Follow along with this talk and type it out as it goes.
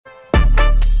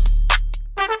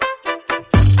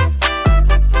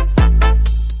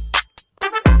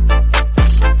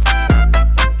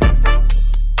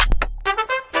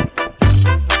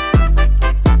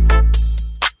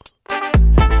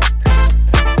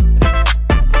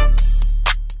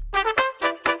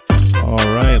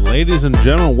Ladies and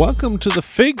gentlemen, welcome to the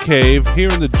Fig Cave here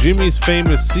in the Jimmy's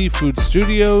Famous Seafood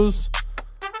Studios.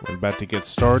 We're about to get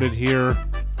started here.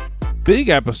 Big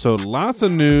episode, lots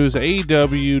of news,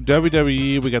 AEW,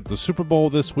 WWE, we got the Super Bowl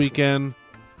this weekend.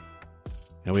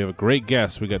 And we have a great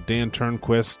guest. We got Dan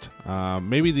Turnquist,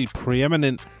 maybe the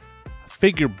preeminent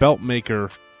figure belt maker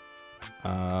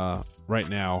right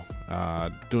now,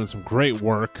 doing some great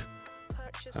work.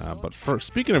 But first,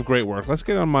 speaking of great work, let's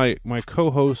get on my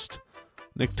co-host,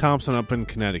 Nick Thompson, up in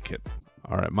Connecticut.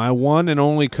 All right, my one and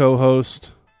only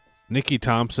co-host, Nicky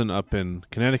Thompson, up in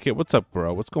Connecticut. What's up,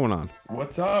 bro? What's going on?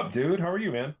 What's up, dude? How are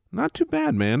you, man? Not too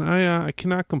bad, man. I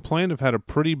cannot complain. I've had a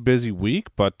pretty busy week,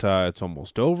 but it's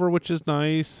almost over, which is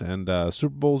nice. And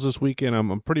Super Bowl's this weekend.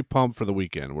 I'm pretty pumped for the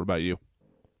weekend. What about you?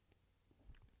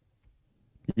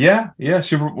 Yeah.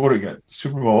 What do you got?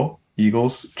 Super Bowl,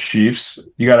 Eagles, Chiefs.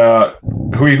 You got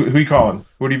who you calling?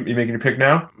 What are you making your pick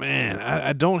now? Man,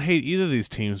 I don't hate either of these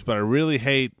teams, but I really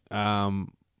hate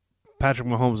Patrick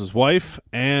Mahomes' wife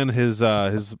and his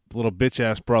little bitch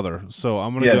ass brother. So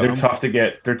I'm gonna. They're tough to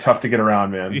get. They're tough to get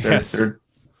around, man. Yes. They're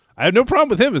I have no problem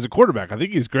with him as a quarterback. I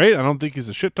think he's great. I don't think he's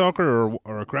a shit talker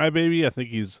or a crybaby. I think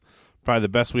he's probably the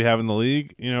best we have in the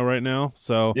league, right now.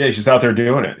 So yeah, he's just out there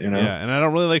doing it, Yeah, and I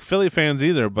don't really like Philly fans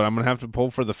either, but I'm gonna have to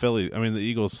pull for the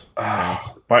Eagles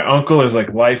fans. My uncle is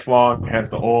like lifelong, has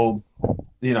the old,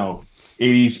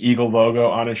 80s Eagle logo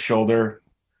on his shoulder,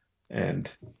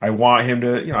 and I want him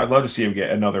to, I'd love to see him get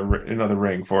another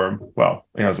ring for him. Well,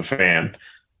 as a fan,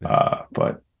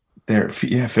 but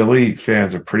Philly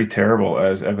fans are pretty terrible,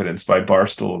 as evidenced by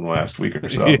Barstool in the last week or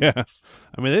so. Yeah,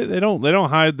 I mean they don't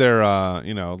hide their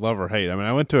love or hate. I mean,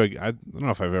 I went to I don't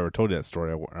know if I've ever told you that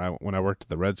story. When I worked at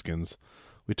the Redskins,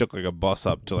 we took like a bus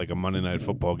up to like a Monday night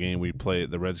football game.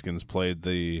 The Redskins played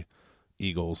the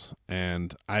Eagles,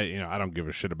 and I don't give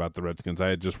a shit about the Redskins. I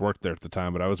had just worked there at the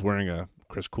time, but I was wearing a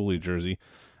Chris Cooley jersey.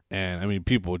 And, I mean,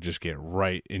 people would just get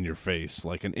right in your face,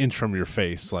 like an inch from your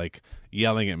face, like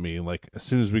yelling at me, like as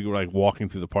soon as we were like walking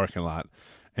through the parking lot,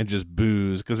 and just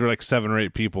booze, because we're like 7 or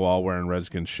 8 people all wearing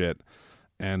Redskins shit.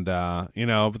 And, but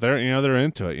they're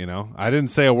into it, I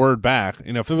didn't say a word back.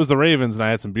 If it was the Ravens and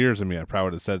I had some beers in me, I probably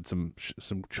would have said some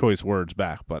choice words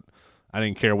back, but I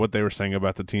didn't care what they were saying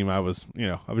about the team. I was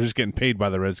just getting paid by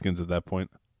the Redskins at that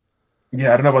point.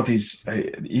 Yeah, I don't know about these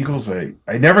Eagles. I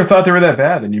never thought they were that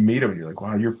bad. Then you meet them, and you're like,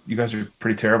 wow, you guys are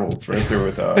pretty terrible. It's right there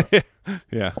with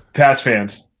yeah. Pats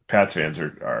fans. Pats fans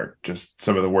are just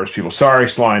some of the worst people. Sorry,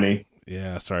 Sliney.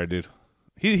 Yeah, sorry, dude.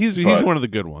 He's one of the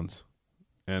good ones.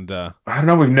 And I don't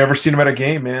know. We've never seen him at a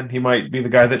game, man. He might be the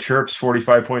guy that chirps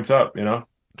 45 points up.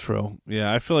 True.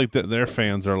 Yeah, I feel like their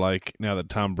fans are like, now that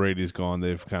Tom Brady's gone,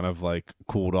 they've kind of like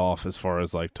cooled off as far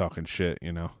as like talking shit.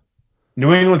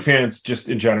 New England fans just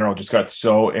in general just got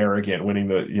so arrogant winning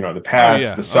the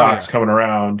Pats, the Sox coming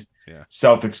around. Yeah.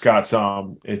 Celtics got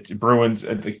some. Bruins.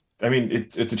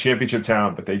 It's a championship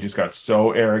town, but they just got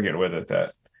so arrogant with it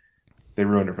that they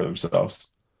ruined it for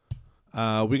themselves.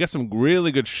 We got some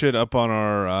really good shit up on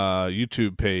our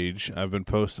YouTube page. I've been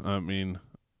posting some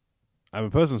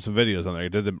videos on there. I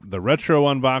did the retro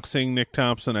unboxing, Nick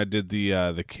Thompson. I did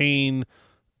the Kane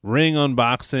ring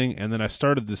unboxing, and then I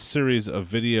started this series of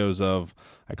videos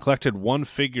I collected one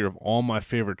figure of all my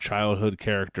favorite childhood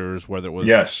characters, whether it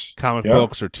was comic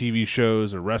books or TV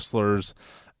shows or wrestlers,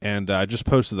 and I just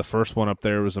posted the first one up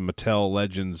there. It was a Mattel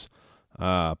Legends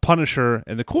Punisher,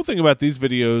 and the cool thing about these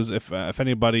videos, if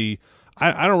anybody,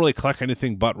 I don't really collect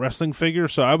anything but wrestling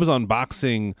figures, so I was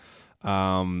unboxing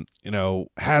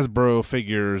Hasbro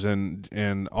figures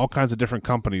and all kinds of different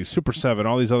companies, Super 7,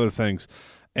 all these other things.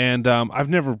 And I've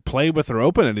never played with or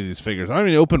opened any of these figures. I don't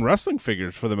even open wrestling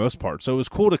figures for the most part. So it was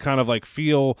cool to kind of like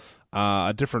feel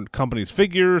a different company's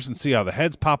figures and see how the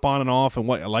heads pop on and off and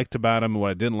what I liked about them and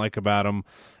what I didn't like about them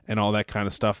and all that kind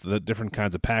of stuff, the different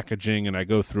kinds of packaging. And I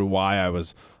go through why I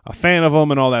was a fan of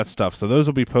them and all that stuff. So those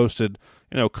will be posted,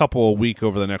 a couple a week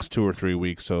over the next 2 or 3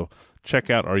 weeks. So check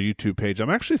out our YouTube page. I'm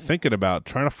actually thinking about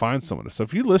trying to find someone. So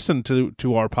if you listen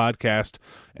to our podcast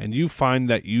and you find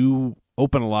that you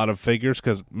open a lot of figures,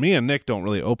 because me and Nick don't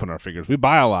really open our figures. We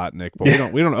buy a lot, Nick, but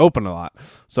we don't open a lot.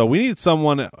 So we need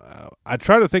someone. I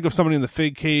try to think of somebody in the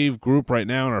Fig Cave group right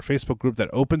now, in our Facebook group, that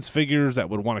opens figures, that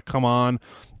would want to come on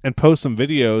and post some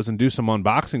videos and do some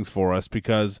unboxings for us,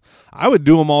 because I would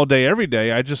do them all day, every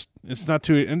day. It's not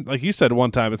too, like you said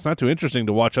one time, it's not too interesting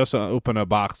to watch us open a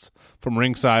box from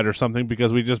ringside or something,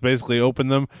 because we just basically open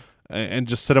them and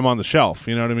just sit them on the shelf.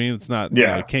 You know what I mean? It's not,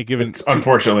 I can't give it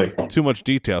unfortunately too much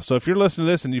detail. So if you're listening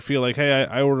to this and you feel like, hey,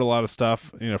 I ordered a lot of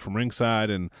stuff, from ringside,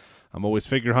 and I'm always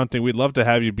figure hunting. We'd love to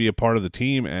have you be a part of the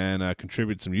team and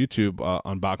contribute some YouTube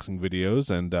unboxing videos,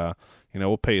 and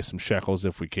we'll pay you some shekels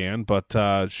if we can. But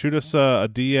shoot us a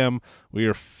DM. We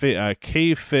are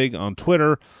Cave Fig on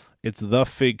Twitter. It's the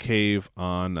Fig Cave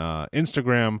on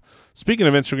Instagram. Speaking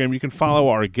of Instagram, you can follow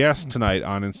our guest tonight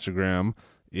on Instagram.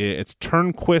 It's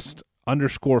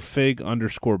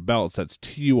Turnquist_Fig_Belts. That's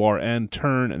TURN,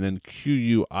 turn, and then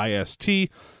QUIST.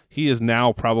 He is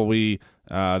now probably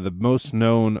the most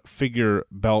known figure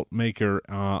belt maker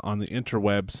on the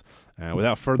interwebs.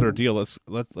 Without further ado,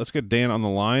 let's get Dan on the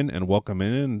line and welcome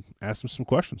in and ask him some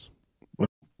questions.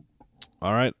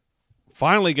 All right.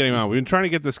 Finally getting on. We've been trying to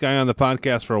get this guy on the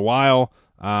podcast for a while.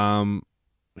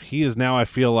 He is now, I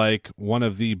feel like, one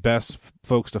of the best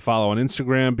folks to follow on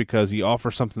Instagram because he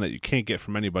offers something that you can't get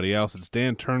from anybody else. It's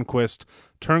Dan Turnquist,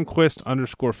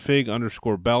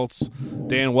 Turnquist_Fig_Belts.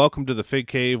 Dan, welcome to the Fig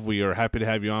Cave. We are happy to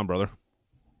have you on, brother.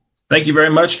 Thank you very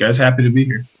much, guys. Happy to be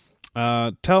here.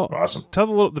 Tell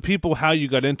the people how you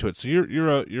got into it. So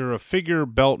you're a figure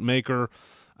belt maker.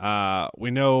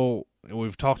 We know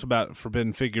we've talked about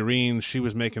Forbidden Figurines. She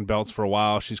was making belts for a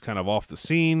while. She's kind of off the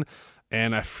scene.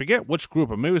 And I forget which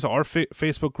group, or maybe it was our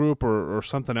Facebook group or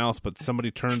something else, but somebody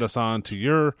turned us on to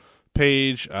your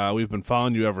page. We've been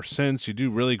following you ever since. You do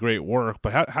really great work.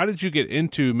 But how did you get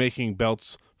into making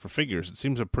belts for figures? It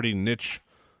seems a pretty niche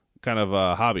kind of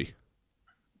hobby.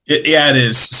 Yeah, it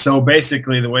is. So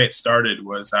basically the way it started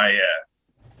was I'm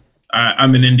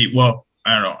an indie. Well,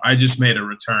 I don't know. I just made a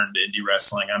return to indie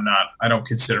wrestling. I don't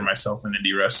consider myself an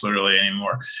indie wrestler really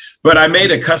anymore, but I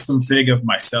made a custom fig of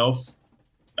myself.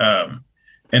 And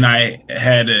I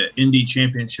had an indie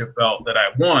championship belt that I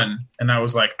won. And I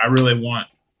was like, I really want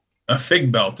a fig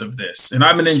belt of this. And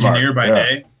I'm an engineer by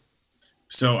day.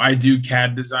 So I do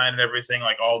CAD design and everything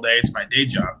like all day. It's my day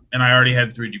job. And I already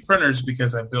had 3D printers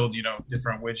because I build,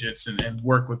 different widgets and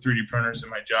work with 3D printers in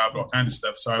my job, all kinds of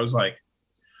stuff. So I was like,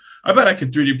 I bet I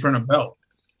could 3D print a belt.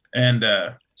 And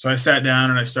so I sat down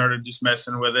and I started just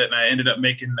messing with it. And I ended up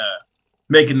making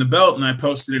the belt, and I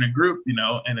posted in a group,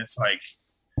 and it's like,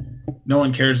 no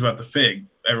one cares about the fig.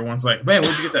 Everyone's like, man,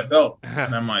 where'd you get that belt?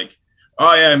 And I'm like,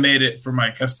 oh yeah, I made it for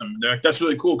my custom. They're like, that's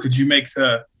really cool. Could you make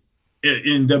the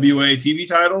NWA TV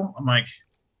title? I'm like,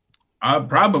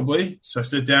 probably. So I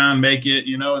sit down, make it,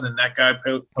 and then that guy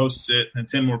posts it, and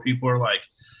 10 more people are like,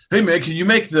 hey man, can you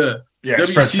make the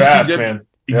WCC? Fast, man.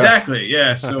 Exactly.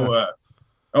 Yeah. So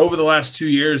over the last 2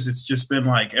 years, it's just been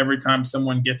like every time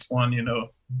someone gets one,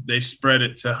 they spread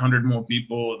it to 100 more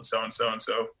people and so and so and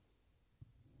so.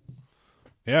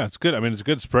 Yeah, it's good. I mean, it's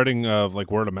good spreading of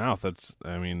like word of mouth.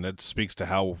 That speaks to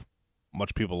how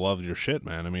much people love your shit,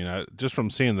 man. I mean, just from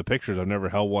seeing the pictures, I've never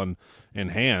held one in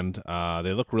hand.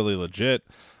 They look really legit.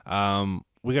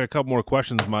 We got a couple more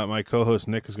questions. My co-host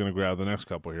Nick is going to grab the next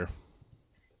couple here.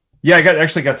 Yeah, I got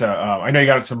to. I know you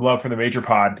got some love from the Major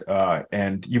Pod,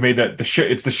 and you made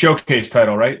it's the showcase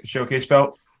title, right? The showcase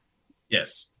belt.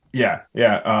 Yes. Yeah.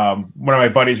 One of my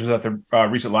buddies was at the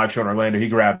recent live show in Orlando. He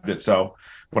grabbed it, so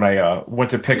when I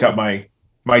went to pick up my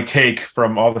take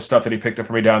from all the stuff that he picked up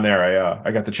for me down there,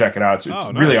 I got to check it out. It's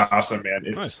nice. Really awesome, man.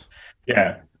 It's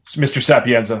Mr.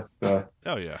 Sapienza. Oh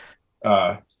yeah.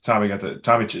 Tommy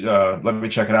let me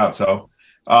check it out. So,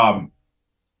 I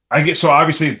guess so.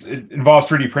 Obviously, it involves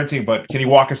 3D printing, but can you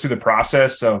walk us through the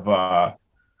process of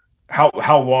how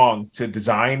long to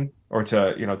design or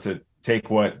to take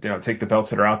take the belts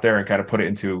that are out there and kind of put it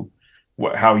into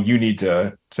how you need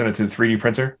to send it to the 3D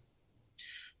printer?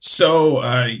 So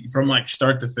from like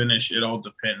start to finish, it all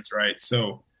depends, right?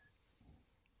 So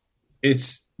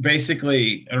it's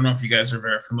basically, I don't know if you guys are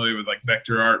very familiar with like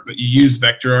vector art, but you use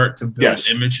vector art to build an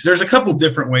image. There's a couple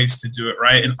different ways to do it,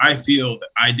 right? And I feel that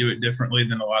I do it differently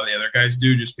than a lot of the other guys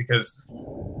do just because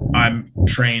I'm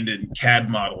trained in CAD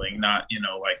modeling, not,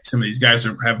 like some of these guys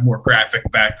have more graphic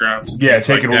backgrounds. Yeah,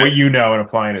 taking what and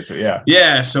applying it to it. Yeah.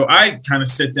 Yeah. So I kind of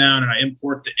sit down and I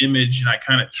import the image and I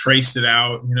kind of trace it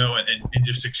out, and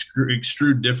just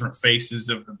extrude different faces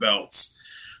of the belts.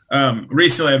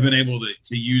 Recently I've been able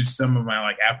to use some of my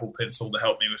like Apple Pencil to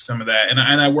help me with some of that. And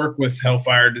I work with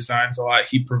Hellfire Designs a lot.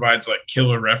 He provides like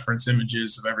killer reference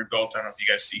images of every belt. I don't know if you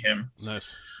guys see him.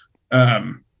 Nice.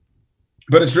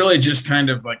 But it's really just kind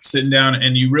of like sitting down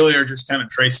and you really are just kind of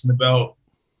tracing the belt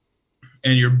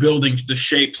and you're building the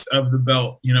shapes of the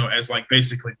belt, as like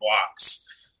basically blocks.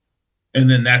 And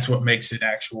then that's what makes it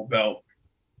actual belt.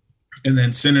 And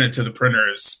then sending it to the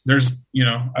printers. There's,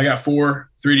 I got 4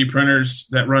 3D printers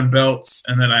that run belts,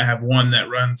 and then I have one that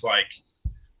runs like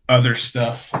other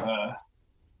stuff. I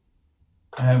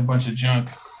have a bunch of junk,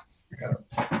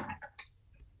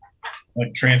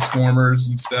 like transformers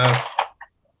and stuff.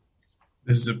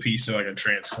 This is a piece of like a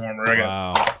transformer. I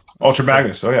got Wow. Ultra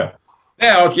Magnus. Oh yeah.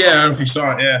 yeah, I don't know if you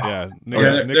saw it. Yeah,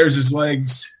 Yeah. there's his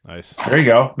legs. Nice. There you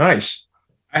go. Nice.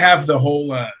 I have the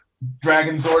whole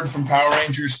Dragon Zord from Power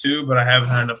Rangers too, but I haven't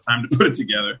had enough time to put it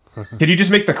together. Can you just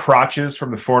make the crotches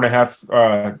from the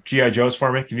 4.5 GI Joes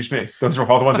for me? Can you just make those?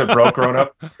 Are all the ones that broke growing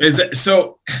up? Is that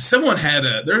so? Someone had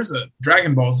there's a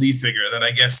Dragon Ball Z figure that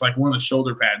I guess like one of the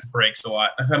shoulder pads breaks a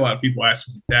lot. I've had a lot of people ask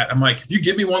me that. I'm like, if you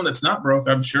give me one that's not broke,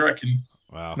 I'm sure I can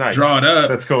Nice. draw it up.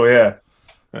 That's cool. Yeah.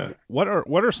 What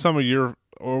are some of your,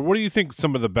 or what do you think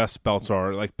some of the best belts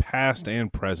are, like past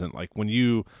and present? Like when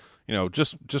you know,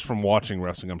 just from watching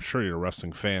wrestling, I'm sure you're a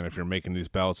wrestling fan if you're making these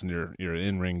belts and you're an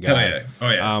in-ring guy. Oh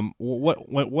yeah.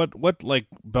 What like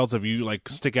belts have you like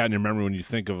stick out in your memory when you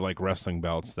think of like wrestling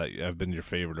belts that have been your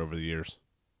favorite over the years?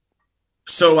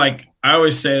 So like I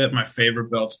always say that my favorite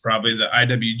belt's probably the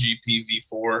IWGP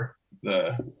V4,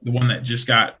 the one that just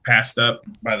got passed up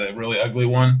by the really ugly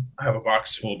one. I have a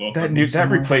box full of both. That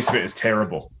replacement is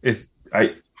terrible.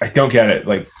 I don't get it.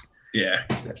 Like, yeah,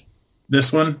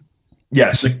 this one.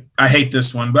 Yes, I hate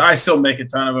this one, but I still make a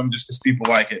ton of them just because people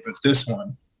like it. But this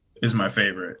one is my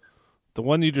favorite. The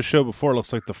one you just showed before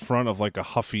looks like the front of like a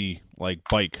Huffy like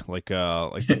bike, like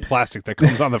the plastic that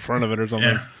comes on the front of it or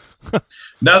something. Yeah.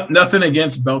 Nothing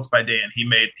against Belts by Dan. He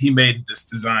made this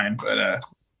design, but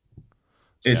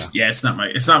it's not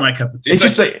my cup of tea. It's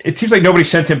just like it seems like nobody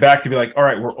sent him back to be like, all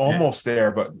right, we're almost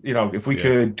there, but you know, if we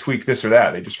could tweak this or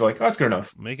that, they just feel like, oh, that's good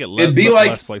enough. Make it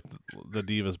less like the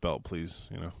Divas belt, please.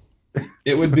 You know.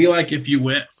 It would be like if you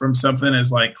went from something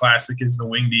as like classic as the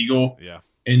Winged Eagle,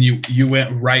 and you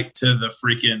went right to the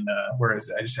freaking where is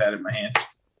it? I just had it in my hand.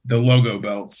 The logo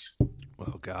belts.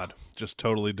 Oh God, just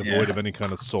totally devoid of any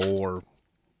kind of soul or.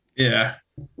 Yeah.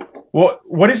 Well,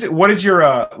 what is it? What is your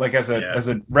like as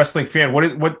a wrestling fan?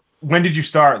 When did you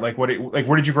start? Like where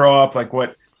did you grow up? Like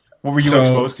what were you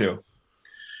exposed to?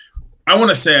 I want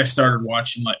to say I started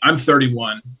watching, like, I'm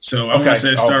 31, so I want to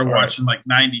say I started watching, like,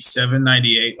 97,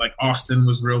 98. Like, Austin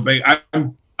was real big.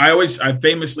 I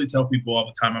famously tell people all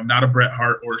the time, I'm not a Bret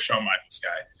Hart or a Shawn Michaels guy.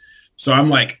 So I'm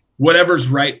like, whatever's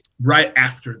right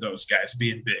after those guys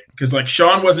being big. Because, like,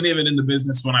 Shawn wasn't even in the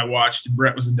business when I watched, and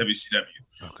Bret was in WCW.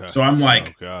 Okay. So I'm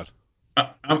like, oh, God.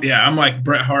 I'm like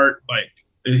Bret Hart, like,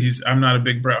 I'm not a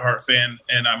big Bret Hart fan,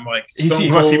 and I'm like he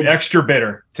must seem extra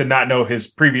bitter to not know his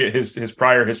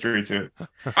prior history too.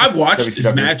 I've watched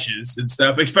his matches and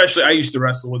stuff. Especially, I used to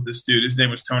wrestle with this dude. His name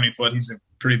was Tony Foote. He's a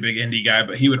pretty big indie guy,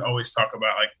 but he would always talk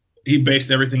about like he based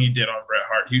everything he did on Bret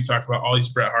Hart. He would talk about all these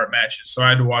Bret Hart matches, so I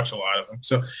had to watch a lot of them.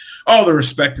 So all the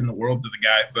respect in the world to the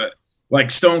guy, but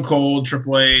like Stone Cold,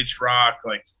 Triple H, Rock,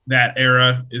 like that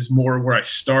era is more where I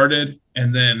started,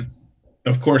 and then.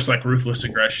 Of course, like Ruthless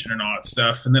Aggression and all that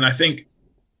stuff. And then I think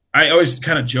I always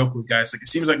kind of joke with guys. Like, it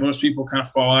seems like most people kind of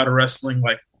fall out of wrestling,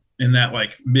 like in that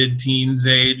like mid-teens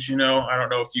age, you know? I don't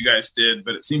know if you guys did,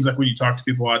 but it seems like when you talk to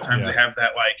people, a lot of times they have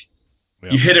that,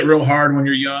 like, you hit it real hard when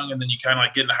you're young, and then you kind of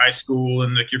like get into high school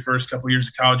and like your first couple of years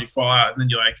of college, you fall out, and then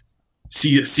you like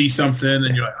see something,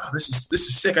 and you're like, oh, this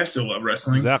is sick. I still love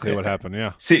wrestling. Exactly what happened.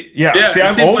 Yeah. See,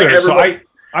 I'm older,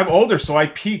 I'm older, so I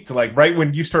peaked like right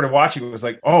when you started watching. It was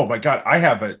like, oh my God,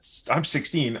 I'm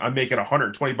 16. I'm making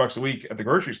 $120 a week at the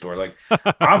grocery store. Like,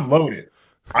 I'm loaded.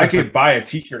 I could buy a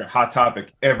T-shirt at Hot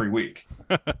Topic every week.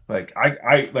 Like,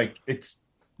 this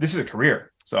is a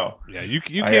career. So yeah, you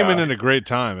came in at a great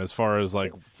time as far as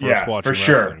like first watching for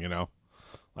wrestling. Sure. You know,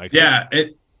 like Go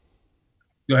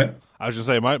ahead. I was just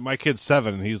saying, my kid's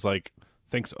 7, and he's like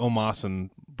thinks Omos and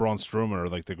Braun Strowman are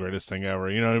like the greatest thing ever.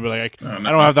 You know, like I don't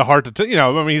have the heart to,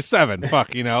 I mean, he's 7.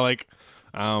 Fuck, you know, like,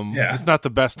 it's not the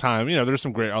best time. You know, there's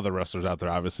some great other wrestlers out there,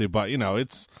 obviously, but you know,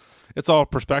 it's all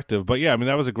perspective. But yeah, I mean,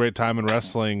 that was a great time in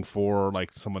wrestling for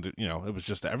like someone to, it was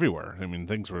just everywhere. I mean,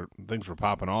 things were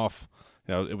popping off.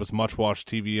 You know, it was much watched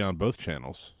TV on both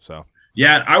channels. So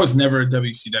yeah, I was never a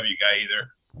WCW guy either.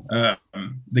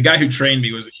 The guy who trained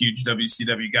me was a huge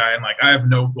WCW guy, and like I have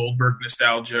no Goldberg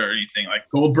nostalgia or anything. Like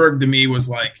Goldberg to me was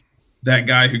like that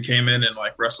guy who came in and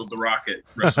like wrestled The Rock at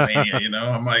WrestleMania. You know,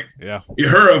 I'm like, yeah, you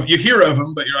hear of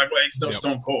him, but you're like, well, he's no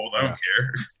Stone Cold. I don't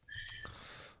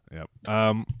care.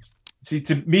 Yep. See,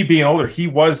 to me being older, he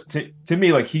was to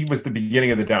me like he was the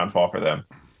beginning of the downfall for them.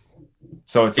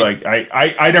 So it's like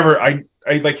I never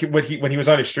like when he was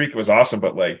on his streak, it was awesome,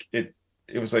 but like it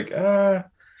was like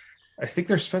I think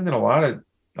they're spending a lot of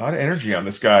energy on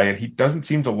this guy, and he doesn't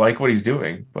seem to like what he's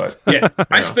doing. But yeah,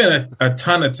 I spent a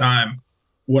ton of time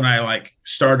when I like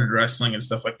started wrestling and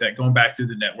stuff like that, going back through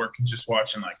the network and just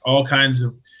watching like all kinds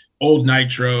of old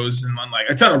nitros and like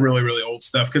a ton of really, really old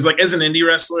stuff. Because like as an indie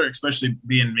wrestler, especially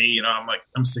being me,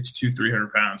 I'm 6'2",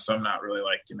 300 pounds, so I'm not really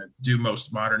like gonna do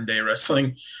most modern day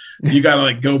wrestling. You gotta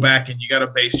like go back and you gotta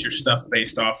base your stuff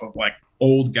based off of like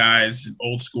old guys and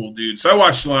old school dudes. So I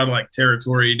watched a lot of like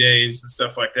territory days and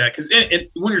stuff like that. Because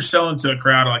when you're selling to a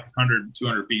crowd of like 100,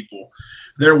 200 people,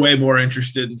 they're way more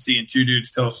interested in seeing two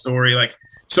dudes tell a story. Like,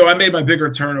 so I made my big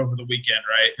return over the weekend,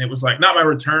 right? And it was like not my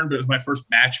return, but it was my first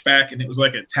match back. And it was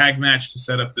like a tag match to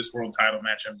set up this world title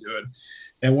match I'm doing.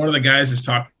 And one of the guys is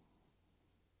talking.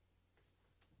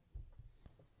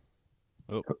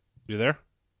 Oh, you there?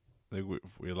 I think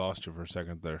we lost you for a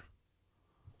second there.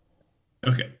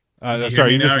 Okay.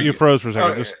 Sorry, you froze for a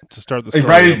second. Just to start the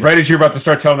story. Right as you're about to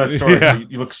start telling that story, Yeah. so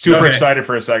you look super excited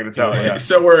for a second to tell it. Yeah.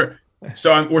 So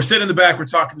we're sitting in the back. We're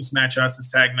talking this match out. It's this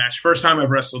tag match. First time I've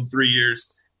wrestled in 3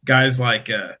 years. Guys like,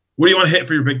 what do you want to hit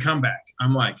for your big comeback?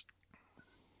 I'm like,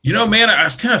 man, I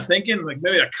was kind of thinking like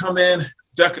maybe I come in,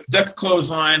 duck a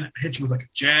clothesline, hit you with like a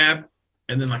jab,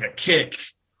 and then like a kick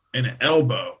and an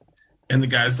elbow. And the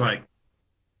guy's like,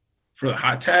 for the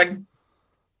hot tag?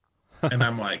 And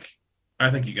I'm like, I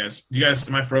think you guys,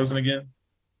 am I frozen again?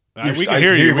 We can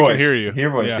hear you. We can hear you. Your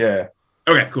voice, yeah.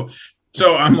 Okay, cool.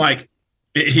 So I'm like,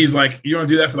 he's like, you want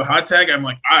to do that for the hot tag? I'm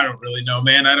like, I don't really know,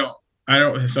 man. I don't.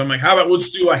 So I'm like, how about we'll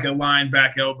just do like a line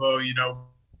back elbow,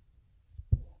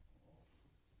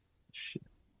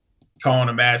 calling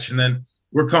a match. And then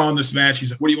we're calling this match.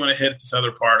 He's like, what do you want to hit at this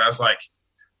other part? I was like,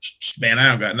 man, I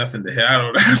don't got nothing to hit. I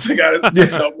don't know. I was like,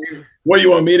 tell me, what do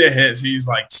you want me to hit? So he's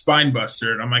like, spine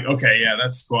buster. And I'm like, okay, yeah,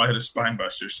 that's cool. I hit a spine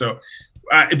buster. So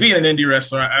being an indie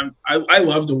wrestler, I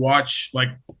love to watch, like,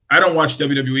 I don't watch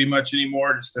WWE much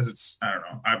anymore just because it's, I don't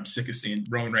know, I'm sick of seeing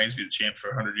Roman Reigns be the champ for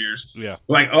 100 years. Yeah.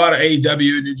 Like a lot of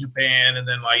AEW, New Japan, and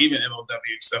then like even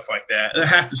MLW, stuff like that. And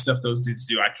half the stuff those dudes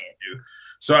do, I can't do.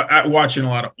 So I'm watching a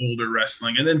lot of older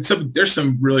wrestling. And then there's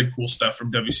some really cool stuff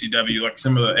from WCW, like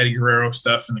some of the Eddie Guerrero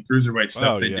stuff and the Cruiserweight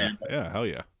stuff they do. Yeah, hell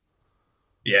yeah.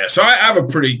 Yeah, so I have a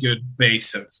pretty good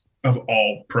base of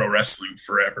all pro wrestling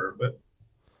forever. But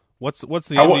what's the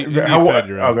indie fed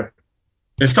you're in? Okay.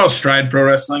 It's called Stride Pro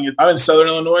Wrestling. I'm in Southern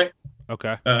Illinois.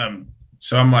 Okay.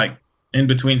 So I'm like in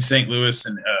between St. Louis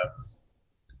and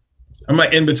I'm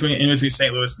like in between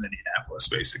St. Louis and Indianapolis,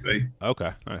 basically.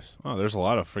 Okay, nice. Oh, there's a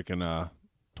lot of freaking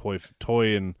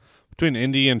toy and between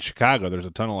Indy and Chicago. There's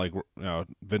a ton of like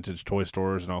vintage toy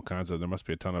stores and all kinds of. There must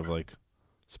be a ton of like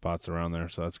spots around there,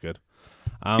 so that's good.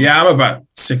 Yeah, I'm about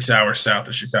 6 hours south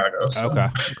of Chicago. So. Okay.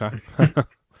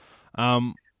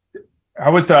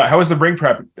 How was the ring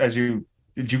prep as you?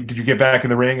 Did you get back in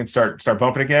the ring and start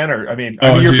bumping again? Or I mean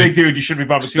you're a big dude. You shouldn't be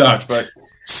bumping too much, but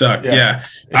sucked. Yeah.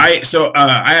 I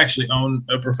actually own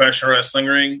a professional wrestling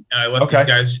ring, and I let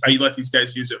these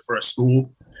guys use it for a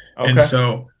school. Okay. And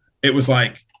so it was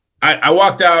like I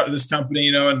walked out of this company,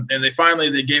 and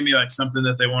they gave me like something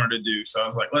that they wanted to do. So I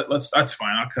was like, that's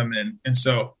fine. I'll come in. And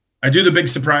so I do the big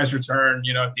surprise return,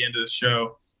 at the end of the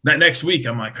show. That next week,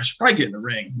 I'm like, I should probably get in the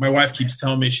ring. My wife keeps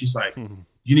telling me, she's like,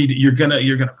 you're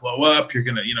gonna blow up. You're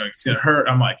gonna, it's gonna hurt.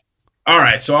 I'm like, all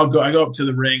right. So I go up to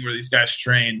the ring where these guys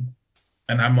train,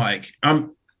 and I'm like,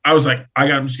 I'm just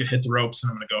gonna hit the ropes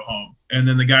and I'm gonna go home. And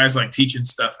then the guy's like teaching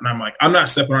stuff, and I'm like, I'm not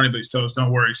stepping on anybody's toes.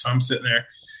 Don't worry. So I'm sitting there,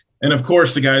 and of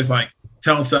course the guy's like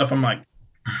telling stuff. I'm like,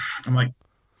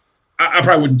 I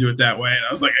probably wouldn't do it that way. And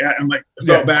I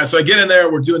felt bad. So I get in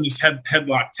there. We're doing this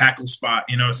headlock tackle spot.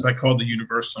 It's like called the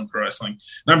Universal in pro wrestling.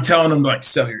 And I'm telling them to like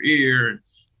sell your ear. And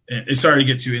it's sorry to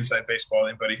get too inside baseball.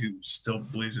 Anybody who still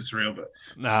believes it's real, but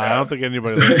I don't think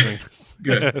anybody listening.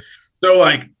 Good. So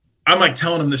like I'm like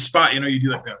telling them this spot. You do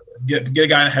like get a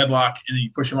guy in a headlock and then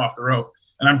you push him off the rope.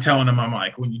 And I'm telling them, I'm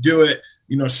like, when you do it,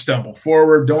 stumble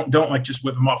forward. Don't like just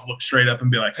whip him off, look straight up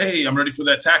and be like, hey, I'm ready for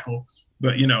that tackle.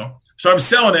 But so I'm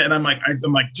selling it, and I'm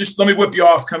like, just let me whip you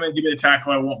off. Come in, give me the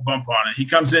tackle. I won't bump on it. He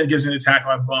comes in, gives me the tackle.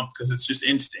 I bump because it's just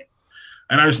instinct.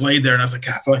 And I just laid there, and I was like,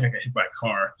 God, I feel like I got hit by a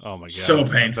car. Oh my god, so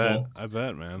painful. I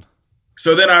bet, man.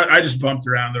 So then I just bumped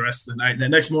around the rest of the night. And the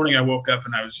next morning, I woke up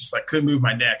and I was just like, couldn't move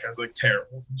my neck. I was like,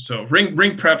 terrible. So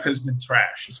ring prep has been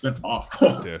trash. It's been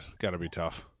awful. Dude, gotta be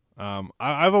tough.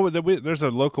 I've always there's a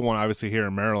local one obviously here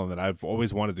in Maryland that I've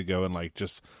always wanted to go and like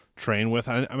just train with.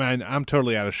 I mean, I'm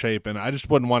totally out of shape, and I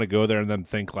just wouldn't want to go there and then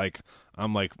think like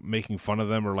I'm like making fun of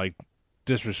them or like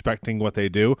disrespecting what they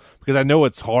do, because I know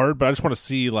it's hard, but I just want to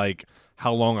see like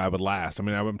how long I would last. I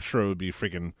mean, I'm sure it would be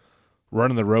freaking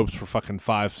running the ropes for fucking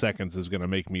 5 seconds is going to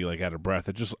make me like out of breath.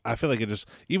 I feel like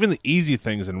even the easy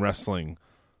things in wrestling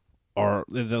that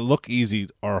look easy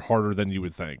are harder than you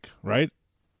would think, right?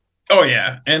 Oh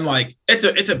yeah. And like,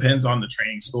 it depends on the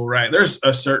training school, right? There's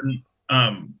a certain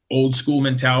old school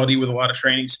mentality with a lot of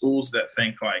training schools that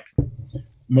think like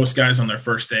most guys on their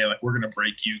first day, like, we're going to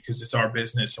break you because it's our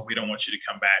business and we don't want you to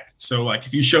come back. So like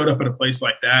if you showed up at a place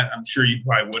like that, I'm sure you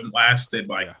probably wouldn't last. They'd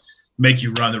like make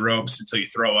you run the ropes until you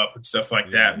throw up and stuff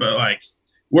like that. But like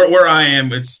where I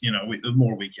am, it's, you know, the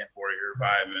more weekend warrior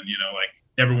vibe, and, you know, like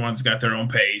everyone's got their own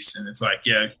pace, and it's like,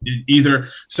 either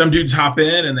some dudes hop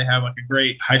in and they have like a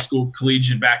great high school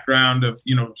collegiate background of,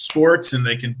 you know, sports, and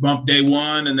they can bump day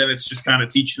one, and then it's just kind of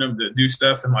teaching them to do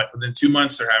stuff. And like within 2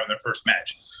 months, they're having their first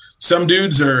match. Some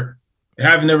dudes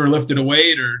have never lifted a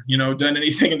weight or, you know, done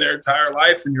anything in their entire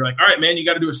life. And you're like, all right, man, you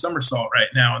got to do a somersault right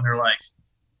now. And they're like,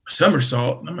 a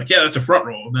somersault? And I'm like, yeah, that's a front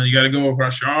roll. And then you got to go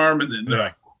across your arm. And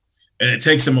then and it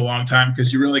takes them a long time,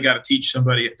 because you really got to teach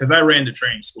somebody, because I ran to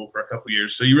training school for a couple of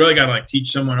years. So you really got to like teach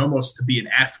someone almost to be an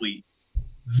athlete,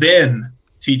 then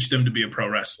teach them to be a pro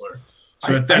wrestler.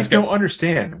 So I don't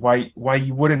understand why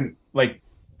you wouldn't, like,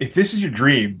 if this is your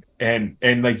dream and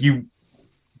like you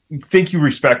think you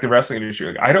respect the wrestling industry,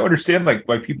 like, I don't understand like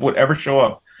why people would ever show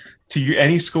up to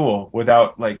any school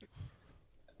without like,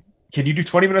 can you do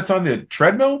 20 minutes on the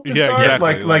treadmill to start?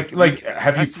 Exactly. Like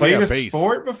have you played a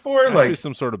sport before? Like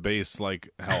some sort of base like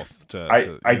health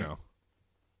to you know.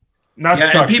 Not to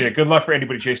talk shit. Good luck for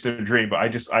anybody chasing their dream, but I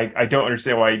don't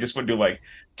understand why you just wouldn't do like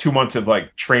 2 months of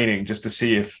like training just to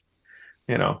see if,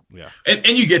 you know. Yeah. And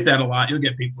you get that a lot. You'll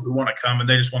get people who want to come and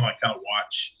they just want to like kind of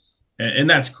watch, and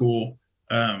that's cool.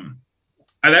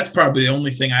 That's probably the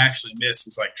only thing I actually miss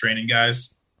is like training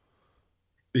guys,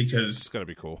 because it's gotta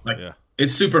be cool. Like,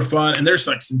 it's super fun. And there's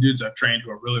like some dudes I've trained who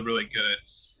are really, really good,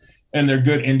 and they're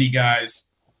good indie guys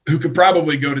who could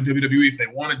probably go to WWE if they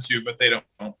wanted to, but they don't.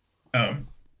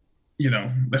 You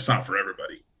know, that's not for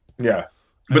everybody. Yeah.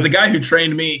 But the guy who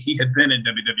trained me, he had been in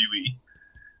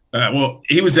WWE. Well,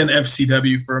 he was in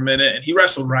FCW for a minute, and he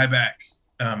wrestled Ryback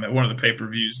at one of the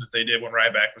pay-per-views that they did when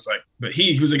Ryback was like, but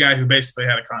he was a guy who basically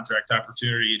had a contract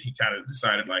opportunity, and he kind of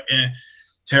decided like,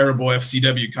 terrible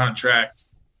FCW contract,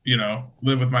 you know,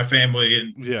 live with my family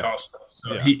and all stuff.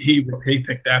 So he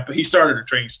picked that, but he started a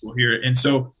training school here. And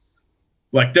so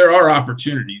like there are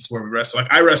opportunities where we wrestle.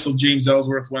 Like I wrestled James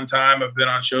Ellsworth one time. I've been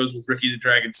on shows with Ricky the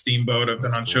Dragon Steamboat. I've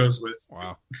been on shows with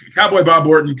Cowboy Bob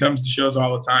Orton comes to shows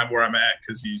all the time where I'm at,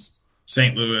 because he's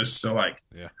St. Louis. So like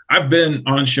I've been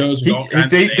on shows with all kinds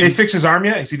of names. Did they fix his arm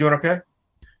yet? Is he doing okay?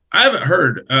 I haven't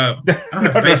heard. I don't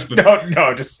have Facebook.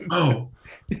 No, just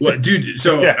what, dude?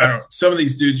 So I don't know. Some of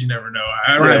these dudes you never know.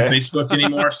 I don't have Facebook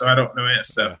anymore, so I don't know any of that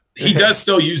stuff. He does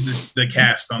still use the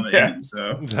cast on the indies,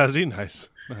 though. Does he? Nice.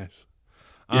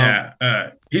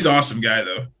 He's an awesome guy,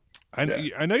 though.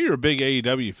 I know you're a big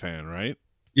AEW fan, right?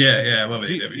 Yeah, I love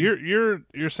AEW.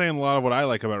 You're saying a lot of what I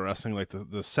like about wrestling, like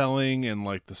the selling and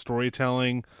like the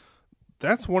storytelling.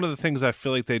 That's one of the things I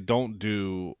feel like they don't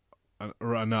do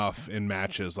enough in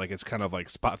matches. Like it's kind of like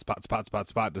spot.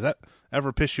 Does that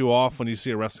ever piss you off when you see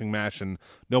a wrestling match and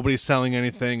nobody's selling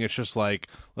anything? It's just like,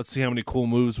 let's see how many cool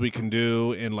moves we can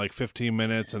do in like 15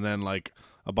 minutes, and then like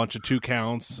a bunch of 2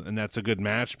 counts, and that's a good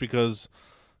match. Because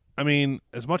I mean,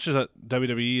 as much as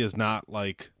WWE is not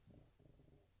like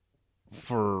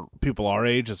for people our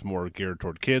age, it's more geared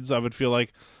toward kids. I feel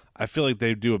like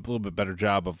they do a little bit better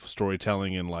job of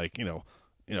storytelling, and like, you know,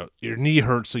 your knee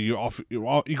hurts, so you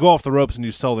go off the ropes and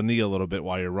you sell the knee a little bit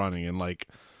while you're running,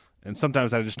 and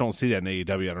sometimes I just don't see that in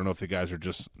AEW. I don't know if the guys are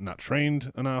just not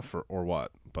trained enough or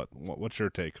what. But what's your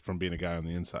take from being a guy on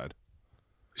the inside?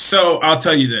 So I'll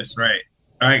tell you this, right?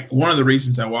 One of the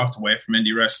reasons I walked away from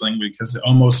indie wrestling, because it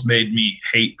almost made me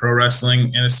hate pro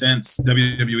wrestling in a sense,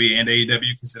 WWE and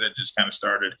AEW, because it had just kind of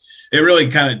started. It really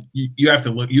kind of, you have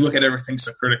to look at everything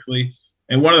so critically.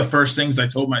 And one of the first things I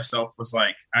told myself was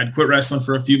like, I'd quit wrestling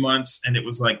for a few months, and it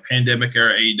was like pandemic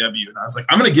era AEW. And I was like,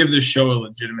 I'm going to give this show a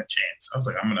legitimate chance. I was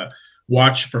like, I'm going to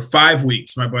watch for 5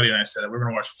 weeks. My buddy and I said, we're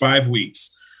going to watch 5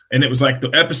 weeks. And it was like the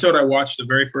episode I watched, the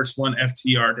very first one,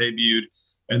 FTR debuted.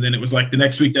 And then it was like the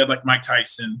next week they had like Mike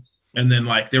Tyson. And then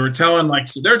like they were telling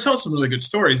some really good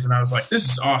stories. And I was like, this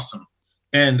is awesome.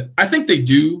 And I think they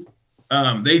do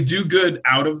good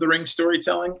out of the ring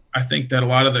storytelling. I think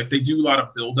that they do a lot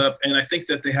of build up. And I think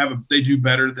that they do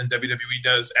better than WWE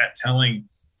does at telling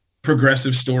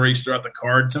progressive stories throughout the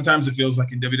card. Sometimes it feels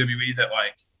like in WWE that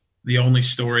like the only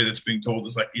story that's being told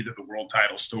is like either the world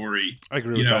title story. I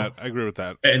agree with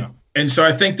that. And so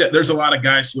I think that there's a lot of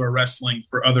guys who are wrestling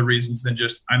for other reasons than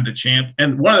just I'm the champ.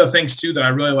 And one of the things too that I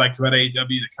really liked about AEW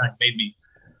that kind of made me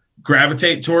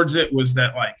gravitate towards it was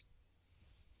that like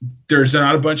there's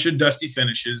not a bunch of dusty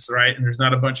finishes, right? And there's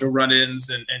not a bunch of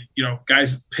run-ins and you know,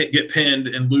 guys get pinned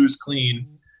and lose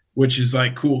clean, which is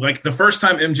like cool. Like the first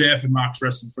time MJF and Mox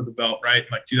wrestled for the belt, right?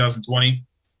 Like 2020.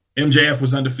 MJF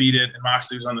was undefeated and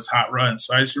Moxley was on this hot run.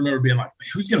 So I just remember being like,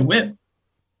 who's going to win?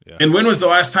 Yeah. And when was the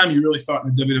last time you really thought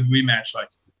in a WWE match, like,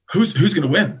 who's going to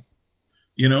win?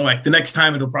 You know, like the next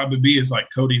time it'll probably be is like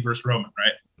Cody versus Roman,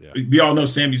 right? Yeah. We all know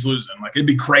Sammy's losing. Like, it'd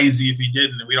be crazy if he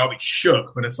didn't, and we'd all be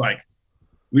shook. But it's like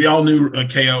we all knew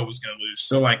KO was going to lose.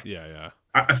 So like,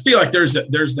 I feel like there's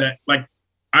that. Like,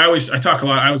 I talk a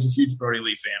lot. I was a huge Brody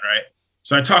Lee fan, right?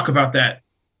 So I talk about that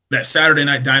Saturday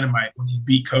Night Dynamite when he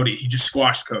beat Cody. He just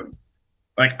squashed Cody.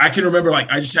 Like, I can remember,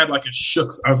 like, I just had like a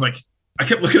shook. I was like, I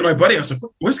kept looking at my buddy. I was like,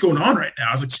 what's going on right now?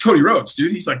 I was like, it's Cody Rhodes,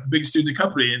 dude. He's like the biggest dude in the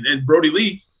company, and Brody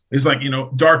Lee is like, you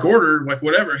know, Dark Order, like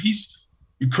whatever. He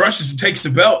crushes and takes the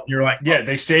belt. And you're like, yeah,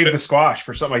 they saved the squash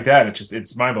for something like that.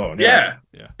 It's mind blowing. Yeah.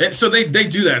 And so they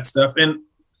do that stuff. And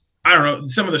I don't know,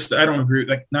 some of the stuff I don't agree with.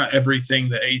 Like, not everything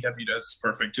that AEW does is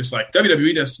perfect. Just like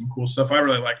WWE does some cool stuff. I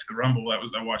really liked the Rumble.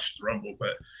 I watched the Rumble,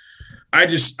 but I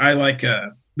like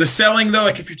the selling though.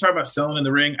 Like, if you're talking about selling in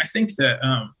the ring, I think that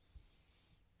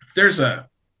there's a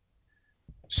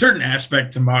certain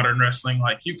aspect to modern wrestling.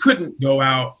 Like, you couldn't go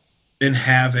out and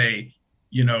have a,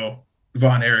 you know,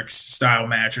 Von Erich's style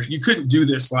match, or you couldn't do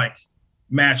this like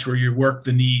match where you work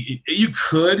the knee. You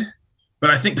could,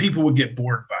 but I think people would get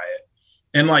bored by it.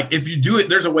 And like, if you do it,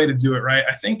 there's a way to do it right.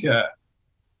 I think there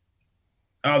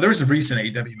was a recent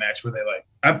AEW match where they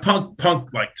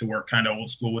Punk liked to work kind of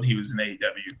old school when he was in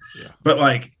AEW. But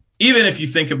like, even if you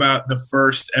think about the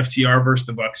first FTR versus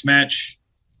the Bucks match,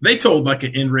 they told like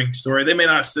an in-ring story. They may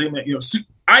not say that, you know,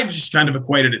 I just kind of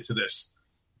equated it to this.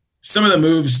 Some of the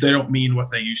moves, they don't mean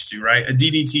what they used to, right? A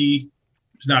DDT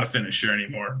is not a finisher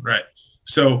anymore, right?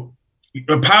 So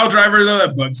a pile driver, though,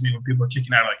 that bugs me when people are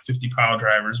kicking out like 50 pile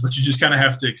drivers, but you just kind of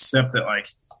have to accept that, like,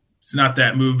 it's not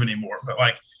that move anymore. But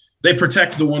like, they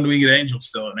protect the one-winged angel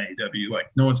still in AEW. Like,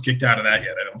 no one's kicked out of that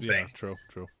yet, I don't think. True.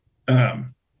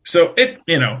 So it,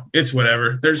 you know, it's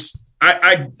whatever.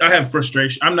 I have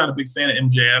frustration. I'm not a big fan of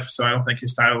MJF, so I don't think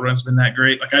his title run's been that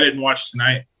great. Like, I didn't watch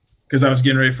tonight because I was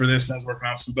getting ready for this and I was working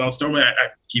on some belts. Normally I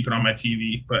keep it on my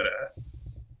TV, but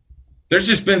there's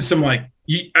just been some like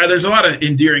there's a lot of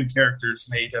endearing characters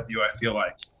in AEW. I feel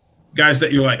like guys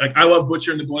that you're like I love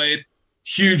Butcher and the Blade,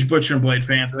 huge Butcher and Blade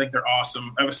fans. I think they're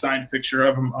awesome. I have a signed picture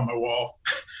of them on my wall.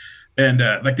 And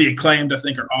like the Acclaimed, I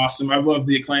think are awesome. I've loved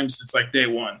the Acclaimed since like day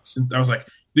one. Since I was like,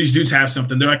 these dudes have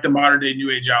something. They're like the modern day New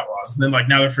Age Outlaws. And then like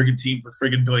now they're freaking teamed with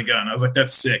freaking Billy Gunn. I was like,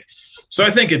 that's sick. So I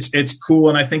think it's cool.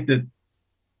 And I think that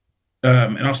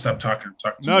and I'll stop talking.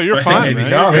 No, you're fine,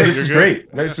 man. No, this is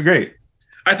great. This is great.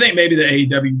 I think maybe the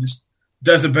AEW just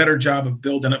does a better job of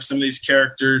building up some of these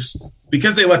characters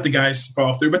because they let the guys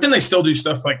fall through. But then they still do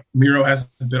stuff like Miro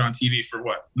hasn't been on TV for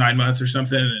 9 months or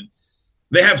something. And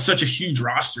they have such a huge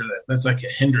roster that's like a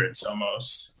hindrance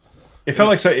almost. It felt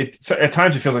like at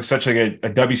times it feels like such like a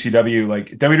WCW, like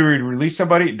WWE released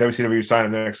somebody, WCW signed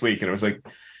them the next week. And it was like,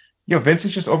 Vince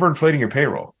is just overinflating your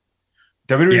payroll.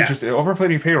 WWE is just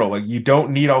overinflating your payroll. Like, you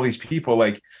don't need all these people.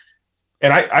 Like,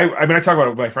 and I mean, I talk about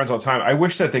it with my friends all the time. I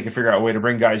wish that they could figure out a way to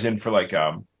bring guys in for like,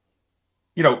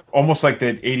 almost like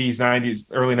the 80s, 90s,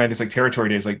 early 90s, like territory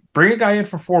days. Like, bring a guy in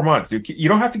for 4 months. Dude. You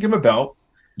don't have to give him a belt.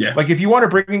 Yeah. Like, if you want to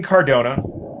bring in Cardona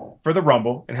for the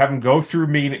Rumble and have him go through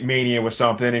Mania with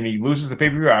something and he loses the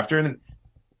pay-per-view after, and then,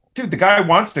 dude, the guy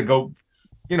wants to go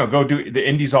do the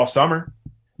indies all summer.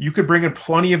 You could bring in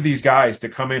plenty of these guys to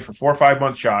come in for 4 or 5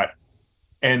 month shot,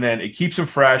 and then it keeps them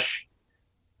fresh.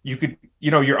 You could,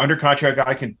 your under contract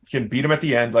guy can beat them at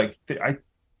the end. Like,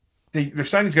 they're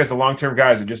signing these guys to long-term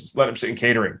guys and just let them sit in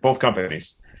catering, both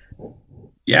companies.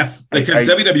 Yeah, because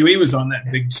WWE was on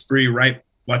that big spree, right?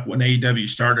 Like when AEW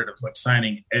started, it was like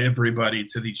signing everybody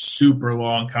to these super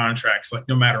long contracts, like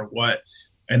no matter what.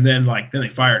 And then they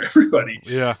fired everybody.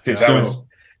 Yeah. Dude, that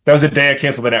was the day I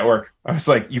canceled the network. I was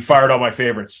like, you fired all my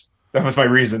favorites. That was my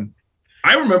reason.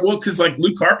 I remember, because like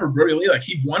Luke Harper, Brody Lee, like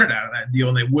he wanted out of that deal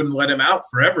and they wouldn't let him out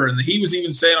forever. And he was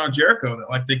even saying on Jericho that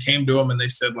like they came to him and they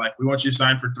said like, we want you to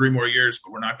sign for 3 more years,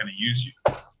 but we're not going to use you.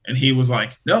 And he was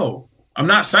like, no, I'm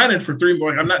not signing for 3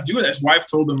 more. I'm not doing that. His wife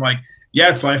told him like, yeah,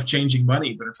 it's life-changing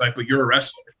money, but it's like, but you're a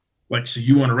wrestler. Like, so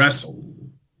you want to wrestle.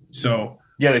 So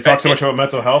yeah, they talk so much about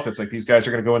mental health. It's like these guys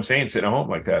are going to go insane sitting at home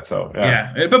like that. So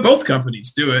yeah, but both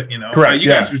companies do it. Correct. You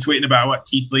guys were tweeting about what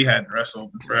Keith Lee hadn't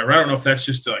wrestled forever. I don't know if that's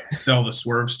just to like sell the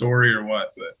Swerve story or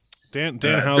what. But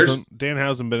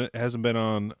Danhausen hasn't been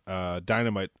on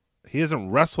Dynamite. He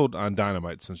hasn't wrestled on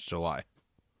Dynamite since July.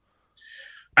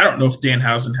 I don't know if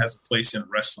Danhausen has a place in a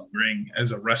wrestling ring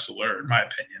as a wrestler, in my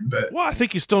opinion. But I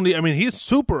think you still need. I mean, he's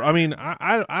super. I mean,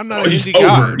 I'm not an indie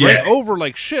over, guy, yeah. right? Over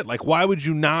like shit. Like, why would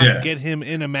you not get him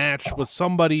in a match with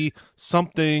somebody,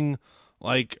 something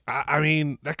Like, I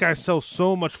mean, that guy sells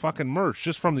so much fucking merch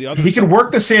just from the other. He can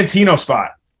work the Santino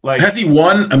spot. Like, has he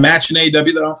won a match in AEW?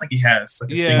 I don't think he has.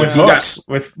 Like with Hook,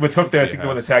 with Hook there, I think the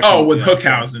one the tag. Oh, with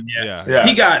Hookhausen, yeah.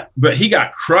 He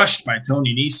got crushed by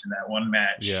Tony Nese in that one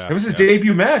match. Yeah, it was his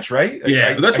debut match, right?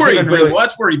 Yeah, that's where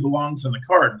he belongs on the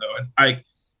card, though.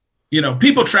 And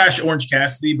people trash Orange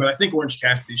Cassidy, but I think Orange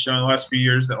Cassidy's shown in the last few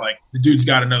years that like the dude's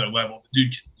got another level. The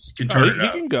dude can turn it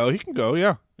up. He can go.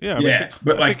 Yeah. I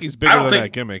think he's bigger than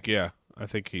that gimmick. Yeah, I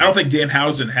think I don't think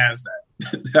Danhausen has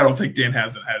that. I don't think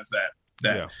Danhausen has that.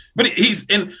 Yeah. But he's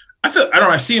in.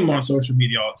 I see him on social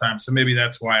media all the time, so maybe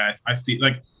that's why I feel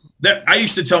like that. I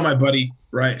used to tell my buddy,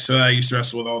 right? So I used to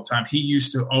wrestle with all the time. He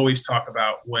used to always talk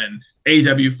about when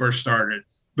AEW first started,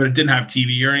 but it didn't have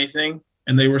TV or anything,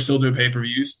 and they were still doing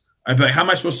pay-per-views. I'd be like, "How am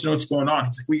I supposed to know what's going on?"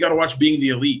 He's like, "We got to watch Being the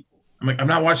Elite." I'm like, "I'm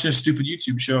not watching a stupid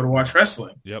YouTube show to watch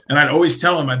wrestling." Yep. And I'd always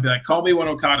tell him, I'd be like, "Call me when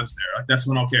Okada's there. Like that's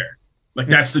when I'll care." Like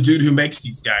that's the dude who makes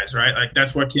these guys, right? Like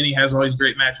that's why Kenny has all these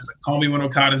great matches. Like call me when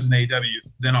Okada's in AEW,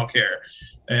 then I'll care.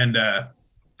 And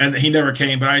he never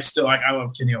came, but I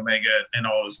love Kenny Omega and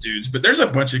all those dudes. But there's a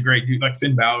bunch of great dudes like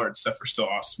Finn Balor and stuff are still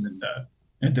awesome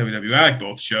in WWE. I like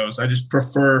both shows. I just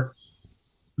prefer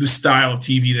the style of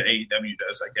TV that AEW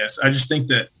does. I guess I just think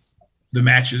that the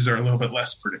matches are a little bit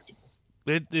less predictable.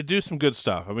 They do some good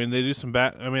stuff. I mean, they do some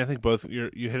bad. I mean, I think both you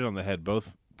hit it on the head.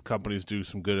 Both companies do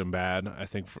some good and bad, I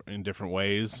think, in different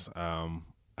ways. I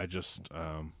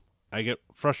get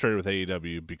frustrated with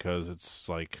AEW because it's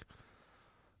like,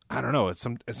 I don't know.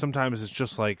 Sometimes it's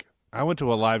just like I went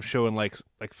to a live show and like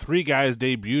 3 guys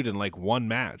debuted in like one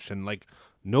match, and like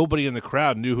nobody in the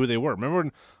crowd knew who they were. Remember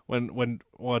when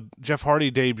Jeff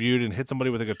Hardy debuted and hit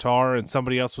somebody with a guitar, and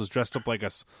somebody else was dressed up like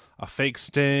a fake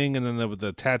Sting, and then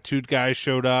the tattooed guy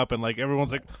showed up, and like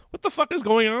everyone's like, "What the fuck is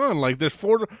going on?" Like there's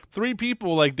 3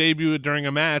 people like debuted during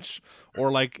a match,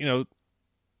 or like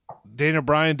Daniel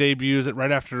Bryan debuts it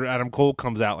right after Adam Cole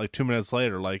comes out like 2 minutes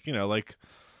later, like like.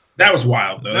 That was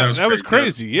wild, though. That was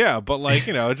crazy, yeah. But like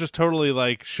it just totally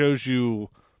like shows you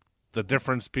the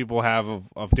difference people have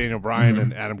of Daniel Bryan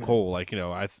and Adam Cole. Like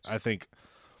I think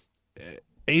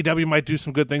AEW might do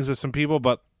some good things with some people,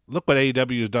 but look what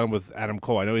AEW has done with Adam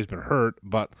Cole. I know he's been hurt,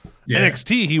 but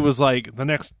NXT he was like the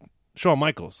next Shawn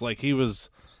Michaels. Like he was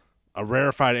a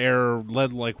rarefied air,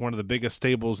 led like one of the biggest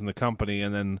stables in the company,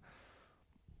 and then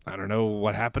I don't know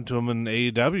what happened to him in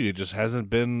AEW. It just hasn't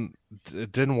been.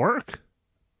 It didn't work.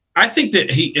 I think that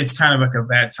it's kind of like a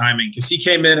bad timing because he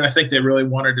came in and I think they really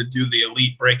wanted to do the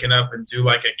Elite breaking up and do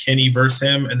like a Kenny versus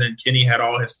him. And then Kenny had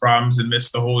all his problems and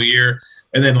missed the whole year.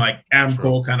 And then like Adam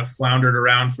Cole kind of floundered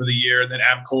around for the year. And then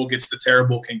Adam Cole gets the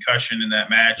terrible concussion in that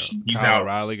match and he's out.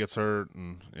 O'Reilly gets hurt.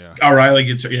 And O'Reilly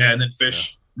gets hurt. Yeah. And then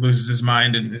Fish loses his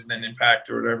mind and is then Impact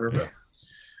or whatever. Yeah.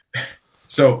 But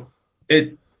so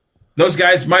those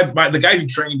guys, the guy who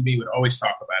trained me would always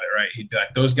talk about it, right? He'd be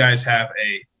like, those guys have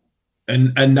a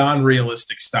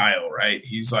non-realistic style, right?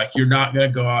 He's like, you're not going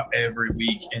to go out every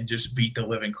week and just beat the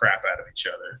living crap out of each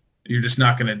other. You're just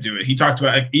not going to do it. He talked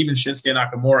about like, even Shinsuke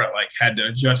Nakamura like had to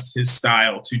adjust his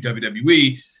style to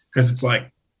WWE because it's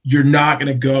like, you're not going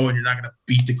to go and you're not going to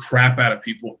beat the crap out of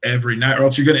people every night or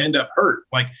else you're going to end up hurt.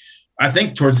 Like, I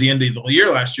think towards the end of the year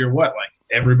last year, like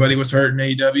everybody was hurt in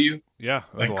AEW. Yeah.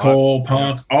 Like Cole,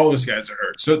 Punk, all those guys are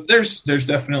hurt. So there's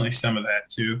definitely some of that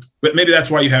too. But maybe that's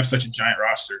why you have such a giant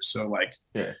roster. So like,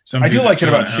 I do like it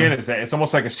about Shin is that it's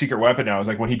almost like a secret weapon now. It's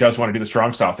like when he does want to do the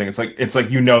strong style thing, it's like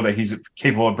that he's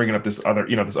capable of bringing up this other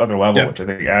level, which I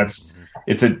think adds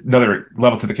it's another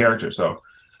level to the character. So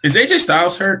is AJ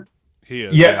Styles hurt? He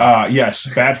is. Yeah. Yes.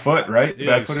 Bad foot, right?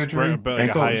 Bad foot injury, like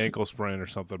a high ankle sprain or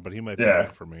something. But he might be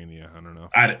back for Mania. I don't know.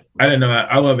 I didn't know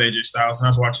that. I love AJ Styles, and I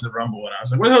was watching the Rumble, and I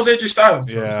was like, "Where the hell's AJ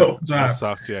Styles?" Yeah, that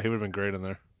sucked. Yeah, he would have been great in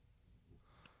there.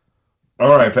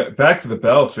 All right, back to the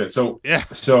belts, man. So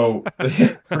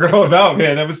forgot all about,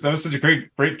 man. That was such a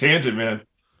great tangent, man.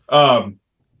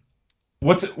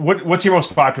 What's your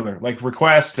most popular like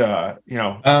request?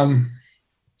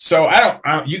 So I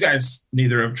don't. You guys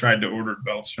neither have tried to order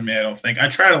belts from me. I don't think I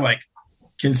try to like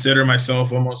consider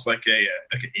myself almost like an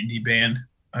indie band.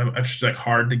 I'm just like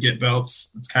hard to get belts.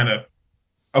 It's kind of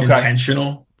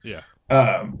intentional. Yeah.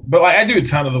 But like I do a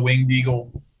ton of the Winged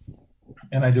Eagle,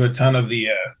 and I do a ton of the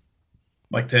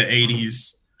like the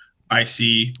 '80s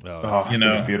IC.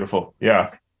 Beautiful.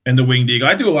 Yeah. And the Winged Eagle.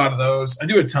 I do a lot of those. I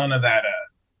do a ton of that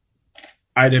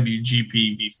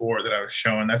IWGP V4 that I was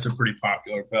showing. That's a pretty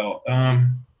popular belt.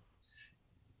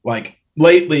 Like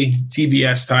lately,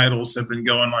 TBS titles have been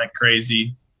going like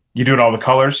crazy. You doing all the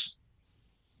colors?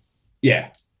 Yeah.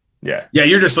 Yeah.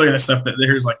 You're just looking at stuff that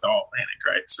here's like the All Atlantic,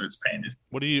 right? So it's painted.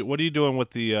 What are you doing with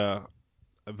the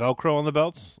Velcro on the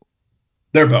belts?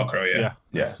 They're Velcro, Yeah,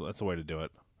 Yeah. that's the way to do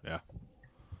it. Yeah,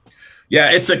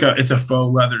 yeah. It's like it's a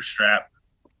faux leather strap,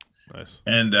 nice.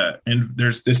 and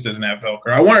this doesn't have Velcro.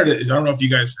 I don't know if you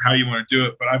guys how you want to do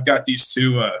it, but I've got these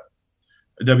two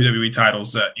WWE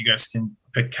titles that you guys can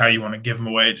pick how you want to give them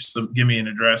away. Just give me an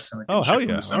address. And I can Oh, hell ship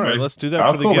them yeah! to All right, somebody. let's do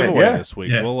that for the giveaway this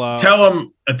week. Yeah. We'll tell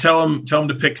them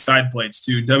to pick side plates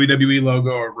too. WWE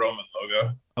logo or Roman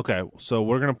logo. Okay, so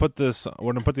we're gonna put the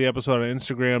episode on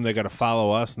Instagram. They got to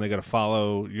follow us, and they got to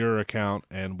follow your account,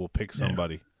 and we'll pick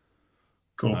somebody.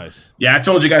 Cool. Nice. Yeah, I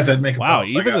told you guys I'd make a Wow, belt,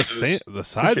 so even I the got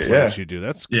side Appreciate it, plates you do,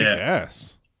 that's kick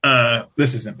ass.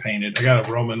 this isn't painted. I got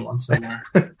a Roman one somewhere.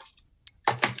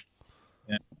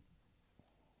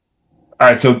 All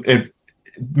right, so if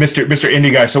Mr.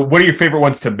 Indie guy, so what are your favorite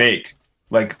ones to make?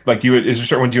 Like you, is there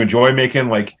certain ones you enjoy making?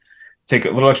 Like take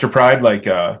a little extra pride, like.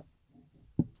 So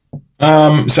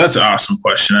that's an awesome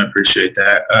question. I appreciate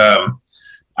that.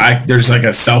 There's like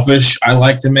a selfish I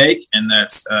like to make, and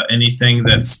that's anything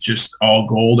that's just all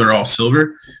gold or all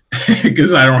silver,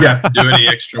 because I don't have to do any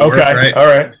extra work. Right? All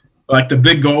right. Like the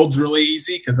big gold's really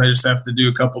easy because I just have to do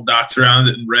a couple dots around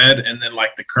it in red, and then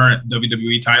like the current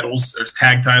WWE titles, there's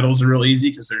tag titles are real easy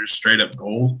because they're just straight up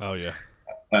gold. Oh yeah.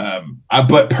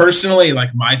 But personally,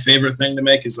 like my favorite thing to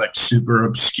make is like super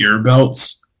obscure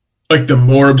belts. Like the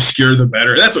more obscure, the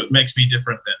better. That's what makes me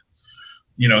different than,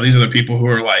 these are the people who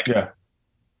are like, I'm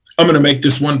going to make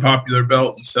this one popular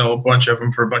belt and sell a bunch of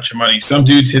them for a bunch of money. Some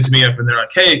dudes hits me up and they're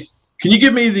like, hey, can you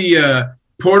give me the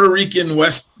Puerto Rican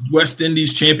West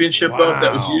Indies championship belt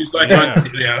that was used like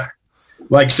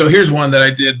Like, so here's one that I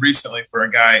did recently for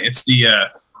a guy. It's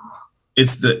the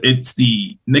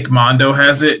Nick Mondo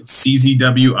has it,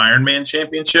 CZW Ironman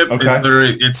Championship.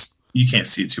 Okay. You can't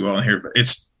see it too well in here, but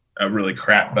it's a really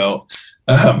crap belt.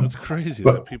 It's crazy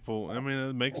that people. I mean,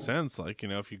 it makes sense. Like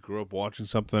if you grew up watching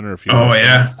something, or if you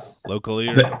locally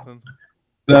or something.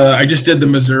 I just did the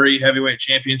Missouri Heavyweight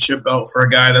Championship belt for a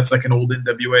guy that's like an old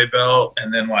NWA belt,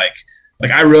 and then like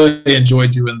I really enjoy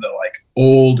doing the like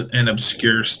old and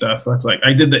obscure stuff. That's like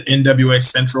I did the NWA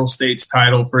Central States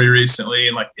title pretty recently,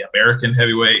 and like the American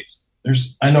Heavyweight.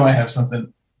 I know I have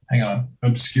something. Hang on,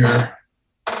 obscure.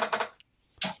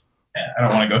 I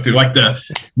don't want to go through like the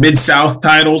Mid-South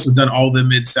titles. I've done all the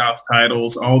Mid-South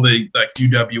titles, all the like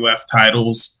UWF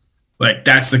titles. Like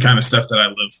that's the kind of stuff that I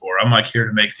live for. I'm like here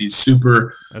to make these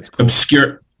super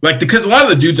obscure, like because a lot of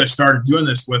the dudes I started doing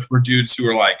this with were dudes who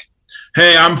were like,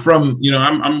 hey, I'm from,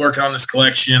 I'm working on this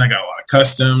collection. I got a lot of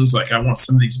customs. Like I want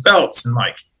some of these belts. And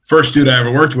like first dude I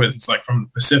ever worked with is like from the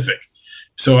Pacific.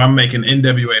 So I'm making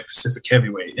NWA Pacific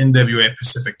Heavyweight, NWA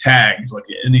Pacific tags, like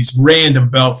in these random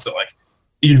belts that like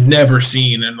you've never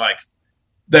seen. And like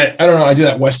that, I don't know, I do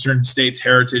that Western States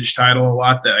Heritage title a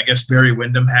lot that I guess Barry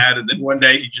Windham had. And then one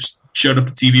day he just showed up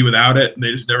to TV without it and they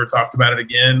just never talked about it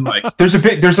again. Like there's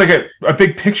like a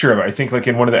big picture of it, I think, like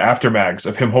in one of the aftermags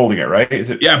of him holding it, right? Is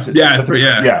it? Yeah.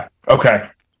 Yeah. Okay.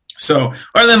 So,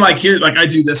 and then like here, like I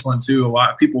do this one too a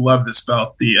lot. People love this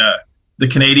belt. The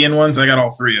Canadian ones, I got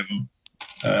all three of them.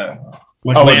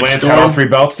 Lance had all three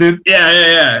belts, dude?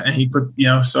 Yeah. And he put,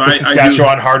 so the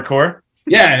Saskatchewan hardcore.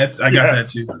 Yeah, I got that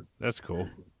too. That's cool.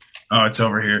 Oh, it's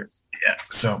over here. Yeah.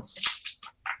 So.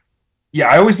 Yeah,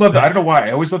 I always love I don't know why.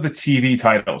 I always love the TV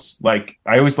titles. Like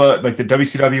I always love like the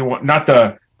WCW one, not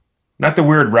the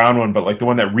weird round one, but like the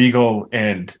one that Regal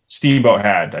and Steamboat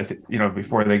had. I think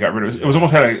before they got rid of it. It was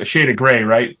almost had a shade of gray,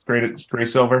 right? Gray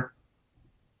silver.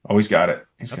 Always got it.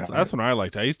 That's what I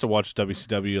liked. I used to watch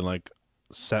WCW like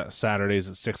Saturdays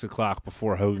at 6:00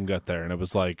 before Hogan got there, and it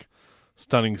was like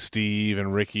Stunning Steve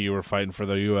and Ricky were fighting for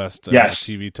the U.S.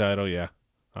 TV title. Yeah.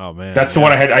 Oh man, that's the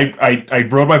one I had. I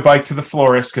rode my bike to the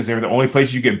florist because they were the only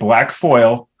place you get black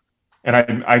foil, and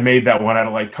I made that one out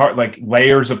of like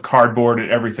layers of cardboard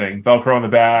and everything, Velcro on the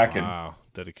back. Wow,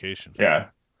 dedication. Yeah,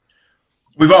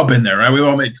 we've all been there, right? We've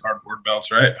all made cardboard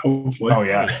belts, right? Hopefully. Oh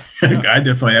yeah, I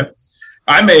definitely have.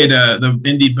 I made the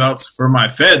indie belts for my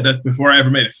Fed. That before I ever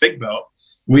made a Fig belt,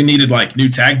 we needed like new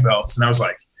tag belts, and I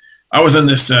was in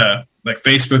this like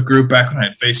Facebook group back when I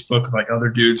had Facebook with like other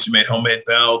dudes who made homemade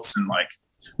belts, and like.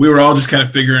 We were all just kind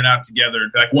of figuring out together.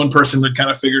 Like one person would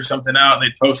kind of figure something out and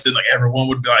they'd post it. Like everyone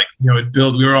would be like, it'd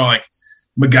build. We were all like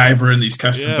MacGyver in these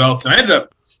custom belts. And I ended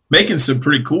up making some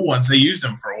pretty cool ones. They used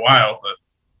them for a while, but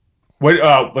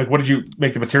what did you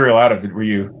make the material out of? Were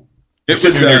you? It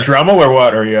was your Dremel or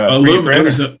what? Or you? Aluminum.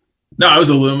 It was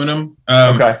aluminum.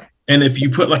 Okay. And if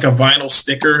you put like a vinyl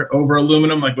sticker over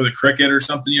aluminum, like with a Cricut or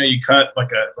something, you cut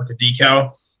like a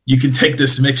decal. You can take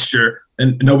this mixture,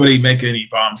 and nobody make any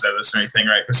bombs out of this or anything,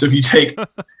 right? But so if you take,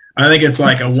 I think it's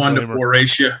like a 1-to-4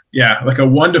 ratio. Yeah, like a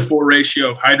 1-to-4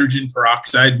 ratio of hydrogen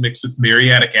peroxide mixed with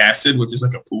muriatic acid, which is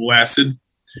like a pool acid.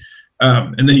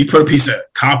 and then you put a piece of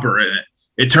copper in it.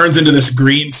 It turns into this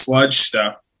green sludge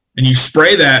stuff, and you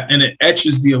spray that, and it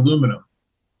etches the aluminum,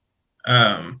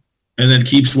 and then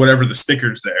keeps whatever the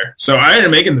stickers there. So I ended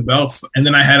up making the belts, and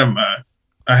then I had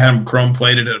them chrome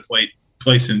plated at a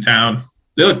place in town.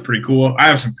 They look pretty cool. I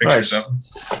have some pictures of them.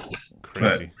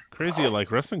 Crazy.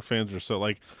 Like, wrestling fans are so,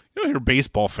 like, you don't hear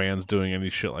baseball fans doing any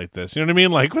shit like this. You know what I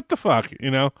mean? Like, what the fuck?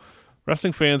 You know,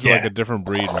 wrestling fans are like a different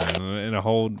breed, man. In a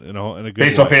good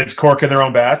baseball way. fans corking their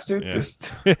own bats, dude. Yeah.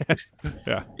 Just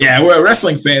yeah. We're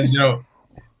wrestling fans. You know,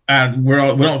 we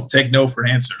don't take no for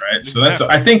an answer, right? So that's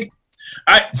I think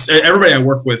everybody I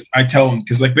work with, I tell them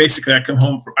because like basically I come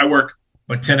home I work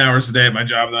like 10 hours a day at my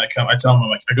job, and I tell them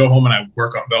like I go home and I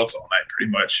work on belts all night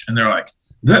pretty much, and they're like,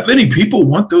 that many people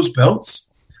want those belts?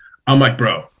 I'm like,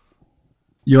 bro,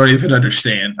 you don't even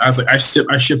understand. I was like, I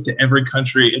ship to every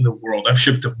country in the world. I've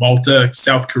shipped to Malta,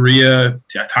 South Korea,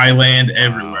 Thailand,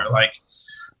 everywhere.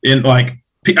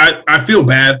 I feel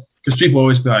bad because people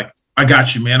always be like, I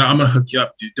got you, man. I'm going to hook you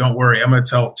up, dude. Don't worry. I'm going to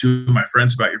tell 2 of my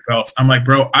friends about your belts. I'm like,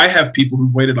 bro, I have people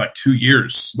who've waited like 2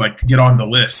 years, like to get on the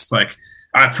list. Like,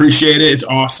 I appreciate it. It's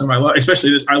awesome. I love,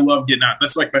 especially this. I love getting out.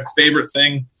 That's like my favorite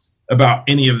thing about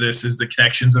any of this is the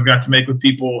connections I've got to make with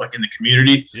people like in the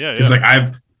community. Yeah. Because like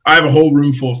I have a whole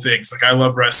room full of figs. Like I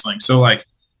love wrestling. So like,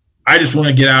 I just want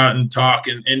to get out and talk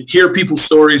and hear people's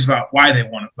stories about why they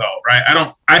want a belt,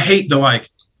 right? I hate the like,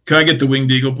 can I get the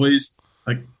winged eagle, please?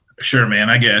 Like, sure, man,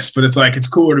 I guess. But it's like, it's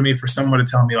cooler to me for someone to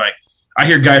tell me like, I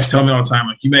hear guys tell me all the time,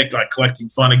 like, you make like collecting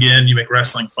fun again, you make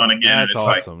wrestling fun again. That's it's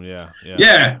awesome. Like,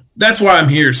 yeah. That's why I'm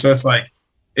here. So it's like,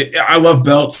 I love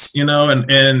belts, you know,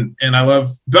 and I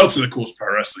love belts are the coolest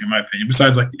part of wrestling, in my opinion,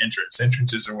 besides like the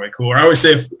entrances are way cooler. I always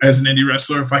say as an indie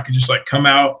wrestler, if I could just like come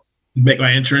out and make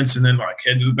my entrance and then like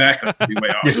head to the back, that would be way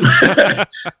awesome.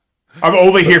 I'm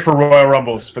only here for Royal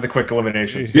Rumbles for the quick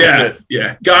eliminations. Yeah.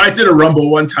 God, I did a Rumble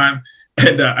one time.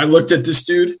 And I looked at this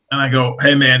dude and I go,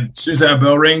 hey, man, as soon as that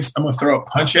bell rings, I'm going to throw a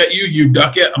punch at you. You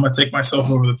duck it. I'm going to take myself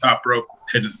over the top rope,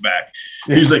 head to the back.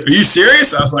 He's like, are you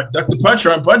serious? I was like, duck the punch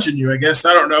or I'm punching you, I guess.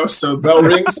 I don't know. So the bell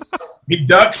rings. He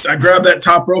ducks. I grabbed that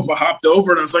top rope. I hopped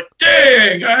over and I was like,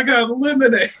 dang, I got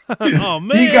eliminated. Oh,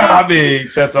 man. He got me.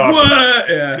 That's awesome. What?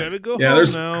 Yeah. Gotta go home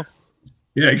now.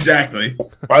 Yeah, exactly.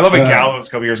 I love it. Gallows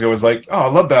a couple years ago was like, oh, I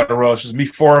love Battle Royal. It's just me,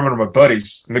 4 of them, and my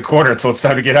buddies in the corner until it's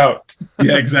time to get out.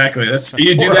 Yeah, exactly. That's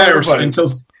you do that until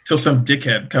some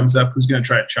dickhead comes up who's going to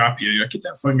try to chop you. You're like, get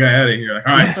that fucking guy out of here.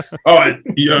 Like, all right,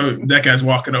 you know that guy's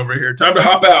walking over here. Time to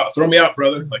hop out. Throw me out,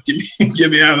 brother. Like,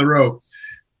 get me out of the rope.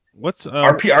 What's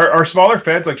our smaller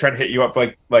feds like trying to hit you up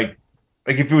like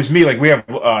if it was me, like we have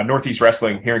Northeast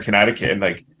Wrestling here in Connecticut, and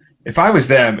like if I was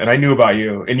them and I knew about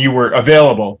you and you were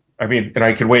available. I mean, and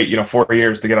I could wait, 4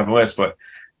 years to get on the list, but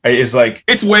it's like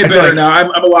it's way better now. I'm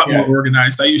a lot more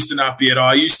organized. I used to not be at all.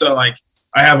 I used to I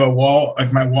have a wall,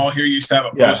 like my wall here used to have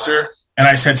a poster, and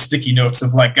I just had sticky notes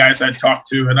of like guys I'd talk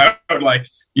to, and I would like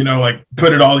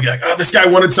put it all together. Like, oh, this guy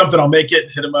wanted something, I'll make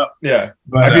it, hit him up. Yeah,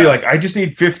 but I'd be like, I just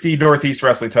need 50 Northeast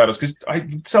Wrestling titles because I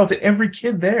sell to every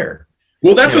kid there.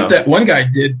 Well, that's what that one guy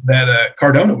did that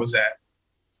Cardona was at.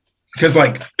 Because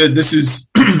like this is,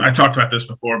 I talked about this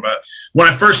before, but when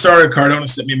I first started, Cardona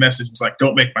sent me a message. It was like,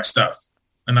 "Don't make my stuff,"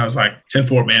 and I was like,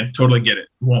 "10-4, man, totally get it.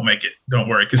 Won't make it. Don't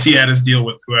worry," because he had his deal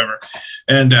with whoever,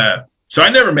 and so I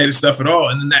never made his stuff at all.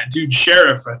 And then that dude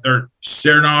Sheriff or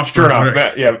Chernoff,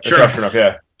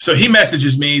 yeah. So he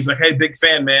messages me. He's like, "Hey, big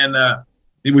fan, man.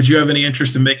 Would you have any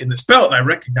interest in making this belt?" And I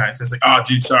recognized. I was like, "Oh,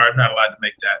 dude, sorry, I'm not allowed to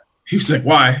make that." He was like,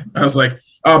 "Why?" I was like,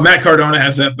 oh, Matt Cardona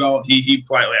has that belt. He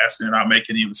politely asked me to not make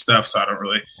any of the stuff, so I don't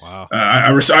really. Wow. I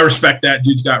respect that.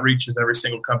 Dude's got reach with every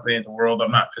single company in the world.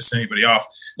 I'm not pissing anybody off.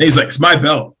 And he's like, it's my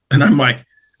belt. And I'm like,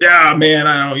 yeah, man,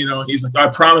 I don't, he's like,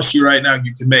 I promise you right now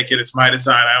you can make it. It's my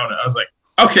design. I own it. I was like,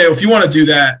 okay, well, if you want to do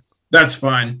that, that's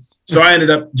fine. So I ended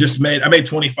up I made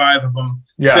 25 of them,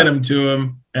 sent them to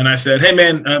him. And I said, hey,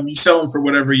 man, you sell them for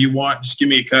whatever you want. Just give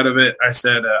me a cut of it. I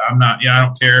said, I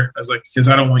don't care. I was like, because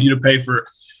I don't want you to pay for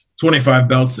 25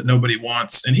 belts that nobody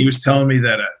wants. And he was telling me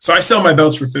that. So I sell my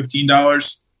belts for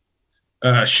 $15,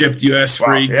 shipped US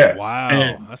free. Yeah. Wow.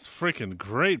 And that's freaking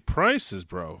great prices,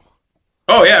 bro.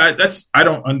 Oh yeah. I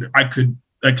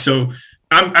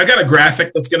got a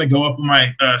graphic that's going to go up on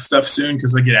my stuff soon,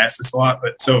 cause I get asked this a lot,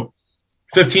 but so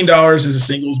 $15 is a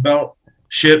singles belt,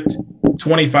 shipped.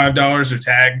 $25 are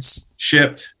tags,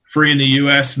 shipped, free in the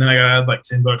US. And then I got to add like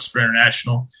 $10 for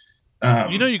international.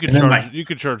 You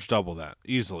could charge double that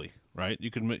easily, right? You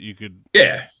could.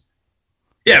 Yeah,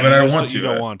 but I don't want to. You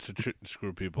don't want to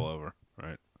screw people over,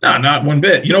 right? No, not one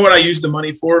bit. You know what I use the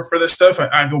money for this stuff?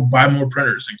 I go buy more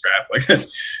printers and crap. Like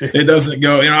this, it doesn't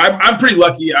go. I'm pretty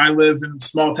lucky. I live in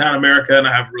small town America, and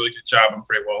I have a really good job. I'm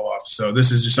pretty well off. So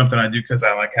this is just something I do because I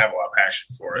have a lot of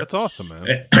passion for it. That's awesome,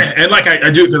 man. And like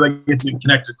I do it because I get to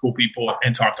connect with cool people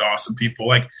and talk to awesome people.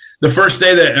 Like the first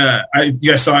day that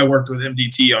you guys saw, I worked with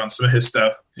MDT on some of his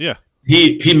stuff. Yeah.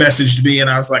 He messaged me, and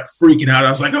I was like freaking out. I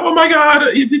was like, "Oh my god,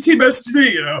 MDT messaged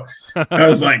me!" I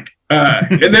was like,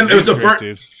 and then it was the first.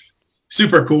 Dude.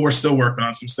 Super cool. We're still working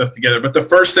on some stuff together. But the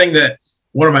first thing that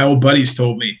one of my old buddies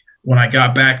told me when I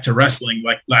got back to wrestling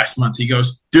like last month, he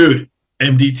goes, "Dude,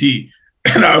 MDT."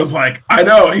 And I was like, "I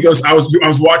know." He goes, I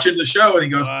was watching the show, and he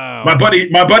goes, wow. my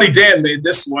buddy Dan made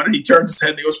this one." And he turns his head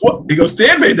and he goes, "What?" He goes,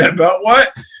 "Dan made that belt.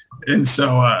 What?" And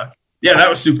so yeah, that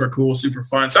was super cool, super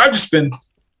fun. So I've just been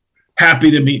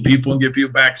happy to meet people and get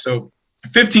people back. So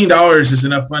 $15 is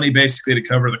enough money basically to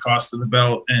cover the cost of the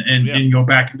belt and go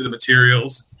back into the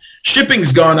materials.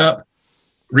 Shipping's gone up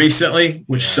recently,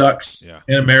 which sucks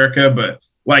in America, but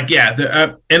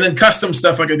and then custom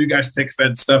stuff, like I do guys pick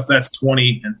fed stuff, that's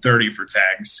 20 and 30 for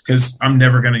tags, because I'm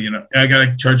never gonna, I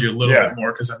gotta charge you a little bit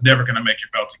more because I'm never gonna make your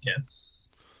belt again.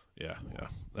 Yeah,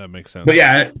 that makes sense. But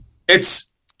yeah,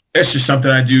 it's just something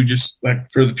I do just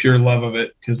like for the pure love of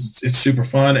it, because it's super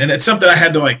fun, and it's something I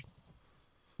had to like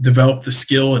develop the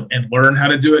skill and learn how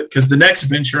to do it, because the next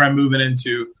venture I'm moving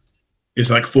into is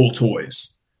like full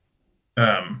toys.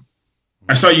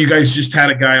 I saw you guys just had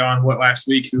a guy on last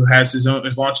week who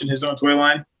is launching his own toy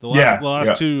line. The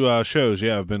last two shows,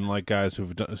 have been like guys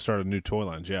who've started new toy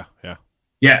lines.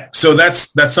 Yeah. So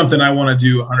that's something I want to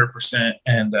do 100%,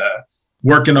 and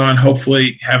working on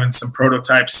hopefully having some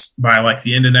prototypes by like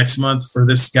the end of next month for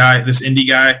this indie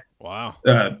guy. Wow.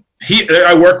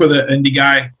 I work with an indie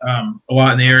guy a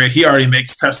lot in the area. He already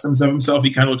makes customs of himself.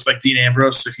 He kind of looks like Dean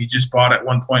Ambrose. So he just bought at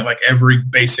one point like every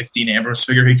basic Dean Ambrose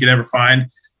figure he could ever find,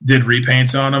 did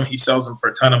repaints on them. He sells them for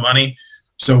a ton of money.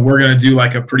 So we're going to do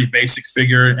like a pretty basic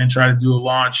figure and try to do a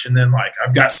launch. And then like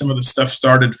I've got some of the stuff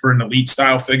started for an elite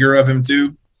style figure of him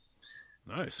too.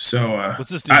 Nice. So was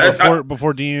this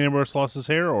before Dean Ambrose lost his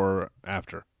hair or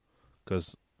after?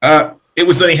 Because it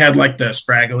was when he had like the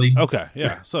scraggly. Okay,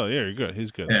 yeah. So yeah, you're good. He's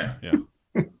good. Yeah.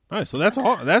 Nice. So that's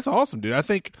awesome, dude.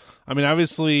 I mean,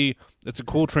 obviously, it's a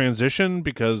cool transition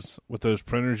because with those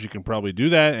printers, you can probably do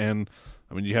that, and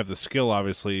I mean, you have the skill,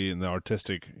 obviously, in the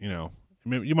artistic. You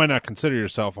might not consider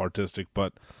yourself artistic,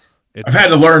 but I've had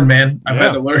to learn, man. I've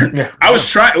had to learn. Yeah. I was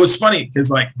trying. It was funny because,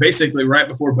 like, basically, right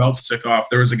before belts took off,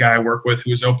 there was a guy I work with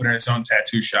who was opening his own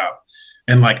tattoo shop.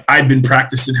 And like I'd been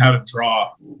practicing how to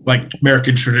draw like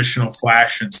American traditional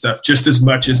flash and stuff just as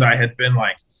much as I had been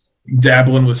like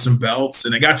dabbling with some belts.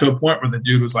 And it got to a point where the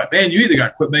dude was like, "Man, you either got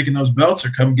to quit making those belts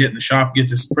or come get in the shop and get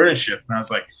this apprenticeship." And I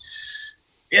was like,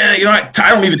 "Yeah, I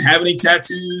don't even have any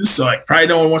tattoos, so like probably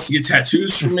no one wants to get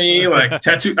tattoos from me. Like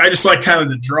tattoo, I just like kind of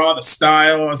to draw the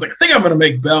style." I was like, "I think I'm gonna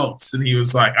make belts." And he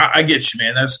was like, I get you,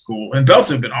 man. That's cool." And belts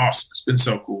have been awesome. It's been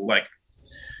so cool. Like,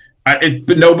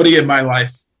 but nobody in my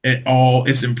life at all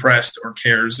is impressed or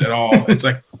cares at all. It's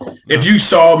like if you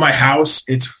saw my house,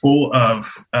 it's full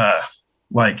of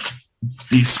like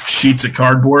these sheets of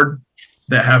cardboard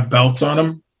that have belts on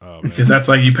them because that's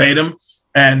like you paid them.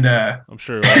 And I'm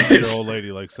sure your old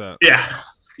lady likes that.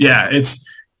 Yeah.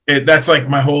 That's like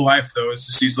my whole life though, is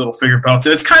just these little figure belts.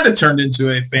 And it's kind of turned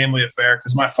into a family affair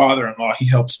because my father-in-law, he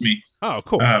helps me. Oh,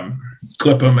 cool.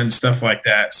 Clip them and stuff like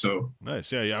that. So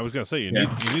nice. Yeah. I was gonna say you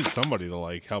need somebody to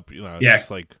like help you.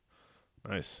 Just like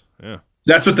nice. Yeah.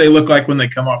 That's what they look like when they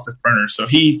come off the printer. So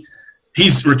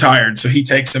he's retired, so he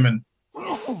takes them and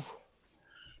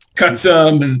cuts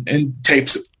them and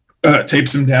tapes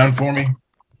them down for me.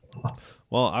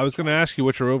 Well, I was going to ask you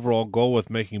what your overall goal with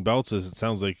making belts is. It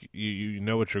sounds like you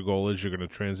know what your goal is. You're going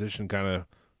to transition kind of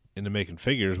into making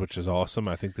figures, which is awesome.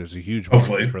 I think there's a huge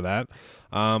market for that.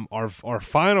 Our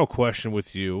final question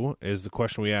with you is the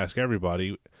question we ask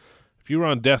everybody. If you were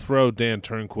on death row, Dan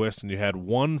Turnquist, and you had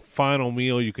one final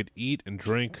meal you could eat and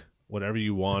drink whatever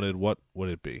you wanted, what would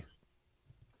it be?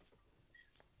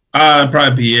 It'd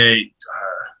probably be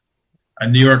a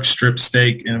New York strip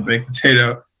steak and a baked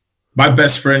potato. My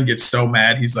best friend gets so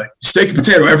mad. He's like, "Steak and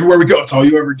potato everywhere we go. It's all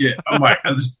you ever get." I'm like,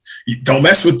 "Don't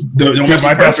mess with the."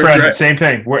 My best friend, same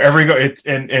thing. Wherever we go, it's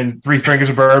and 3 fingers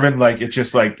of bourbon. Like it's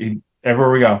just like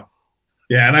everywhere we go.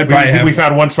 Yeah, and we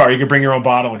found one spot you can bring your own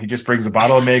bottle, and he just brings a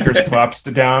bottle of Makers, plops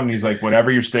it down, and he's like, "Whatever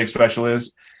your steak special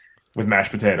is, with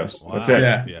mashed potatoes." Wow. That's it.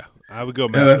 Yeah. I would go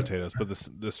mashed potatoes, but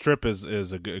the strip is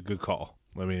a good call.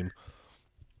 I mean,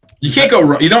 You can't go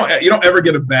wrong. You don't ever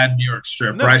get a bad New York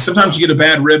strip, right? Sometimes you get a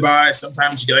bad ribeye.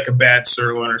 Sometimes you get like a bad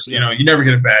sirloin, or you never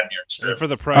get a bad New York strip. For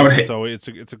the price,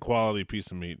 it's a quality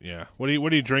piece of meat. Yeah. What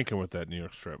are you drinking with that New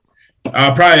York strip?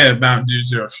 Probably a Mountain Dew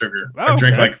Zero Sugar. I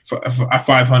drink like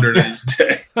 500 of these a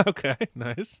day. Okay,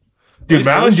 nice. Dude,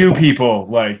 Mountain Dew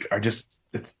people are just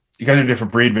you guys are a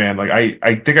different breed, man. Like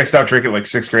I think I stopped drinking like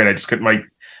 6th grade. I just couldn't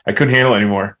I couldn't handle it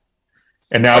anymore.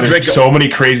 And now there's so many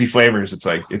crazy flavors. It's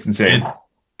insane.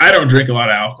 I don't drink a lot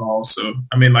of alcohol, so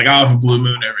I mean, like I'll have a Blue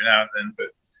Moon every now and then, but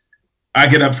I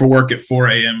get up for work at 4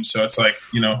 a.m., so it's like,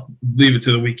 leave it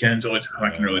to the weekends. Only time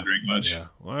I can really drink much. Yeah.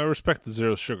 Well, I respect the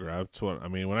zero sugar.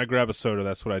 When I grab a soda,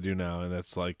 that's what I do now, and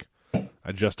that's like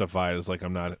I justify it as like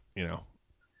I'm not,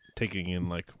 taking in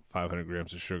like 500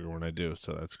 grams of sugar when I do,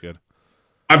 so that's good.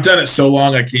 I've done it so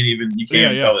long you can't even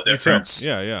tell the difference.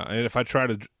 Yeah. And if I try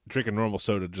to drink a normal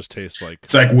soda, it just tastes like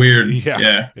it's like weird.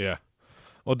 Yeah.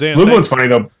 Well, Dan, Blue Moon's funny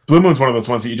though. Blue Moon's one of those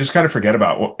ones that you just kind of forget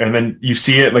about, and then you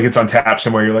see it like it's on tap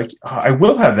somewhere. You're like, I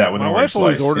will have that with my wife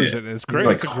always orders it. And it's great.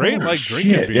 It's a great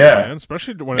drinking beer, man.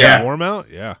 Especially when it's warm out.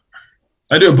 Yeah.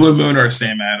 I do a Blue Moon or a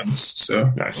Sam Adams.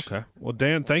 So nice. Okay. Well,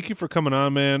 Dan, thank you for coming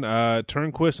on, man.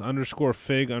 Turnquist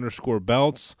 _Fig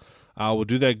 _Belts. We'll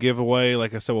do that giveaway.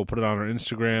 Like I said, we'll put it on our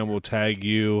Instagram. We'll tag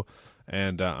you,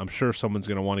 and I'm sure someone's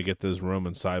going to want to get those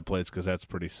Roman side plates because that's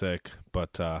pretty sick.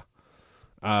 But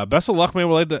best of luck, man.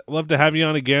 We'd love to have you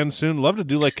on again soon. Love to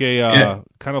do like a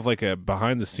kind of like a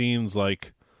behind the scenes,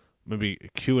 like maybe a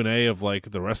Q&A of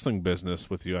like the wrestling business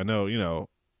with you. I know,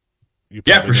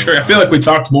 for sure. I feel like we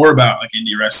talked more about like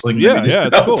indie wrestling. Yeah,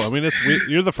 it's cool. I mean,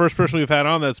 you're the first person we've had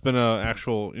on that's been an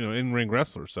actual, in-ring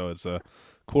wrestler. So it's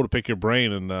cool to pick your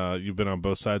brain, and you've been on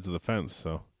both sides of the fence.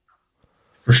 So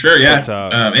for sure, yeah.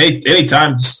 But,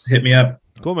 anytime, just hit me up.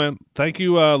 Cool, man. Thank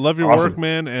you. Love your work,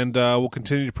 man, and we'll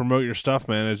continue to promote your stuff,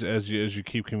 man, as you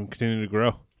keep continuing to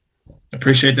grow.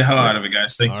 Appreciate the hell out of it,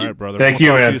 guys. Thank you. All right, brother. Thank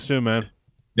you, man. See you soon, man.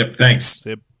 Yep. Thanks.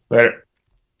 Yep. Later.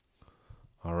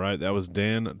 All right, that was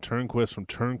Dan Turnquist from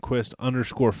Turnquist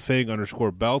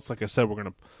 _Fig _Belts. Like I said, we're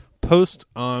gonna post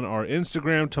on our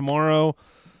Instagram tomorrow,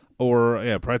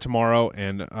 probably tomorrow.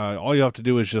 And all you have to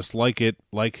do is just like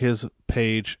his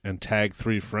page, and tag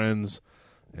 3 friends,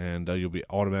 and you'll be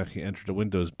automatically entered to win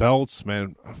those belts.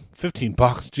 Man,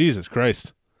 $15, Jesus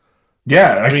Christ!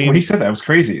 Yeah, I mean, when he said that, it was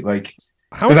crazy. Like,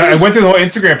 because I went through the whole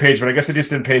Instagram page, but I guess I just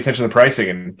didn't pay attention to the pricing.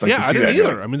 And I didn't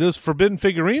either. I mean, those Forbidden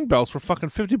Figurine belts were fucking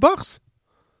 $50.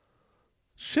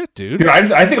 Shit, dude.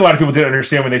 I think a lot of people didn't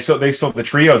understand when they sold the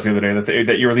trios the other day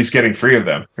that you were at least getting 3 of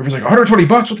them. Everyone's like, $120.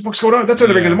 What the fuck's going on? That's how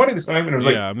they're making the money this time. And it was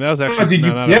like, I mean, that was actually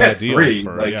not a bad deal 3.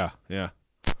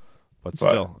 But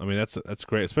still, I mean, that's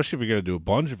great, especially if you're gonna do a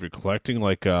bunch. If you're collecting,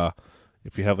 like,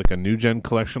 if you have like a new gen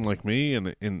collection like me,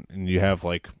 and you have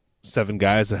like 7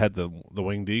 guys that had the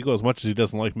Winged Eagle. As much as he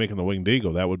doesn't like making the Winged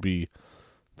Eagle, that would be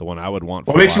the one I would want.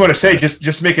 What makes you want to say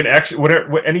just make an extra,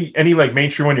 whatever, any like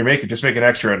mainstream one you're making, just make an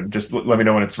extra and just let me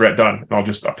know when it's done, and I'll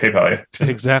PayPal you.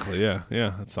 Exactly. Yeah,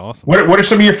 that's awesome. What are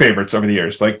some of your favorites over the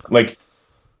years? Like,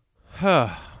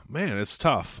 man, it's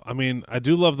tough. I mean, I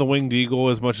do love the Winged Eagle,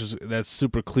 as much as that's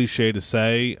super cliche to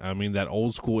say. I mean, that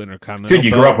old school Intercontinental. Dude,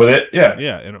 you grew up with it, yeah.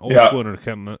 Yeah, an old school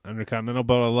Intercontinental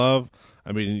belt I love.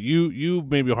 I mean, you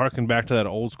maybe harken back to that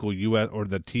old school US or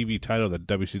the TV title, the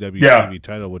WCW TV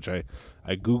title, which I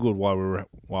googled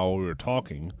while we were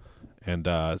talking, and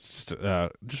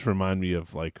just remind me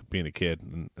of like being a kid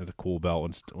and a cool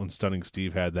belt when Stunning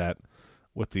Steve had that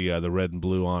with the red and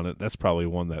blue on it. That's probably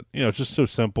one that it's just so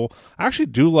simple. I actually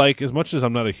do like, as much as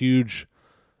I'm not a huge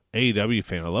AEW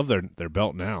fan, I love their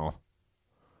belt now.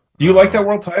 Do you like that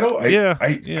world title?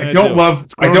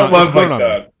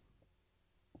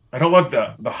 I don't love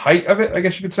the height of it, I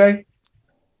guess you could say.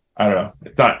 I don't know.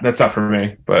 That's not for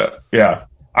me. But yeah.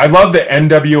 I love the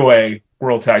NWA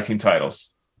World Tag Team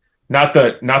titles. Not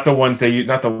the ones they use,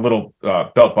 not the little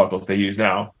belt buckles they use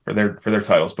now for their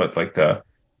titles, but like the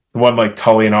one like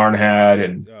Tully and Arn had,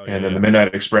 and then the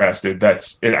Midnight Express, dude.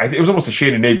 It was almost a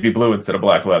shade of navy blue instead of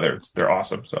black leather. They're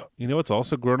awesome. So it's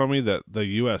also grown on me, that the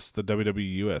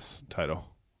WWE US title.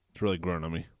 It's really grown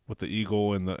on me with the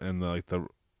eagle and the.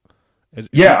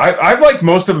 I've liked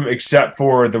most of them except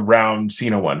for the round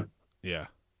Cena one. Yeah,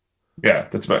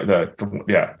 that's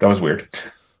that was weird.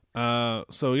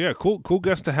 So yeah, cool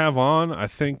guest to have on. I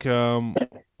think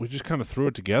we just kind of threw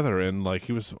it together, and like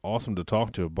he was awesome to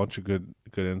talk to. A bunch of good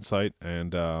insight,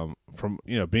 and from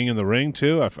being in the ring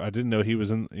too. I didn't know he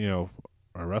was in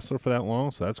a wrestler for that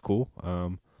long, so that's cool.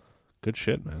 Good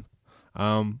shit, man.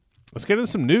 Let's get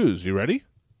into some news. You ready?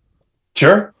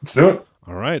 Sure, let's do it.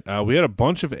 All right. We had a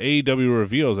bunch of AEW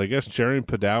reveals. I guess Jerry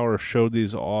Padower showed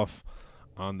these off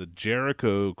on the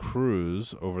Jericho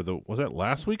cruise was that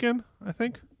last weekend? I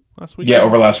think last weekend. Yeah,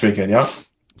 over last weekend. Yeah.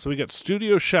 So we got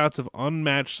studio shots of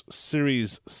Unmatched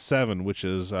Series 7, which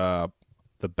is the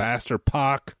Bastard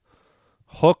Pac,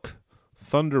 Hook,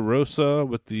 Thunder Rosa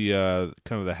with the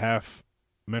kind of the half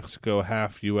Mexico,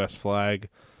 half U.S. flag,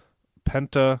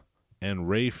 Penta, and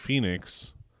Rey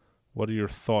Fenix. What are your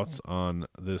thoughts on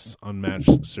this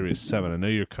Unmatched Series 7? I know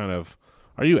you're kind of...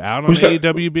 Are you out on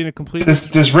AEW being a complete...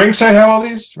 Does Ringside have all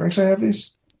these? Ringside have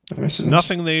these?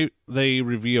 Nothing they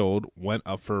revealed went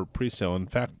up for pre-sale. In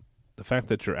fact, the fact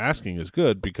that you're asking is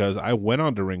good because I went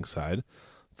on to Ringside.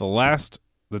 The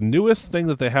newest thing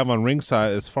that they have on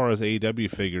Ringside as far as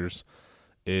AEW figures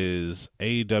is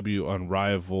AEW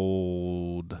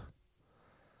Unrivaled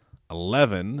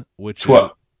 11, which...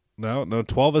 12. No,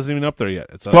 12 isn't even up there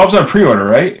yet. 12's on pre-order,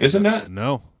 right? Isn't that?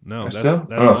 No, that's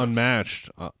Oh.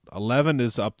 unmatched. 11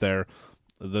 is up there.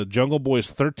 The Jungle Boy is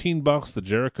 $13. The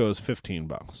Jericho is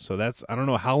 $15. So that's, I don't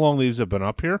know how long these have been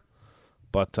up here,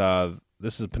 but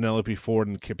this is Penelope Ford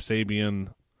and Kip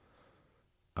Sabian,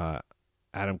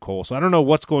 Adam Cole. So I don't know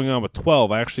what's going on with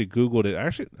 12. I actually Googled it.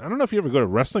 I don't know if you ever go to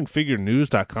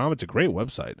WrestlingFigureNews.com. It's a great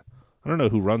website. I don't know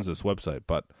who runs this website,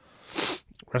 but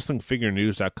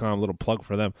WrestlingFigureNews.com, little plug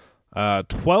for them.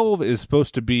 12 is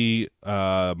supposed to be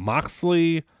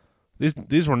Moxley.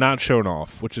 These were not shown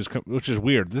off, which is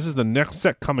weird. This is the next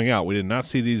set coming out. We did not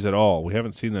see these at all. We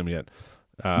haven't seen them yet.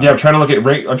 I'm trying to look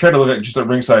at just at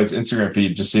Ringside's Instagram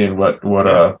feed, just seeing what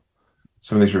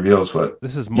some of these reveals. But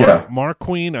this is Mark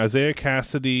Queen, Isaiah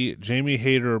Cassidy, Jamie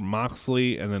Hayter,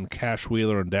 Moxley, and then Cash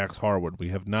Wheeler and Dax Harwood. We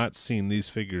have not seen these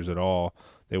figures at all.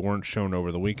 They weren't shown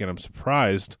over the weekend. I'm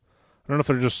surprised. I don't know if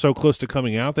they're just so close to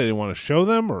coming out they didn't want to show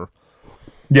them, or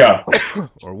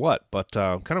or what. But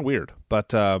kind of weird.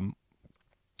 But I'm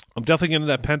definitely into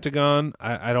that Pentagon.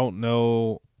 I don't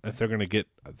know if they're going to get...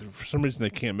 For some reason, they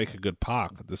can't make a good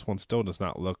Pac. This one still does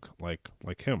not look like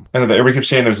him. I know that everybody keeps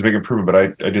saying there's a big improvement,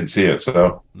 but I didn't see it.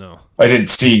 So no, I didn't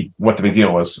see what the big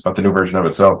deal was about the new version of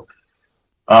it. So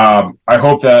I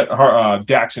hope that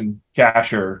Dax and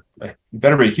Cash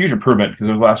better be a huge improvement because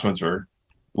those last ones were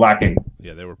lacking.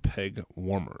 Yeah, they were peg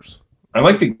warmers. I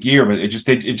like the gear, but it just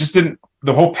didn't.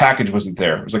 The whole package wasn't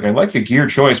there. It was like I like the gear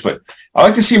choice, but I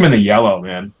like to see them in the yellow,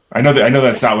 man. I know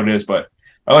that's not what it is, but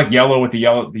I like yellow with the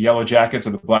yellow jackets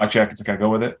or the black jackets that kind of go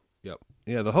with it. Yep.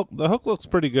 Yeah, the hook looks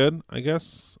pretty good, I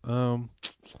guess. Let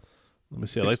me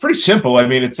see. It's pretty simple. I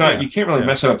mean, it's not. You can't really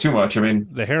mess it up too much. I mean,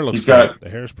 the hair looks good. The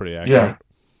hair is pretty accurate.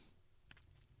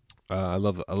 Yeah. I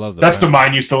love the. That's what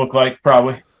mine used to look like,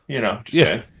 probably. Just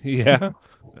saying. Yeah.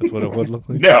 That's what it would look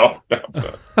like. No.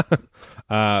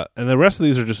 And the rest of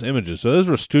these are just images. So those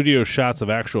were studio shots of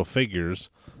actual figures.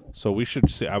 So we should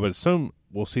see. I would assume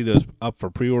we'll see those up for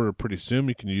pre-order pretty soon.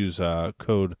 You can use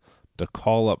code to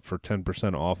call up for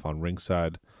 10% off on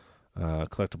Ringside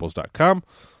Collectibles.com.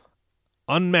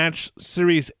 Unmatched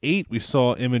Series 8 we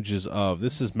saw images of.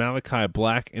 This is Malachi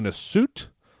Black in a suit,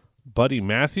 Buddy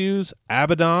Matthews,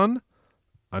 Abaddon,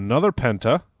 another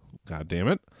Penta, god damn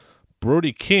it,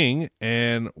 Brody King,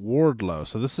 and Wardlow.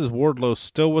 So this is Wardlow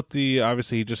still with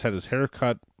obviously he just had his hair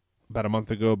cut about a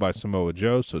month ago by Samoa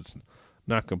Joe, so it's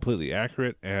not completely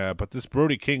accurate. But this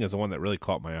Brody King is the one that really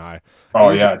caught my eye.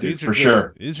 Oh, dude, for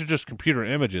sure. These are just computer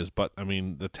images, but I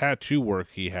mean the tattoo work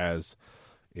he has,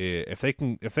 if they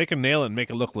can nail it and make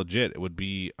it look legit, it would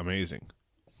be amazing.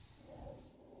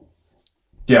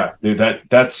 Yeah, dude,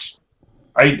 once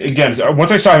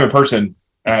I saw him in person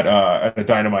at a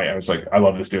Dynamite, I was like, I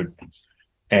love this dude.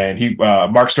 And he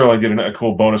Mark Sterling did a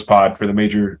cool bonus pod for the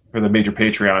major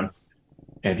Patreon,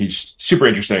 and he's super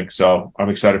interesting. So I'm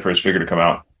excited for his figure to come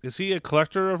out. Is he a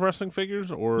collector of wrestling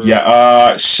figures, or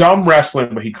some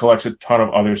wrestling, but he collects a ton of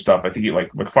other stuff. I think he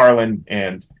like McFarlane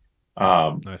and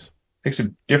nice. I think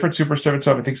some different Super 7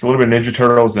 stuff. I think it's a little bit of Ninja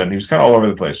Turtles, and he was kind of all over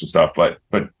the place with stuff, but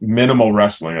minimal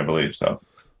wrestling, I believe. So,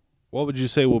 what would you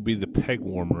say will be the peg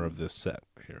warmer of this set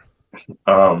here?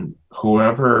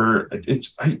 Whoever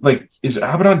is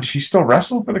Abaddon, does she still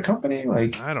wrestle for the company?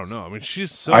 Like, I don't know. I mean,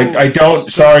 she's so. I don't.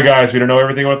 Sorry, guys, we don't know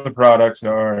everything about the product.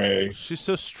 Sorry. She's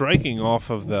so striking off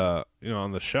of the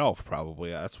on the shelf. Probably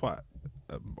that's why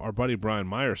our buddy Brian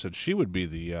Meyer said she would be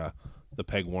the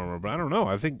peg warmer. But I don't know.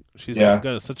 I think she's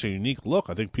got such a unique look.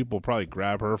 I think people will probably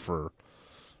grab her for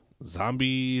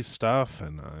zombie stuff,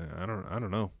 and I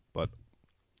don't know. But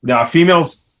no,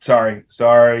 females.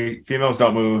 Sorry. Females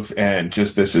don't move, and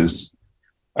just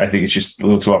I think it's just a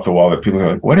little too off the wall that people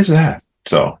are like, what is that?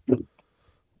 So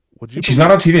she's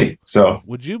not on TV. So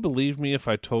would you believe me if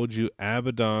I told you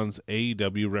Abaddon's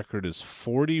AEW record is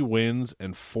 40 wins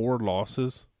and 4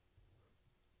 losses?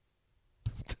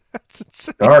 That's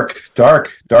insane. Dark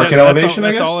in elevation.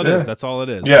 That's I guess all it is. That's all it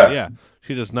is. Yeah. But yeah.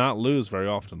 She does not lose very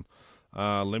often.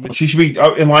 She should be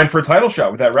in line for a title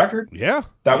shot with that record. Yeah.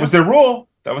 That was their rule.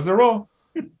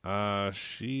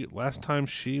 She last time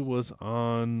she was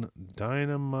on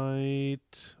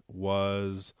Dynamite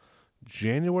was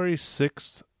January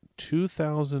 6th,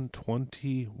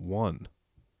 2021.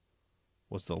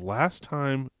 Was the last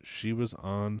time she was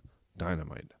on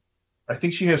Dynamite. I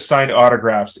think she has signed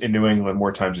autographs in New England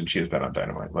more times than she has been on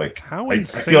Dynamite. Like, How I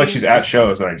insane feel like she's at is-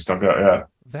 shows and I just don't go. Yeah.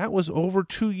 That was over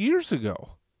 2 years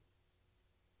ago.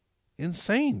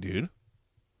 Insane, dude.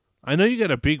 I know you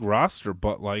got a big roster,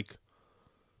 but like,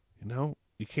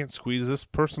 you can't squeeze this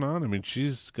person on. I mean,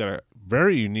 she's got a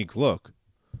very unique look.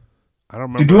 I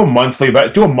don't remember. Do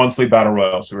a monthly battle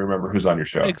royal so we remember who's on your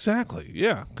show. Exactly.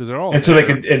 Yeah, because they're all And so there.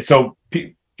 they can. And so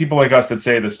people like us that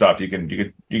say this stuff, you can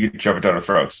shove it down our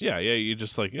throats. Yeah. You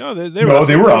just like, they No, they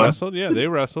were on. wrestled. Yeah, they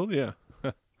wrestled. Yeah.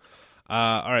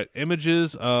 All right,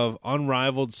 images of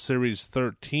Unrivaled Series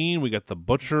 13. We got the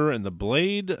Butcher and the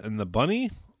Blade and the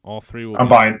Bunny. All three will.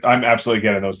 I'm absolutely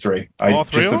getting those three. All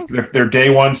three of them? They're day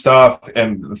one stuff,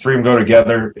 and the three of them go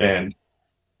together, and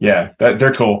yeah,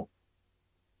 they're cool.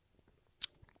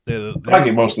 I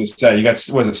get most of the set. You got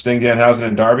Sting, Danhausen,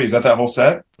 and Darby? Is that whole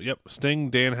set? Yep,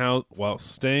 Sting, Danhausen,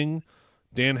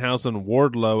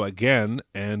 Wardlow again,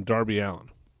 and Darby Allin.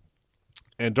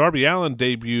 And Darby Allin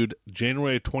debuted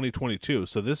January 2022,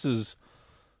 so this is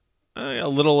a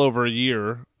little over a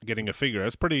year getting a figure.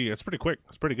 That's pretty quick.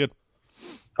 That's pretty good.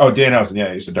 Oh, Danhausen,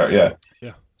 yeah, he's a Darby, yeah.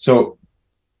 Yeah. So,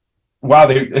 wow,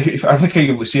 I think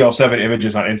you see all 7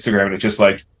 images on Instagram, and it's just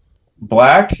like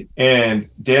black, and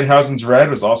Danhausen's red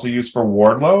was also used for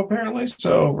Wardlow, apparently.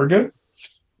 So we're good.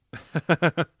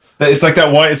 It's like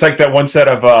that one. It's like that one set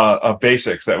of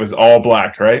basics that was all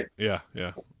black, right? Yeah.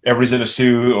 Everybody's in a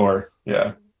suit, or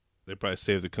yeah. They probably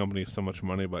saved the company so much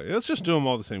money, but let's just do them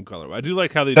all the same color. I do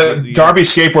like how they The do Darby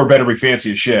skateboard better be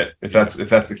fancy as shit if that's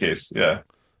the case. Yeah.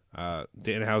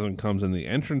 Danhausen comes in the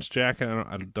entrance jacket.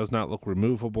 It does not look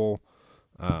removable,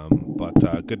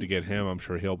 but good to get him. I'm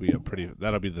sure he'll be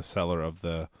that'll be the seller of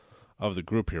the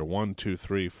group here. 1, 2,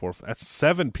 3, 4. That's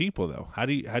 7 people though. How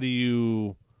do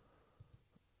you?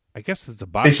 I guess it's a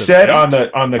box. They said on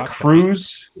the Box of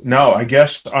cruise. No, I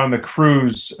guess on the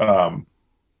cruise.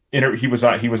 He was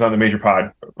on the Major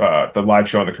Pod, the live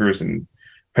show on the cruise, and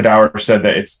Padour said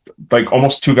that it's like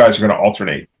almost 2 guys are going to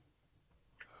alternate,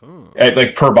 at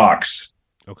like per box.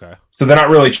 Okay. So they're not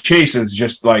really chases,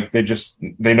 just like they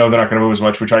know they're not going to move as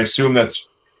much, which I assume that's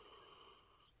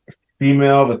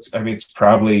female. It's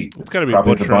probably It's got to be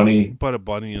probably Butcher, the bunny. but a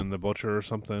bunny and the Butcher or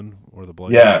something, or the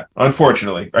Blade. Yeah,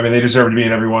 unfortunately. I mean, they deserve to be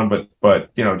in every one,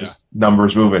 but just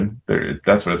numbers moving.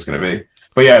 That's what it's going to be.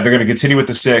 But yeah, they're going to continue with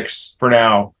the 6 for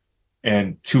now,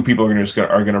 and 2 people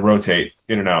are going to rotate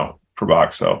in and out per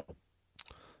box. So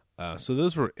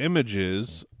those were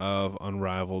images of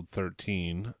Unrivaled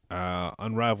 13.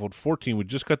 Unrivaled 14, we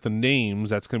just got the names.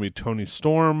 That's going to be Tony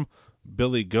Storm,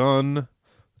 Billy Gunn,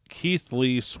 Keith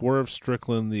Lee, Swerve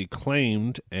Strickland, The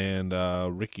Acclaimed, and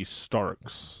Ricky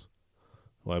Starks,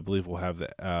 who I believe will have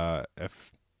the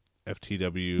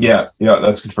FTW. yeah,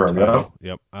 that's confirmed. Yeah.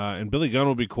 Yep. And Billy Gunn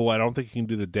will be cool. I don't think he can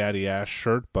do the Daddy Ash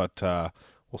shirt, but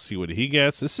we'll see what he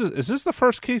gets. Is this the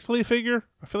first Keith Lee figure?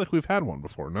 I feel like we've had one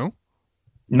before, no?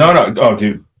 No. Oh,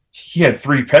 dude, he had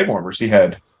 3 peg warmers. He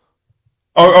had.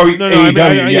 No,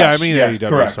 AEW, yes, I mean yes, AEW.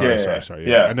 correct. Sorry.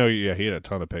 Yeah. I know. Yeah, he had a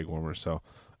ton of peg warmers. So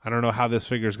I don't know how this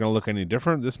figure is going to look any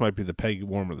different. This might be the peg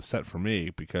warmer of the set for me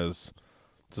because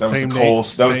it's the same name.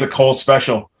 That was the Cole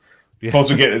special. Yeah.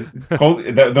 Coles would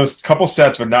get those couple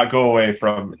sets would not go away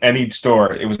from any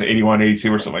store. It was the 81,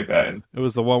 82 or something like that. And it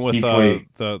was the one with Keith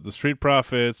the Street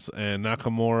Profits and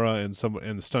Nakamura and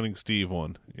the Stunning Steve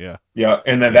one. Yeah. Yeah,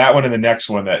 and then that one and the next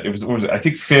one that it was I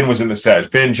think Finn was in the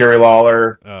set. Finn, Jerry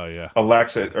Lawler, Oh yeah.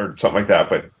 Alexa or something like that.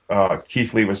 But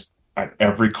Keith Lee was at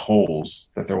every Coles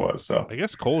that there was. So I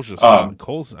guess Cole's just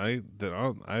Cole's. I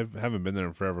haven't been there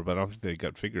in forever, but I don't think they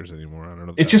got figures anymore. I don't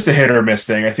know. it's just a hit or miss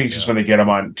thing. I think it's just when they get them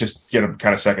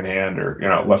kind of secondhand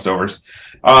or leftovers.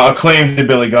 Acclaimed to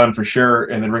Billy Gunn for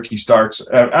sure, and then Ricky Starks.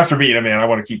 After beating him, man, I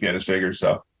want to keep getting his figures.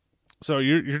 So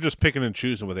you're just picking and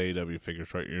choosing with AEW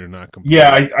figures, right? You're not completely...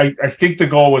 Yeah, I think the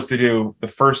goal was to do the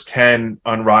first 10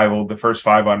 unrivaled, the first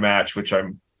 5 unmatched, which I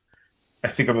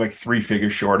think I'm like 3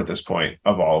 figures short at this point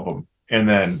of all of them. And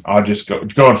then I'll just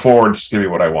going forward, just give me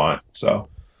what I want. So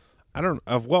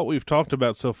of what we've talked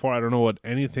about so far, I don't know what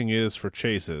anything is for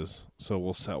chases. So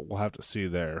we'll have to see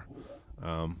there.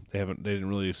 They didn't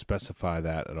really specify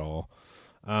that at all.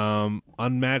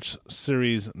 Unmatched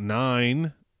Series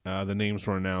 9 the names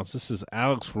were announced. This is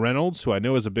Alex Reynolds, who I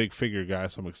know is a big figure guy,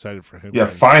 so I'm excited for him. Yeah,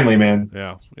 finally, man.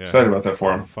 Yeah. Excited about that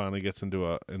for him. Finally gets into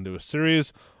a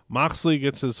series. Moxley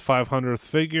gets his 500th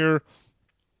figure.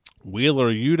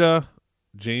 Wheeler Yuta,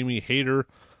 Jamie Hayter,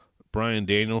 Bryan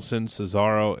Danielson,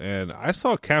 Cesaro, and I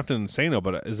saw Captain Insano,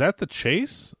 but is that the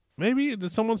Chase? Maybe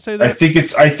did someone say that? I think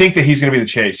that he's going to be the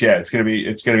Chase. Yeah, it's going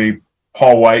to be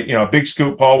Paul White. Big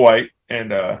scoop Paul White,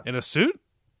 and in a suit.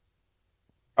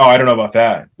 Oh, I don't know about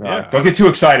that. Yeah. Don't get too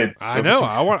excited. I know.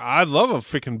 I'd love a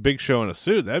freaking Big Show in a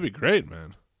suit. That'd be great,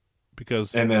 man.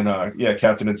 Because and then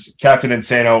Captain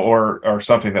Insano or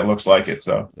something that looks like it.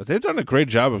 So they've done a great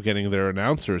job of getting their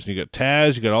announcers. You got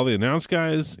Taz, you got all the announce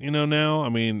guys. Now. I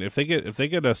mean, if they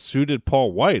get a suited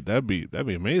Paul White, that'd be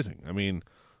amazing. I mean,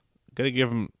 got to give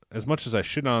them, as much as I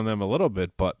shit on them a little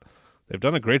bit, but they've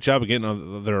done a great job of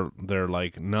getting their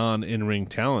like non in ring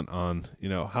talent on.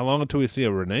 How long until we see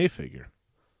a Renee figure?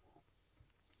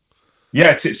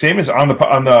 Yeah, it's same as on the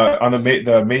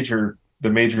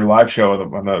major live show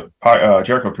on the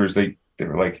Jericho Cruise. They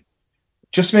were like,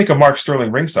 just make a Mark Sterling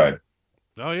ringside.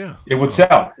 Oh yeah, it would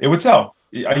sell. It would sell.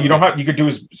 You could do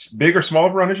as big or small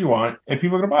of a run as you want, and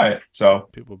people are gonna buy it. So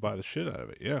people buy the shit out of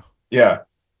it. Yeah. Yeah.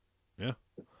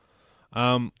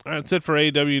 All right, that's it for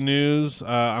AEW news.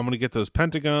 I'm gonna get those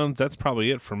Pentagons. That's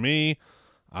probably it for me.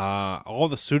 All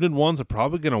the suited ones are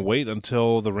probably gonna wait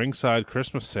until the ringside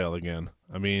Christmas sale again.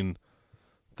 I mean,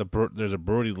 there's a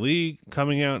Brody Lee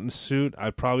coming out in a suit.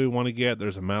 I probably want to get.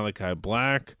 There's a Malachi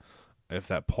Black. If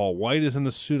that Paul White is in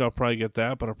the suit, I'll probably get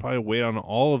that. But I'll probably wait on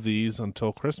all of these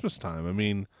until Christmas time. I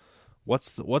mean,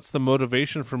 what's the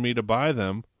motivation for me to buy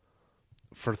them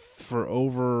for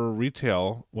over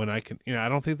retail when I can? I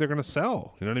don't think they're going to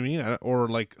sell. You know what I mean? Or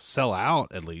like sell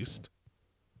out at least.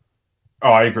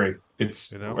 Oh, I agree.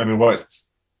 It's. I mean, what?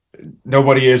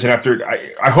 Nobody is, and after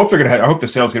I hope I hope the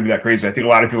sale's gonna be that crazy. I think a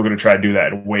lot of people are gonna try to do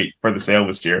that and wait for the sale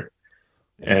this year,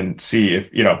 and see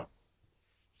if I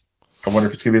wonder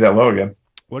if it's gonna be that low again.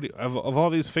 What of all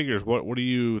these figures? What do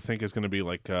you think is gonna be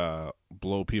like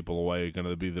blow people away? Going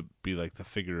to be like the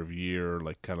figure of year,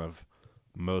 like kind of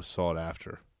most sought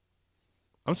after?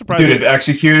 I'm surprised. Dude, if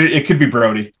executed, it could be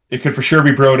Brody. It could for sure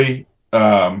be Brody.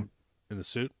 In the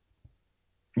suit.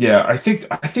 Yeah, I think.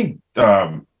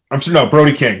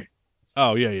 Brody King.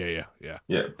 Oh yeah.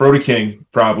 Brody King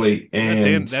probably,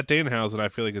 and that Danhausen I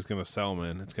feel like is going to sell,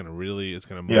 man. It's going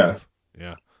to move.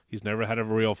 Yeah. He's never had a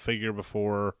real figure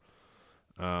before.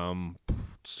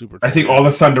 Super. I think all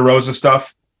the Thunder Rosa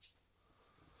stuff.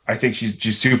 I think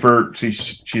she's super.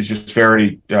 She's just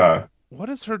very. What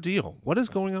is her deal? What is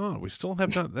going on? We still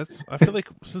have not. I feel like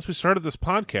since we started this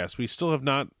podcast, we still have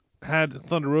not had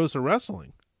Thunder Rosa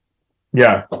wrestling.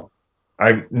 Yeah,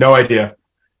 I no idea.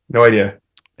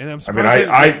 And I'm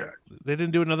surprised they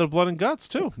didn't do another Blood and Guts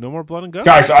too. No more Blood and Guts.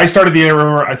 Guys, I started the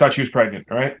rumor. I thought she was pregnant.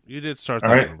 All right, you did start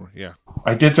that rumor. Yeah,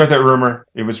 I did start that rumor.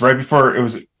 It was right before it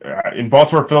was in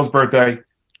Baltimore. Phil's birthday.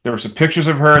 There were some pictures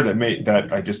of her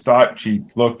that I just thought she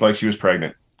looked like she was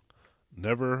pregnant.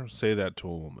 Never say that to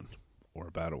a woman or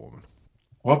about a woman.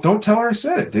 Well, don't tell her I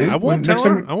said it, dude. I won't tell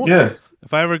her. I won't. Yeah.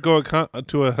 If I ever go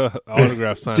to a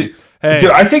autograph signing,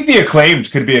 dude, I think the Acclaimed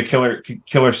could be a killer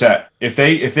set if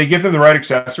they give them the right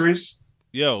accessories.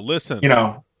 Yo, listen.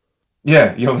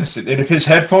 Listen. And if his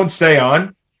headphones stay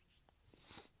on,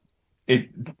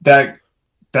 that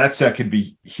set could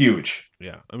be huge.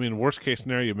 Yeah, I mean, worst case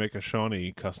scenario, you make a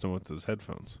Shawnee custom with his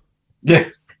headphones. Yeah,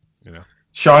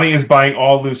 Shawnee is buying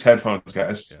all loose headphones,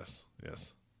 guys.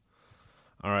 Yes.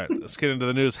 All right, let's get into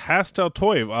the news. Hastel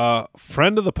Toy,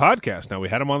 friend of the podcast. Now, we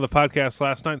had him on the podcast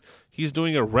last night. He's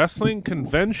doing a wrestling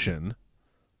convention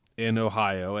in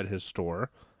Ohio at his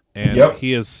store, and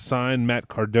he has signed Matt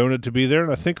Cardona to be there,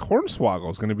 and I think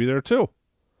Hornswoggle is going to be there too.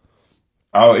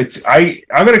 Oh,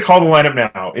 I'm going to call the lineup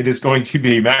now. It is going to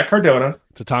be Matt Cardona,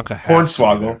 Tatanka,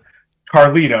 Hornswoggle,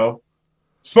 Carlito,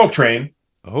 Smoke Train,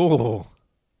 Mark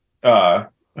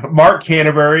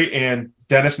Canterbury, and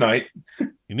Dennis Knight.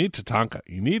 You need Tatanka.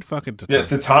 You need fucking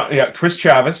Tatanka. Yeah, Chris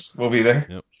Chavez will be there.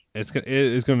 Yep. It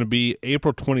is going to be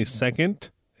April 22nd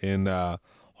at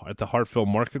the Hartville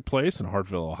Marketplace in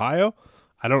Hartville, Ohio.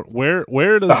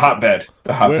 Where does the hotbed?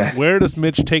 Where does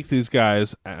Mitch take these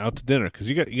guys out to dinner? Because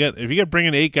if you got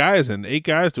bringing 8 guys to a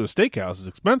steakhouse is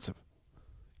expensive.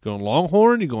 You going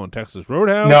Longhorn? You going Texas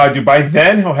Roadhouse? No, dude. By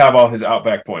then he'll have all his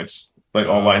Outback points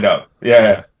all lined up.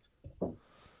 Yeah.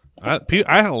 I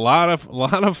had a lot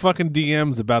of fucking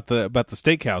DMs about the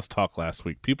steakhouse talk last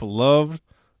week. People loved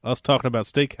us talking about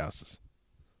steakhouses.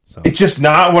 So it's just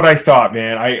not what I thought,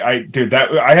 man. I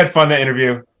had fun that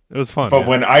interview. It was fun. But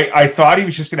when I thought he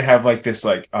was just gonna have like this,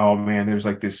 like, oh man, there's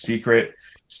like this secret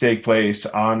steak place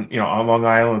on Long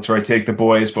Island. That's where I take the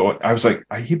boys. But I was like,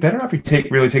 he better not be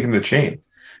really taking the chain.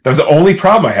 That was the only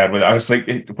problem I had with it. I was like,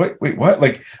 wait, what?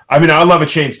 Like, I mean, I love a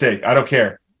chain steak. I don't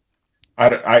care.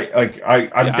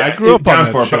 I grew up down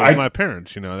on for that it, show but with my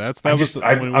parents.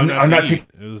 I'm not taking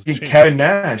Kevin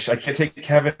Nash. I can't take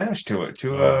Kevin Nash to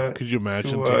could you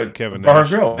imagine taking Kevin Bar Nash?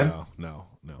 Grill? No.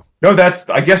 No,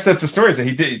 I guess that's the story. Is that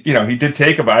he did, he did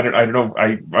take him. I don't know.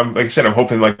 I'm like I said, I'm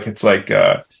hoping like it's like,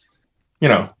 I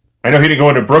know he didn't go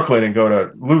into Brooklyn and go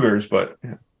to Luger's, but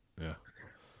yeah,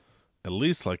 at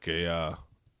least like a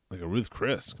Ruth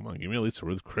Chris. Come on, give me at least a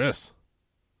Ruth Chris.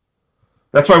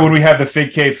 That's why when we have the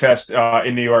Fig Cave Fest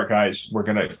in New York, guys, we're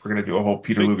gonna do a whole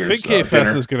Peter Luger's Fig Cave dinner.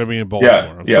 Fest is gonna be in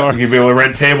Baltimore. Yeah. You'll be able to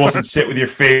rent tables and sit with your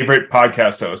favorite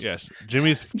podcast host. Yes,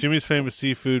 Jimmy's Famous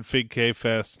Seafood Fig Cave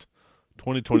Fest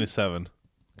 2027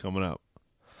 coming up.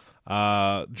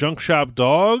 Junk Shop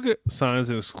Dog signs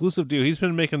an exclusive deal. He's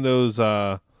been making those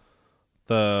what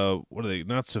are they?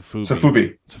 Not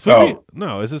Safubi. Safubi? Oh.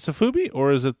 No, is it Safubi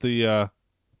or is it the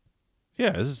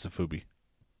is it Safubi?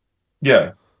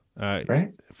 Yeah.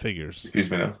 Right? Figures.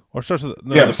 Excuse me now. Or starts with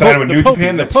with New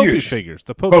Japan, that's huge. Figures.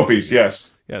 The Popies,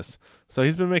 yes. Yes. So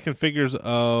he's been making figures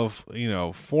of,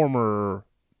 former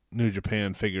New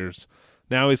Japan figures.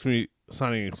 Now he's going to be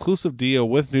signing an exclusive deal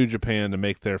with New Japan to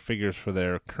make their figures for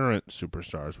their current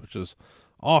superstars, which is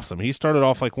awesome. He started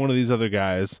off like one of these other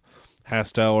guys,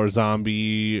 Hastel or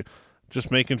Zombie, just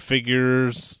making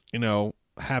figures,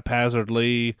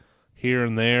 haphazardly here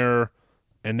and there.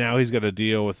 And now he's got a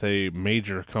deal with a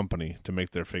major company to make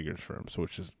their figures for him, so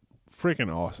which is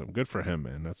freaking awesome. Good for him,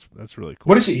 man. That's really cool.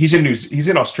 What is he? He's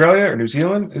in Australia or New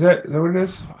Zealand? Is that what it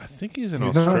is? I think he's in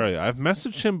Australia. I've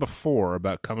messaged him before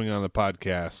about coming on the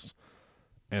podcast,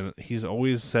 and he's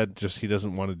always said just he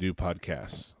doesn't want to do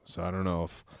podcasts. So I don't know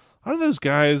if a lot of those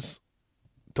guys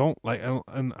don't like.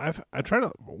 And I tried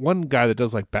one guy that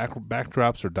does like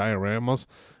backdrops or dioramas,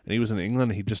 and he was in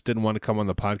England. He just didn't want to come on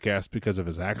the podcast because of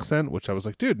his accent, which I was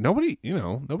like, dude, nobody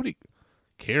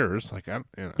cares. Like,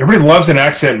 everybody loves an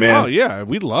accent, man. Oh yeah,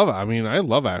 we love. I mean, I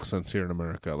love accents here in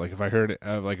America. Like if I heard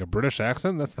like a British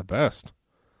accent, that's the best.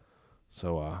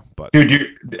 So, but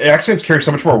dude, accents carry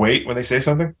so much more weight when they say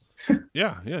something.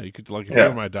 yeah. You could if you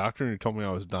were my doctor and you told me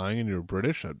I was dying and you were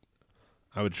British,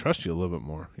 I would trust you a little bit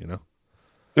more.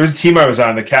 There's a team I was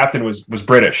on. The captain was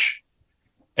British,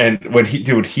 and when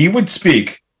he would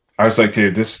speak, I was like,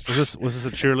 dude, was this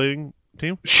a cheerleading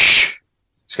team? Shh,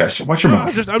 watch your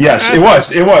mouth. Yes, it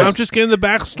was. I'm just getting the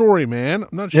backstory, man. I'm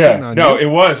not shitting on you. It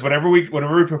was. Whenever we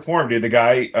performed, dude, the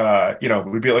guy,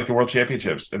 we'd be at like the World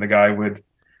Championships, and the guy would,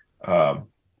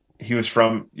 he was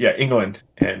from England,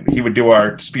 and he would do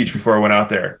our speech before I went out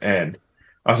there, and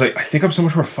I was like, I think I'm so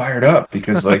much more fired up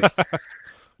because like.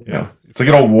 It's like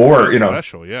an old war,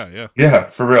 Special, yeah,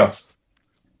 for real.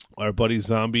 Our buddy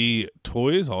Zombie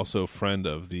Toys, also friend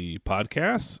of the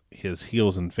podcast, his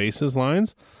Heels and Faces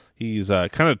lines. He's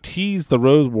kind of teased the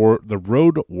Road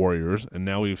Warriors, and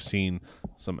now we've seen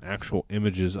some actual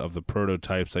images of the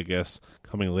prototypes, I guess,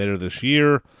 coming later this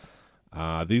year.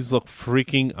 These look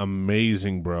freaking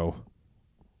amazing, bro.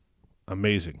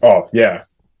 Amazing. Oh yeah.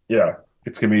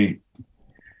 It's gonna be.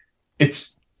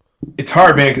 It's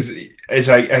hard, man, because as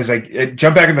I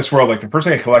jump back in this world, like the first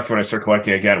thing I collected when I started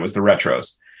collecting again was the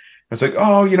retros. I was like,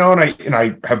 and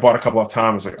I have bought a couple of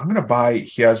times. I was like, I'm gonna buy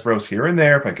Hasbros here and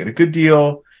there if I get a good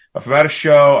deal. If I'm at a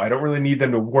show, I don't really need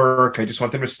them to work. I just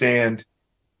want them to stand.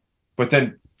 But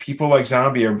then people like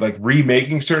Zombie are like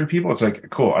remaking certain people. It's like,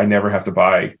 cool. I never have to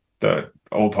buy the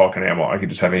old Hulk and Animal. I could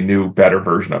just have a new, better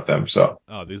version of them. So,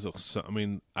 these look so. I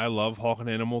mean, I love Hulk and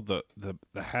Animal. The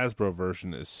Hasbro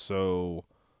version is so.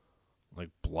 Like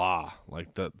blah,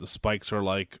 like the spikes are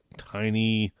like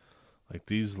tiny, like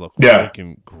these look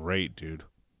freaking great, dude.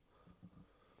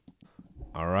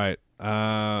 All right,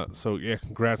 so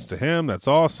congrats to him. That's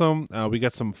awesome. We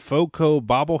got some Foco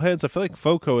bobbleheads. I feel like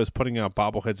Foco is putting out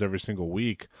bobbleheads every single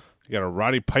week. You got a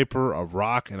Roddy Piper, a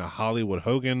Rock, and a Hollywood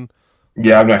Hogan.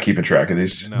 Yeah, I'm not keeping track of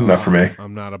these. No, not for me.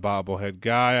 I'm not a bobblehead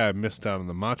guy. I missed out on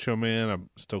the Macho Man. I'm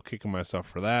still kicking myself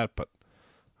for that, but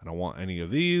I don't want any of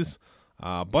these.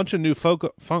 A bunch of new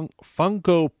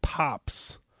Funko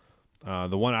Pops.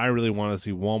 The one I really want is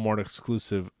the Walmart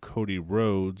exclusive Cody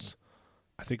Rhodes.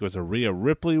 I think it was Rhea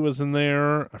Ripley was in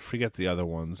there. I forget the other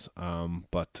ones.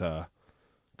 But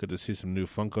good to see some new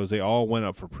Funkos. They all went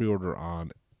up for pre-order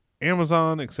on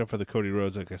Amazon, except for the Cody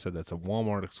Rhodes. Like I said, that's a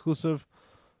Walmart exclusive.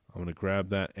 I'm going to grab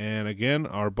that. And again,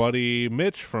 our buddy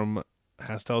Mitch from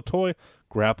Hastel Toy,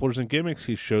 Grapplers and Gimmicks,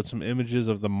 he showed some images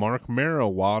of the Mark Marrow,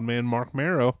 Wildman Mark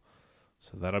Marrow.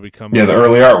 So that'll be coming. Yeah, the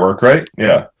early artwork, right?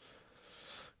 Yeah.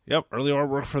 Yep, early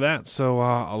artwork for that. So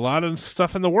a lot of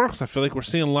stuff in the works. I feel like we're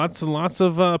seeing lots and lots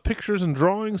of pictures and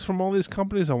drawings from all these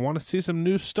companies. I want to see some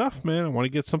new stuff, man. I want to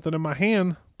get something in my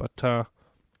hand. But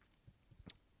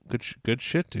good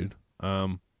shit, dude.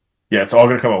 Yeah, it's all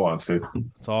gonna come at once, dude.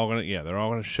 It's all gonna they're all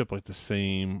gonna ship like the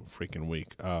same freaking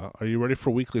week. Are you ready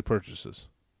for weekly purchases?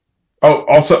 Oh,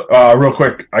 also, real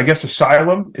quick, I guess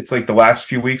Asylum. It's like the last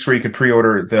few weeks where you can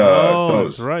pre-order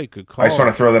those. That's right. Good call. I just want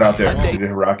to throw that out there. We did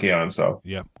Hiraki on, so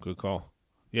yeah, good call.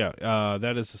 Yeah,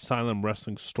 that is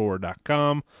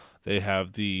AsylumWrestlingStore.com. They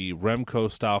have the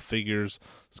Remco style figures: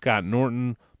 Scott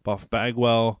Norton, Buff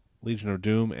Bagwell, Legion of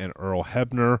Doom, and Earl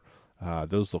Hebner.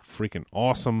 Those look freaking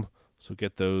awesome. So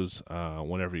get those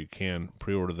whenever you can.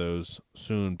 Pre-order those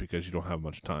soon because you don't have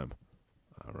much time.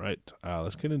 All right,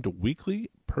 let's get into weekly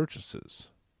purchases.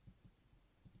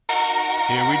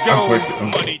 Here we go.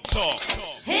 Money talk.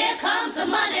 Here comes the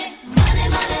money. Money,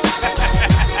 money,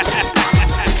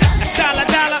 money. Dollar,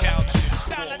 dollar.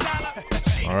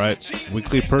 All right,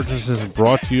 weekly purchases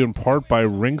brought to you in part by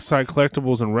Ringside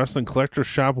Collectibles and Wrestling Collector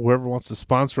Shop. Whoever wants to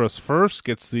sponsor us first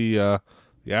gets the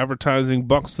advertising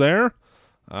bucks there.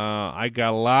 I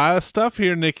got a lot of stuff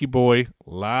here, Nicky boy. A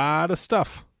lot of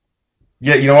stuff.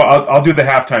 yeah, you know what? I'll do the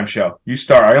halftime show. You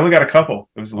start. I only got a couple.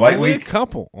 It was a light Only week. a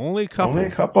couple. Only a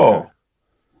couple.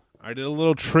 I did a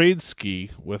little trade ski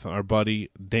with our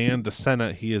buddy Dan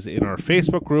DeSena. He is in our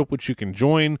Facebook group, which you can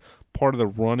join, part of the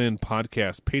Run-In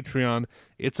Podcast Patreon.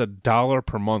 It's $1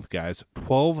 per month, guys.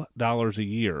 $12 a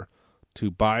year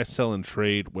to buy, sell, and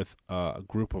trade with a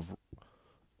group of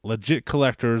legit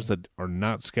collectors that are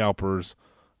not scalpers.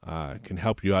 Can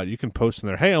help you out. You can post in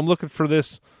there, hey, I'm looking for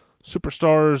this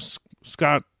Superstars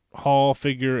Scott Hall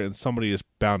figure, and somebody is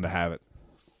bound to have it.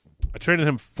 I traded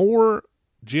him 4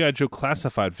 G.I. Joe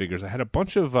classified figures. I had a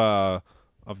bunch of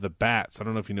the bats. I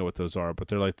don't know if you know what those are, but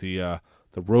they're like the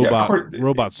robot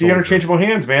The soldier. interchangeable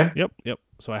hands, man. Yep.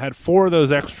 So I had 4 of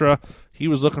those extra. He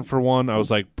was looking for one. I was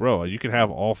like, bro, you can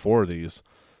have all 4 of these.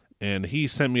 And he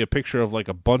sent me a picture of like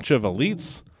a bunch of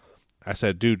elites. I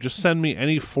said, dude, just send me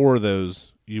any 4 of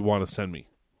those you want to send me.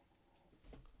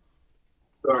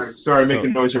 Sorry,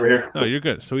 making noise over here. No, you're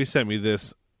good. So he sent me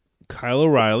this Kyle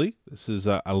O'Reilly. This is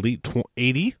Elite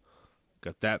 80.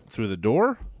 Got that through the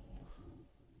door.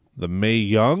 The Mae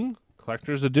Young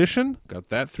Collector's Edition. Got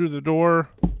that through the door.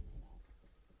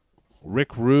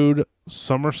 Rick Rude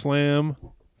SummerSlam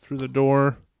through the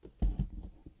door.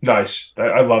 Nice.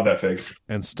 I love that thing.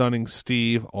 And Stunning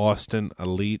Steve Austin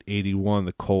Elite 81,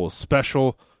 the Cole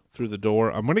Special through the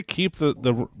door. I'm going to keep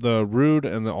the Rude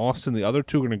and the Austin. The other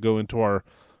 2 are going to go into our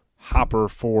hopper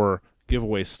for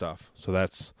giveaway stuff. So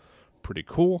that's pretty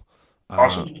cool.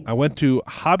 Awesome. I went to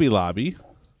Hobby Lobby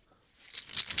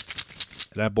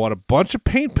and I bought a bunch of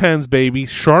paint pens, baby.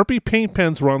 Sharpie paint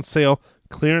pens were on sale.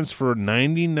 Clearance for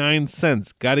 99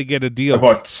 cents. Got to get a deal. I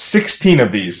bought 16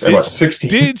 of these. I bought 16.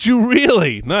 Did you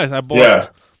really? Nice. I bought. Yeah.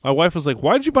 My wife was like,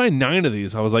 "Why'd you buy 9 of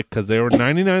these?" I was like, "Because they were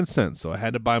 99 cents, so I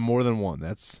had to buy more than one."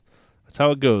 That's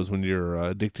how it goes when you're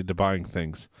addicted to buying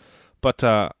things. But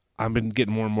I've been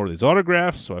getting more and more of these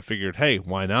autographs, so I figured, hey,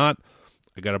 why not?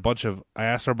 I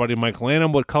asked our buddy Mike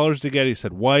Lanham what colors to get. He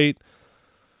said white,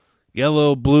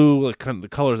 yellow, blue, like kind of the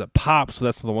colors that pop. So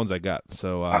that's the ones I got.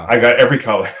 So I got every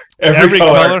color. Every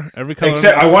color.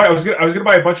 Except I was gonna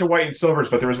buy a bunch of white and silvers,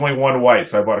 but there was only one white,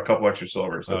 so I bought a couple extra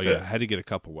silvers. That's it. I had to get a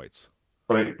couple whites.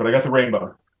 But I got the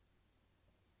rainbow.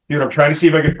 Dude, I'm trying to see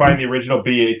if I can find the original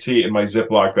BAT in my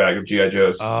Ziploc bag of G.I.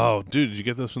 Joes. Oh, dude, did you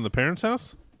get those from the parents'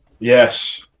 house?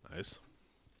 Yes. Nice.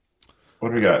 What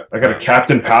do we got? I got a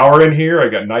Captain Power in here. I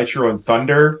got Nitro and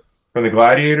Thunder from the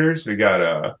Gladiators. We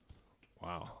got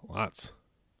wow, lots.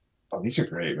 Oh, these are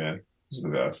great, man. These are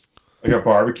the best. I got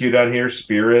Barbecue down here,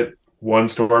 Spirit, One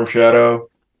Storm Shadow.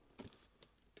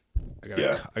 I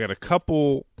got a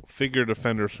couple figure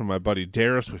defenders from my buddy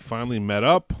Darius. We finally met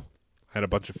up. I had a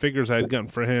bunch of figures I had gotten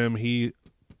for him. He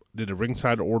did a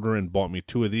ringside order and bought me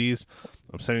 2 of these.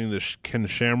 I'm sending this Ken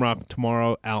Shamrock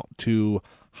tomorrow out to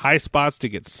High Spots to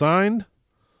get signed.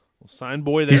 Sign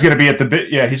boy there. He's going to be at the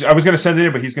big. Yeah, I was going to send it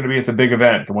in, but he's going to be at the big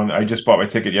event. The one I just bought my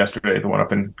ticket yesterday. The one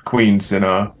up in Queens in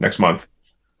next month.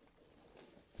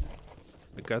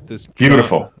 I got this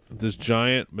beautiful, this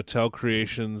giant Mattel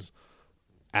Creations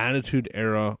Attitude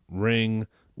Era ring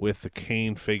with the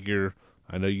Kane figure.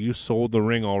 I know you sold the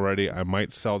ring already. I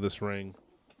might sell this ring.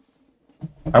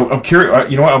 I'm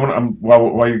curious. You know what?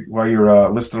 While you're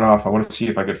listing off, I want to see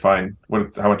if I could find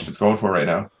how much it's going for right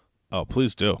now. Oh,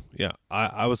 please do. Yeah,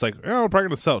 I was like, I'm probably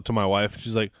gonna sell it to my wife.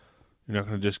 She's like, you're not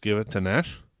gonna just give it to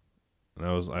Nash? And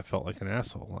I felt like an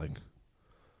asshole. Like,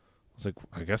 I was like,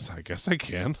 I guess I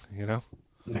can. You know.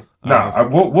 No,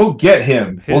 we'll get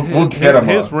him. We'll get him.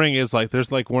 His ring is like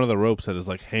there's like one of the ropes that is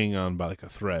like hanging on by like a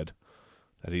thread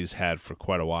that he's had for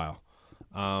quite a while.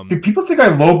 People think I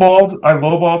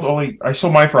lowballed. I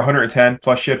sold mine for 110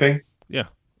 plus shipping. Yeah,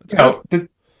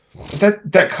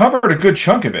 that covered a good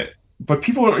chunk of it. But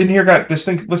people in here got this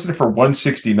thing listed for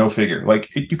 160, no figure. Like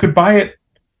you could buy it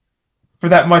for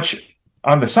that much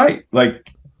on the site. Like,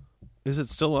 is it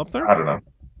still up there? I don't know.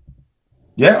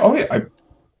 Yeah. Oh yeah.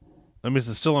 I mean, is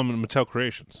it still on Mattel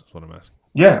Creations? Is what I'm asking.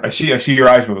 Yeah, I see your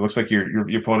eyes move. It looks like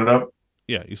you're pulling it up.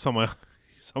 Yeah, you saw my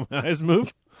eyes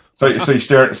move. So you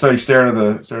stare at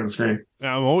the screen.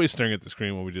 Yeah, I'm always staring at the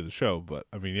screen when we do the show, but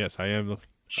I mean, yes, I am looking.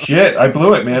 Shit, I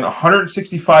blew it, man.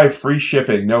 165 free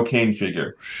shipping, no Kane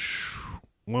figure.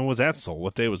 When was that sold?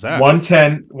 What day was that?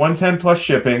 110 plus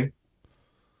shipping.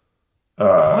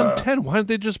 110. Why didn't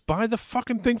they just buy the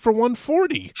fucking thing for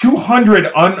 140? 200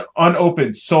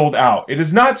 unopened, sold out. It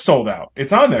is not sold out.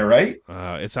 It's on there, right?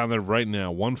 It's on there right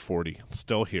now. 140. It's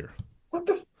still here. What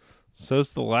the? So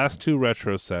it's the last two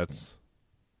retro sets.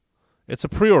 It's a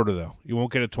pre-order though. You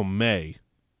won't get it till May.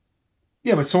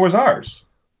 Yeah, but so was ours.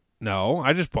 No,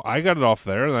 I got it off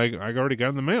there, and I already got it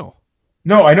in the mail.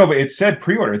 No, I know, but it said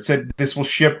pre-order. It said this will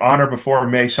ship on or before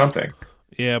May something.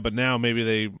 Yeah, but now maybe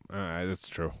they. That's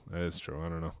true. That is true. I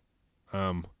don't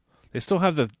know. They still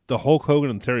have the Hulk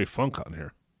Hogan and Terry Funk on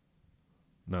here.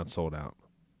 Not sold out.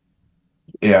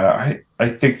 Yeah, I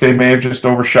think they may have just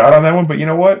overshot on that one, but you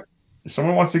know what? If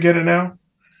someone wants to get it now,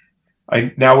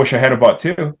 I now wish I had bought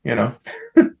two, you know.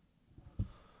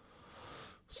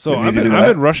 So I've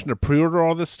been rushing to pre-order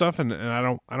all this stuff, and I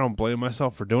don't blame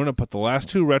myself for doing it. But the last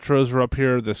two retros are up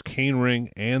here. This Kane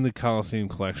ring and the Coliseum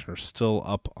collection are still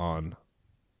up on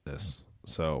this.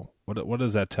 So what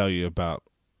does that tell you about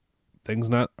things?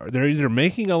 They're either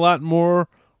making a lot more.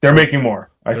 They're making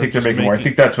more. I think they're making more. I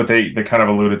think that's what they kind of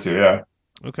alluded to. Yeah.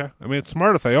 Okay. I mean, it's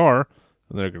smart if they are,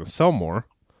 and they're going to sell more.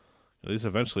 At least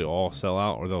eventually all sell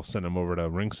out, or they'll send them over to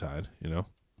ringside. You know.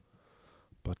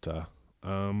 But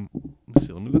let's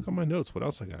see. Let me look at my notes. What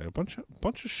else I got? A bunch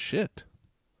of shit.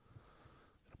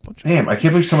 Damn, I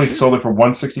can't believe somebody sold it for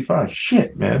 165.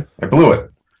 Shit, man, I blew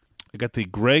it. I got the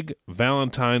Greg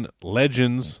Valentine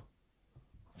Legends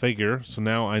figure, so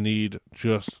now I need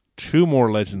just two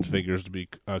more Legends figures to be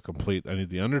complete. I need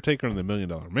the Undertaker and the $1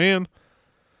 Million Man.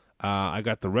 I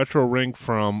got the retro ring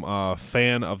from a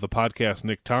fan of the podcast,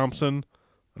 Nick Thompson.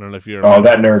 I don't know if you're. Oh,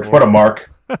 that nerd! Before. What a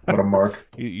mark! What a mark!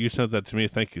 You sent that to me.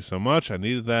 Thank you so much. I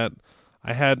needed that.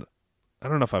 I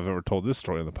don't know if I've ever told this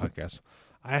story on the podcast.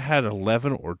 I had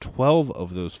 11 or 12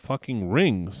 of those fucking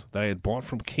rings that I had bought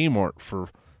from Kmart for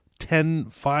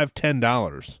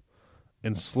 $10,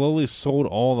 and slowly sold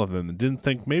all of them and didn't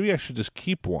think maybe I should just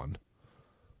keep one.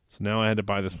 So now I had to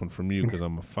buy this one from you because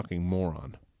I'm a fucking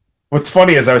moron. What's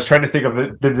funny is I was trying to think of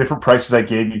the different prices I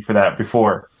gave you for that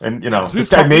before, and you know this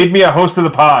guy made me a host of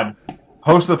the pod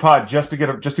just to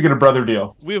get a brother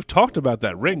deal. We have talked about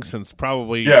that ring since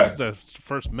probably I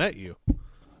first met you.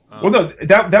 Well, no,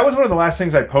 that was one of the last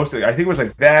things I posted. I think it was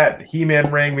like that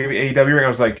He-Man ring, maybe AEW ring. I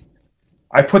was like,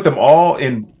 I put them all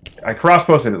in. I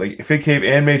cross-posted it, like Fig Cave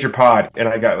and Major Pod, and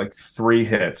I got like 3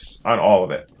 hits on all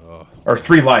of it, or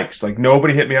 3 likes. Like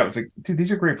nobody hit me up. It's like, dude,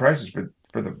 these are great prices for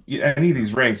any of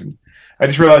these rings, and I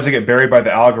just realized I get buried by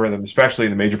the algorithm, especially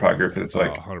in the Major Pod group. That it's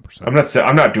like, 100%.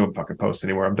 I'm not doing fucking posts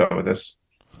anymore. I'm done with this.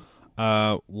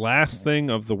 Last thing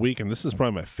of the week, and this is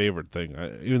probably my favorite thing,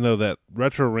 even though that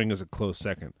retro ring is a close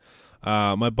second.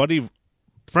 My buddy,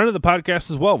 friend of the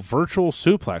podcast as well, Virtual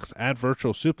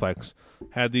Suplex,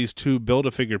 had these 2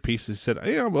 Build-A-Figure pieces. He said,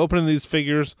 hey, I'm opening these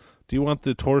figures. Do you want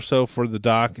the torso for the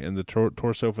Doc and the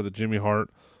torso for the Jimmy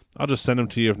Hart? I'll just send them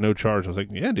to you if no charge. I was like,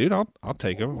 yeah, dude, I'll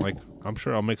take them. Like, I'm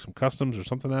sure I'll make some customs or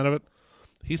something out of it.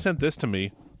 He sent this to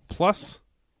me, plus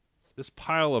this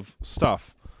pile of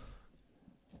stuff.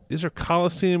 These are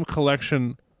Coliseum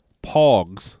Collection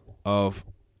Pogs of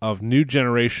new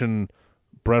generation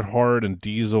Bret Hart and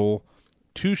Diesel.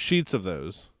 2 sheets of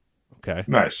those. Okay.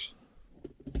 Nice.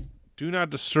 Do Not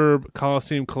Disturb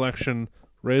Coliseum Collection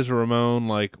Razor Ramon,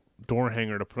 like, door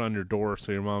hanger to put on your door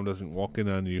so your mom doesn't walk in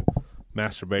on you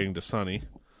masturbating to Sonny.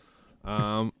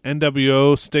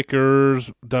 NWO stickers,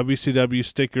 WCW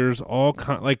stickers, all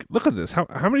like, look at this. How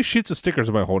many sheets of stickers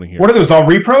am I holding here? What are those, all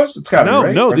repros? It's got to be,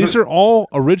 right? No, these are all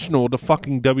original to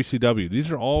fucking WCW.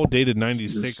 These are all dated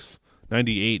 96,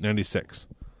 98, 96.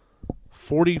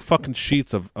 40 fucking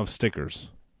sheets of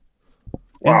stickers.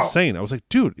 Wow. Insane. I was like,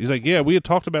 dude, he's like, yeah, we had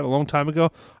talked about it a long time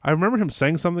ago. I remember him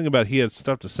saying something about he had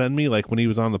stuff to send me, like when he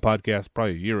was on the podcast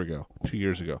probably a year ago, 2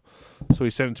 years ago. So he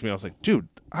sent it to me. I was like, dude,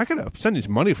 I gotta send you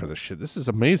money for this shit. This is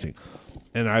amazing.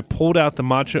 I pulled out the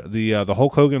the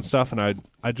Hulk Hogan stuff, and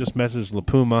I just messaged La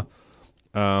Puma.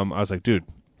 I was like, dude,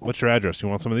 what's your address? You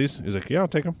want some of these? He's like, yeah, I'll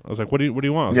take them. I was like, what do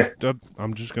you want? I was like, "Dude,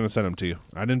 I'm just gonna send them to you.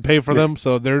 I didn't pay for them,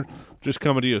 so they're just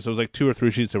coming to you. So it was like 2 or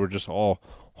 3 sheets that were just all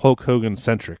Hulk Hogan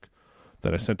centric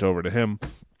that I sent over to him.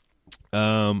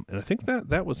 And I think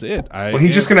that was it.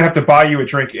 He's just gonna have to buy you a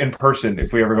drink in person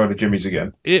if we ever go to Jimmy's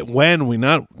again.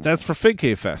 That's for Fig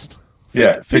K Fest.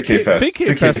 Fig K Fest. Fig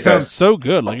K Fest sounds so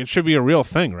good. Like it should be a real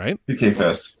thing, right? Fig K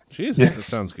Fest. Jesus, yes. That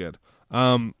sounds good.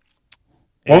 Well,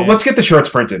 let's get the shirts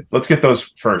printed. Let's get those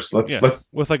first. Let's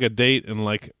with like a date and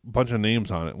like a bunch of names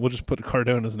on it. We'll just put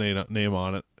Cardona's name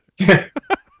on it.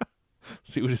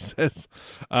 See what it says.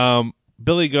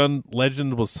 Billy Gunn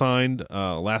Legend was signed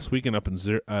last weekend up in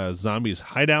Zombie's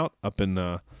Hideout up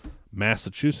in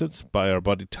Massachusetts by our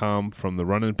buddy Tom from the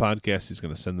Running Podcast. He's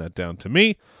going to send that down to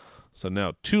me. So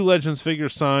now 2 Legends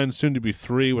figures signed, soon to be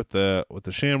 3 with the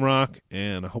Shamrock,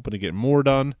 and I'm hoping to get more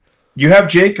done. You have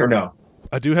Jake or no?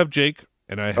 I do have Jake,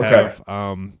 and I have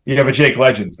you have a Jake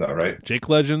Legends though, right? Jake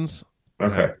Legends.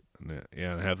 Okay.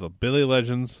 And I have the Billy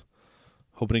Legends.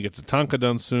 Hoping to get the Tonka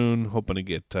done soon. Hoping to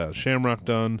get Shamrock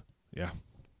done. Yeah,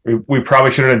 we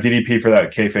probably should have done DDP for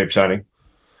that kayfabe signing.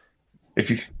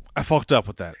 I fucked up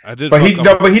with that. I did, but he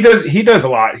does a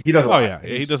lot. He does a lot. Oh yeah,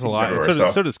 he does a lot. And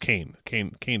so does Kane.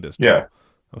 Kane does too. Yeah,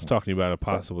 I was talking about a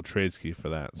possible trade ski for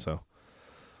that. So,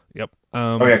 yep.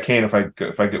 Kane. If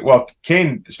I get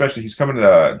Kane, especially he's coming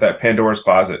to that Pandora's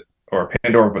Closet or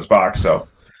Pandora's box. So,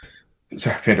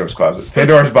 sorry, Pandora's Closet,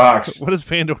 Pandora's box. What is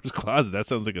Pandora's Closet? That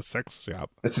sounds like a sex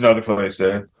shop. It's another place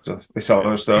there. So they sell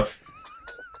other stuff.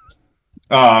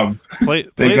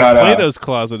 Plato's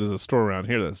Closet is a store around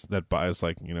here that buys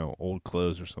like old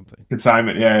clothes or something.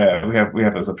 Consignment, yeah. We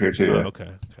have those up here too. Yeah.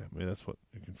 Okay. Maybe that's what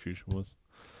the confusion was.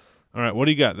 All right, what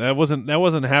do you got? That wasn't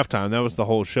halftime. That was the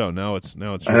whole show. Now it's. I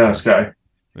know this guy.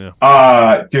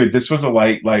 Yeah. Dude, this was a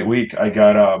light week. I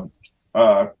got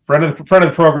friend of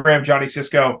the program, Johnny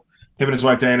Cisco. Him and his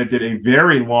wife Diana did a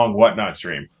very long Whatnot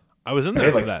stream. I was in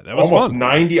there for that. That was almost fun.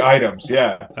 90 items.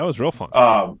 Yeah, that was real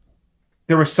fun.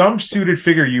 There was some suited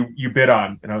figure you bid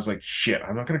on, and I was like, shit,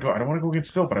 I'm not going to go. I don't want to go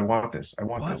against Phil, but I want this.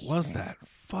 What was that?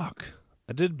 Fuck.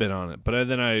 I did bid on it, but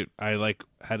then I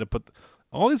had to put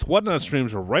all these Whatnot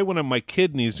streams were right when my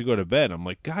kid needs to go to bed. I'm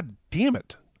like, God damn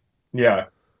it. Yeah.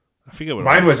 I forget what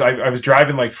mine was. I was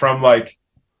driving from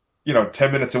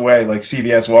 10 minutes away, like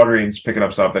CVS, Walgreens, picking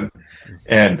up something,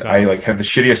 and I had the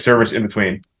shittiest service in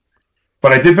between.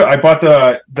 But I bought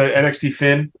the NXT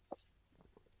Finn.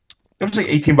 It was like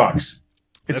 $18.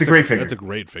 It's a great figure. That's a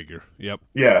great figure. Yep.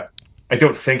 Yeah. I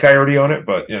don't think I already own it,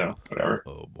 but whatever.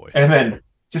 Oh boy. And then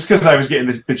just because I was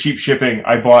getting the cheap shipping,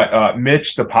 I bought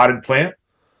Mitch the potted plant.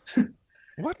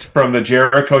 What? From the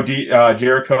Jericho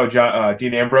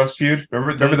Dean Ambrose feud.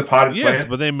 Remember the potted plant? Yes,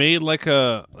 but they made like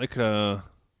a.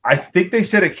 I think they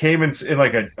said it came in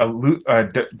like a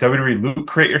WWE loot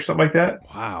crate or something like that.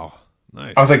 Wow.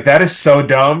 Nice. I was like, that is so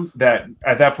dumb that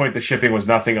at that point the shipping was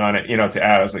nothing on it, to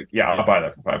add. I was like, I'll buy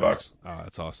that for $5. Oh,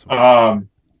 that's awesome.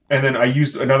 And then I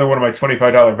used another one of my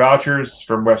 $25 vouchers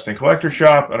from Western Collector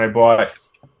Shop, and I bought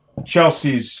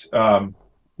Chelsea's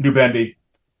New Bendy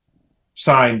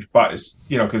signed,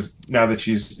 because now that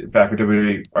she's back with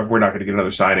WWE, we're not going to get another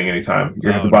signing anytime.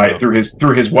 You're going to buy it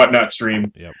through his Whatnot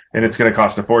stream, and it's going to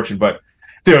cost a fortune. But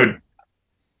dude,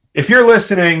 if you're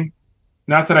listening.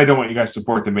 Not that I don't want you guys to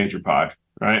support the major pod,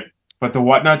 right? But the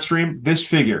Whatnot stream, this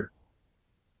figure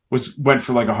went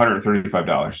for like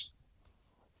 $135.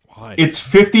 Why? It's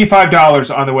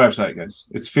 $55 on the website, guys.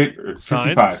 It's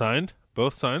 $55. Signed?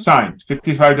 Both signed? Signed.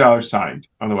 $55 signed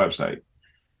on the website.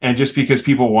 And just because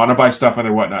people want to buy stuff on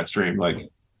their Whatnot stream,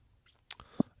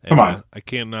 come on. I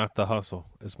can't knock the hustle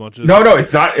as much as No,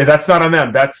 it's not. That's not on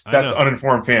them. That's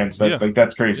uninformed fans.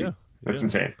 That's crazy. Yeah. That's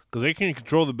insane. Because they can't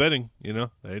control the bidding,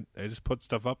 They just put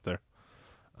stuff up there.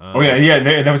 And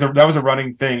that was a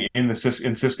running thing in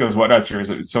Cisco's Whatnot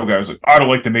series. Some guy was like, I don't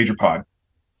like the major pod.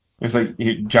 It's like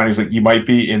Johnny's like, you might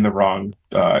be in the wrong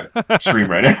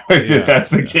stream right now if that's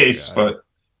the case. Yeah. But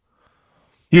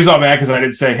he was all mad because I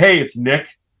didn't say, hey, it's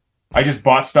Nick. I just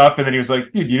bought stuff, and then he was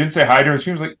like, dude, you didn't say hi to us.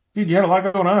 He was like, dude, you had a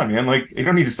lot going on, man. Like, you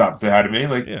don't need to stop and say hi to me.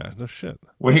 Like, yeah, no shit.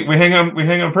 We hang on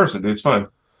in person, dude. It's fun.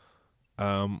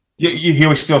 He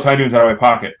always steals high noons out of my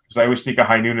pocket because I always sneak a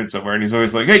high noon in somewhere, and he's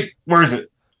always like, "Hey, where is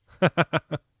it?"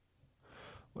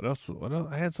 What else?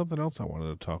 I had something else I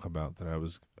wanted to talk about that I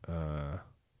was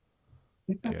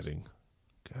getting.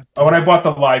 And I bought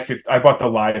the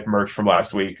live merch from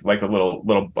last week, like a little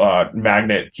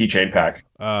magnet keychain pack.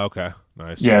 Okay,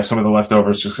 nice. Yeah, some of the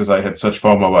leftovers just because I had such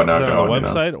FOMO about not going. On a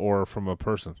website or from a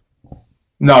person?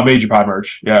 No, Major Pod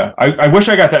merch. Yeah, I wish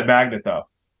I got that magnet though.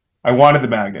 I wanted the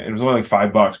magnet. It was only like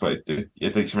 $5, but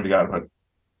I think somebody got it.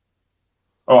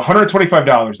 But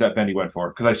 $125 that Benny went for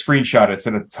because I screenshot it,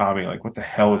 sent it to Tommy. Like, what the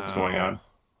hell is going on?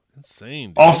 Insane.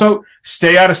 Dude. Also,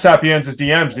 stay out of Sapienza's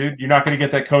DMs, dude. You're not going to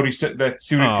get that that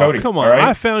suited Cody. Come on, all right?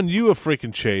 I found you a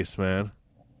freaking chase, man.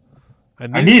 I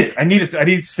need it. I need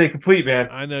to stay complete, man.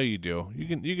 I know you do.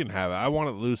 You can have it. I want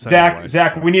it loose. Zach, anyway,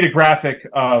 Zach, so. we need a graphic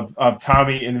of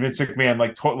Tommy and Vince McMahon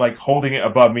like holding it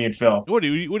above me and Phil. What do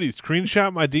you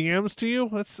screenshot my DMs to you?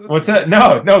 That's What's that?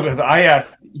 No, because I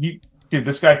asked. Dude,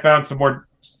 this guy found some more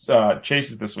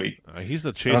chases this week. He's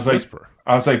the chase whisperer.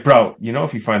 I was like, bro,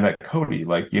 if you find that Cody,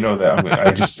 that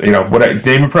I just,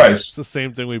 Damon Price. It's the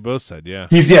same thing we both said, yeah.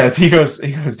 He goes,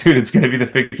 dude, it's going to be the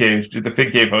Fig Cave. The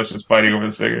Fig Cave host is fighting over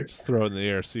this figure. Just throw it in the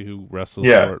air, see who wrestles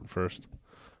for it first.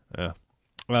 Yeah.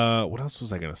 What else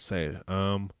was I going to say?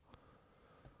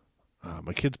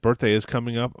 My kid's birthday is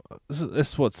coming up. This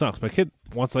is what sucks. My kid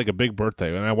wants like a big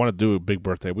birthday, and I want to do a big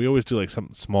birthday. We always do like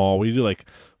something small. We do like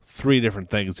 3 different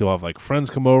things. You'll have like friends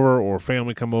come over or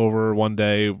family come over one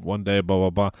day, blah, blah,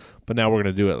 blah. But now we're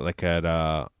going to do it like at,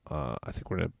 I think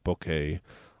we're going to book a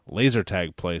laser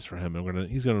tag place for him. And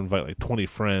he's going to invite like 20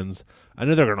 friends. I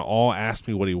know they're going to all ask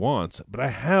me what he wants, but I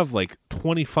have like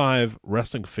 25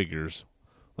 wrestling figures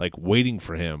like waiting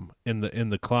for him in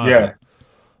the closet.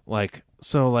 Yeah.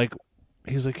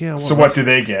 He's like, yeah. So what do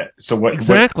they get? So what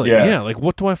exactly? Yeah. Like,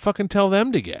 what do I fucking tell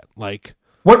them to get?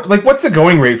 What's the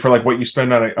going rate for like what you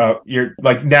spend on your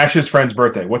like Nash's friend's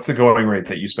birthday? What's the going rate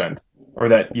that you spend or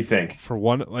that you think for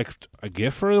one, like a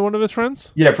gift for one of his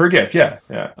friends? Yeah, for a gift. Yeah.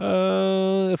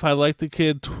 If I like the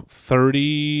kid,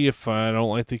 30. If I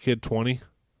don't like the kid, 20.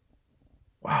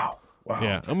 Wow.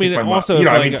 Yeah, I mean, also,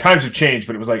 times have changed,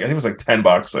 but I think it was like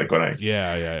 $10. Like when I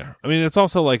yeah. I mean, it's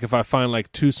also like if I find like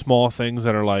 2 small things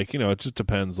that are like it just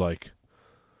depends. Like,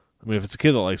 I mean, if it's a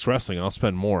kid that likes wrestling, I'll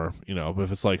spend more. But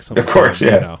if it's like something, of course,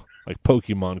 like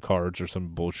Pokemon cards or some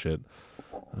bullshit,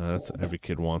 that's what every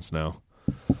kid wants now.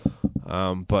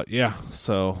 But yeah,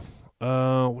 so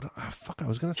I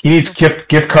was gonna say he needs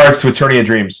gift cards to Attorney of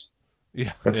Dreams.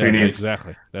 Yeah, that's what he needs.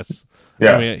 Exactly. That's.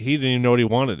 Yeah. I mean, he didn't even know what he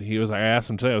wanted. I asked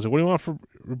him today. I was like, "What do you want for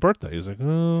your birthday?" He's like, I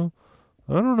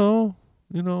don't know.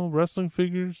 Wrestling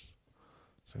figures."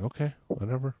 It's like, okay,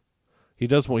 whatever. He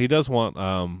does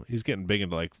want. He's getting big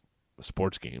into like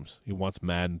sports games. He wants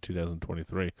Madden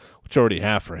 2023, which I already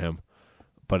have for him,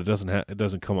 but it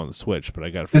doesn't come on the Switch. But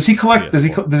I got it. Does he collect? Does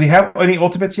he have any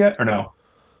Ultimates yet or no?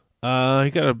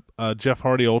 He got a Jeff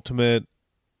Hardy Ultimate.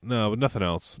 No, but nothing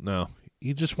else. No.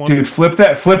 He just wants. Dude, flip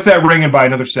that ring and buy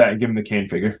another set and give him the Kane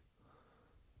figure.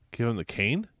 Give him the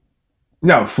Kane?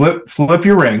 No, flip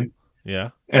your ring. Yeah.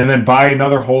 And then buy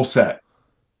another whole set.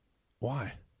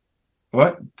 Why?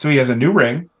 What? So he has a new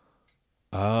ring.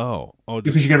 Oh,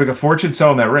 because you're gonna make a fortune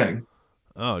selling that ring.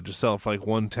 Oh, just sell it for like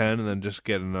 110 and then just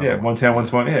get another. Yeah, 110,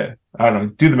 120. Yeah, I don't know.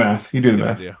 Do the math. You do the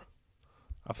math. Idea.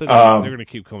 I think they're gonna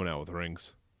keep coming out with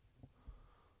rings.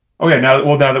 Oh yeah,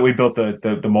 now that we built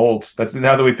the molds,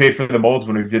 now that we paid for the molds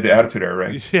when we did the Attitude Era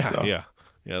ring. Yeah.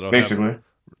 Basically,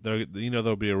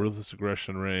 there'll be a Ruthless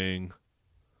Aggression ring.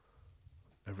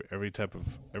 Every type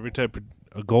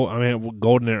of gold. I mean,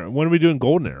 Golden Era. When are we doing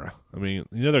Golden Era? I mean,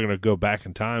 they're going to go back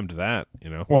in time to that.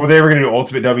 Well, they were going to do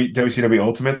Ultimate WCW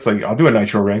Ultimates. Like, I'll do a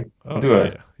Nitro ring.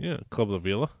 Club La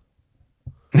Vila.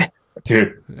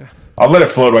 Dude, I'll let it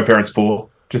float my parents' pool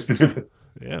just to do the.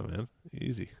 Yeah, man,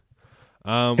 easy.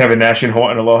 Have a Nash and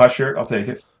Aloha shirt. I'll take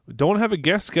it. We don't have a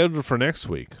guest scheduled for next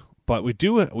week, but we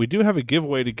do have a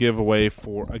giveaway to give away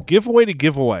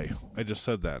I just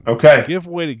said that. Okay.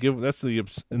 Giveaway to give. That's the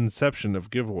inception of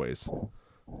giveaways.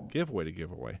 Giveaway to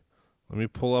give away. Let me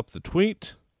pull up the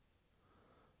tweet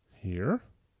here.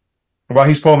 While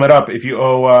he's pulling that up, if you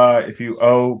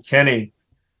owe Kenny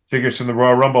figures from the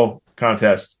Royal Rumble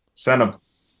contest, send them.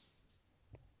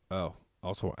 Oh,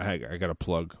 also I got to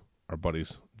plug our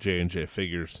buddies J&J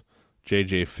Figures,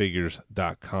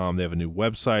 jjfigures.com. They have a new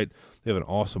website. They have an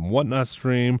awesome Whatnot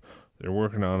stream. They're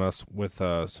working on us with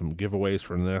some giveaways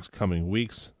for the next coming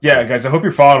weeks. Yeah, guys, I hope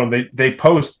you're following them. They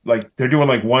post, like, they're doing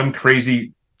like one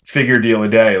crazy figure deal a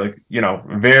day, like,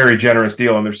 very generous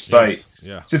deal on their site. Yes.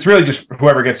 Yeah. So it's really just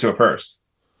whoever gets to it first.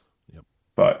 Yep.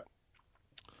 But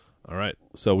all right.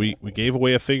 So we gave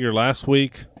away a figure last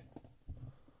week.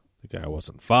 The guy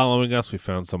wasn't following us. We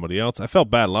found somebody else. I felt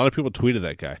bad. A lot of people tweeted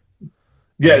that guy.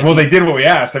 Yeah, well, they did what we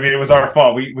asked. I mean, it was our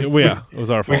fault. It was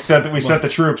our fault. We sent the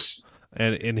troops.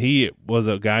 And he was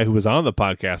a guy who was on the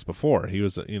podcast before. He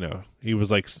was, he was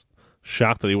like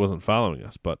shocked that he wasn't following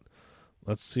us. But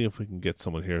let's see if we can get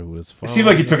someone here who is following. It seemed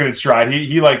like he took it in stride.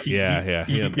 He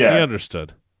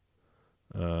understood.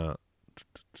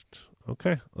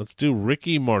 Okay, let's do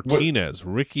Ricky Martinez.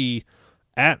 Ricky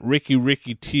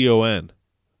TON.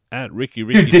 At Ricky.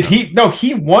 Dude, did he? No,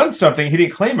 he won something. He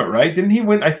didn't claim it, right? Didn't he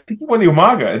win? I think he won the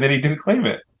Umaga, and then he didn't claim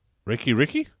it.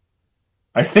 Ricky?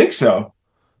 I think so.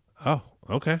 Oh,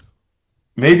 okay.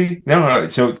 Maybe no.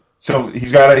 So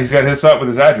he's got his up with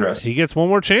his address. He gets one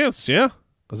more chance. Yeah.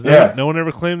 No one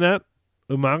ever claimed that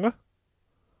Umaga.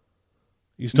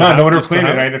 No one ever claimed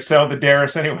it. I'd have sold the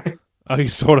Darius anyway. Oh, you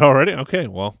sold it already? Okay,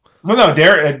 well. Well, no,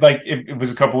 Darius. Like it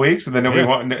was a couple weeks, and then nobody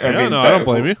wanted. I don't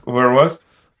blame you. Where it was.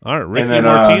 All right, Ricky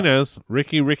Martinez,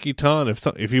 Ricky Ton.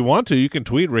 If you want to, you can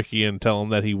tweet Ricky and tell him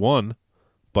that he won.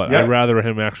 But I'd rather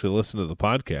him actually listen to the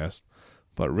podcast.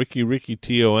 But Ricky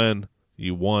Ton,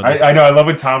 you won. I know. I love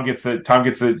when Tom gets he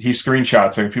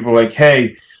screenshots and people are like,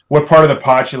 "Hey, what part of the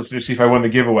pod should I listen to see if I won the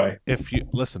giveaway?" If you're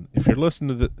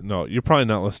listening to no, you're probably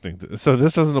not listening. So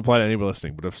this doesn't apply to anybody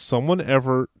listening. But if someone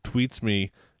ever tweets me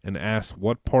and asks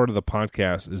what part of the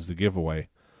podcast is the giveaway,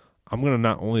 I'm gonna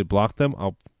not only block them,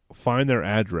 I'll find their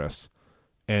address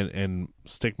and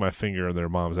stick my finger in their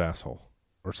mom's asshole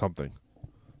or something.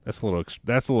 That's a little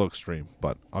extreme,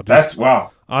 but I'll do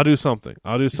something.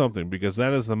 I'll do something because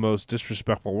that is the most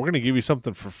disrespectful. We're going to give you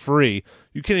something for free.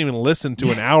 You can't even listen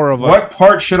to an hour of us. What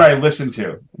part should I listen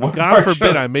to? God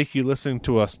forbid I make you listen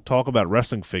to us talk about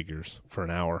wrestling figures for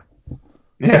an hour.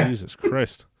 Yeah. Jesus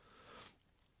Christ.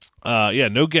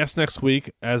 No guests next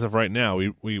week as of right now.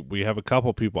 We have a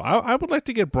couple people. I would like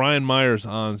to get Brian Myers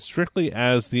on strictly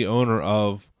as the owner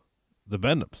of the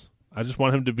Bendhams. I just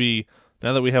want him to be,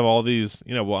 now that we have all these,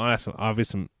 we'll ask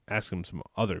him some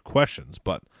other questions,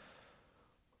 but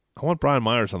I want Brian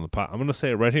Myers on the pod. I'm going to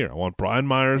say it right here. I want Brian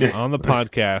Myers on the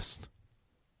podcast.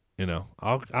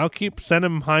 I'll keep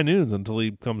sending him high noons until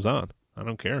he comes on. I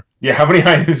don't care. Yeah, how many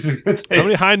high noons is it going to take? How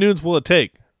many high noons will it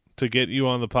take to get you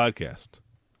on the podcast?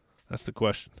 That's the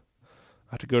question.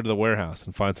 I have to go to the warehouse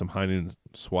and find some high noon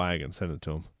swag and send it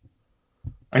to him.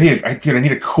 I need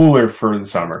a cooler for the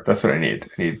summer. That's what I need.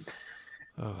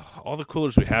 All the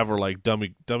coolers we have are like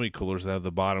dummy coolers that have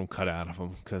the bottom cut out of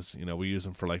them because we use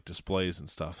them for like displays and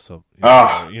stuff. So you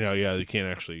can't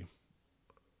actually.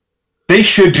 They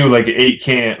should do like an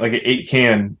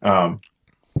 8-can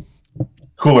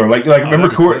cooler.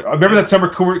 Remember that summer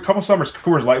couple summers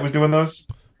Coors Light was doing those.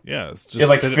 Yeah, it's just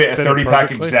fit a 30-pack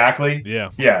exactly. Yeah.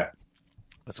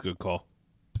 That's a good call.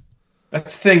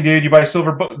 That's the thing, dude. You buy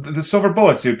the silver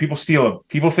bullets, dude. People steal them.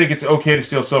 People think it's okay to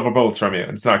steal silver bullets from you.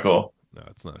 It's not cool. No,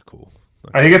 it's not cool.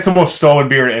 I think it's the most stolen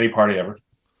beer at any party ever.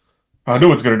 No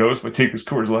one's going to notice, but take this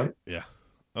Coors Light. Yeah.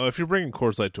 Oh, if you're bringing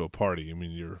Coors Light to a party,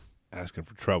 you're asking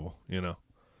for trouble,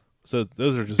 So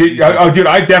those are just... Dude,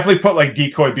 I definitely put like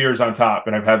decoy beers on top,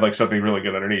 and I've had like something really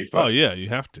good underneath. But... Oh, yeah, you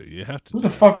have to. Who the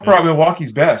fuck brought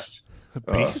Milwaukee's Best?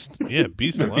 Beast?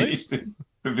 Beast the Light? Beast.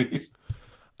 The Beast.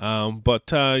 I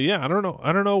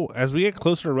don't know. As we get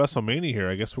closer to WrestleMania here,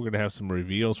 I guess we're going to have some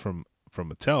reveals from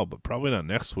Mattel, but probably not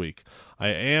next week.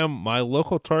 My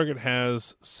local Target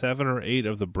has 7 or 8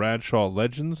 of the Bradshaw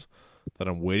Legends that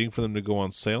I'm waiting for them to go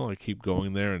on sale. I keep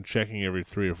going there and checking every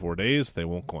 3 or 4 days. They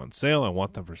won't go on sale. I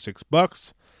want them for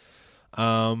 $6.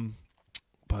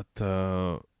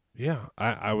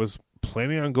 I was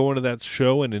planning on going to that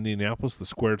show in Indianapolis, the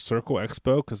Squared Circle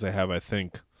Expo, because they have, I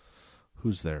think,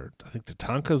 who's there? I think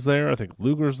Tatanka's there. I think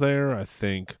Luger's there. I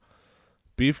think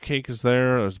Beefcake is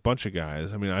there. There's a bunch of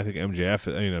guys. I think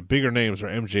MJF, bigger names are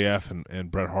MJF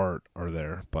and Bret Hart are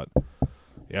there. But,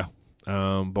 yeah.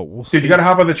 But we'll see. Dude, you got to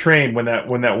hop on the train when that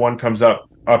one comes up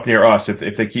near us,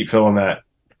 if they keep filling that.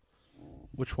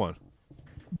 Which one?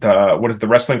 What is the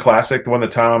Wrestling Classic? The one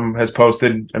that Tom has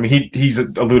posted. He's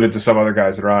alluded to some other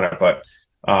guys that are on it, but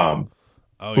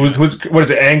what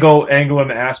is it? Angle and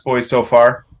the Ass Boys so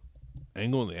far.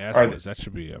 Angle and the Ass Boys. That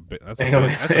should be a bit.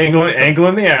 Angle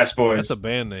and the Ass Boys. That's a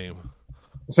band name.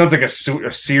 It sounds like a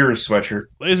Sears sweatshirt.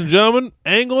 Ladies and gentlemen,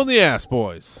 Angle and the Ass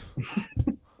Boys.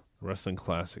 Wrestling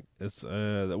Classic. It's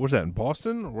where's that, in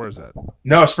Boston? Or where is that?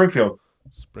 No, Springfield.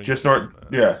 Just north.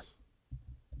 Yeah.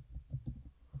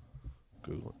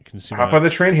 Google. Can you see? Hop on the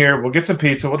train here. We'll get some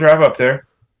pizza. We'll drive up there.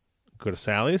 Go to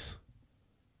Sally's.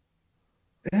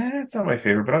 It's not my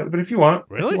favorite, but if you want,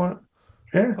 really,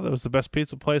 yeah. That was the best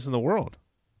pizza place in the world,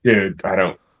 dude.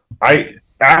 After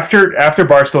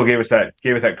Barstool gave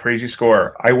it that crazy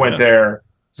score, I went there.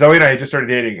 Zoe and I had just started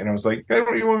dating, and I was like, "Hey, you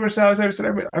want to go to Sally's?" I said,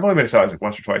 "I've only been to Sally's like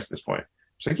once or twice at this point."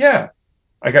 She's like, "Yeah."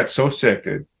 I got so sick,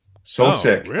 dude. So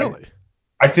sick. Really?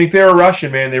 I think they were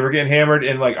Russian, man. They were getting hammered,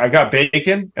 and I got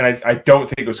bacon, and I don't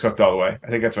think it was cooked all the way. I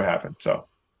think that's what happened. So,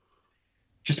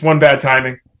 just one bad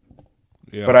timing.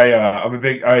 Yeah. But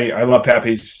I love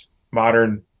Pappy's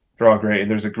modern They're all great. And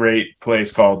there's a great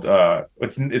place called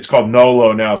it's called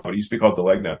Nolo now, but it used to be called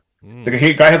Delegna.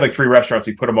 The guy had like 3 restaurants.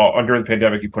 He put them all during the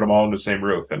pandemic. He put them all under the same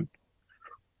roof, and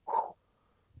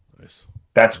Nice.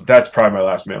 that's probably my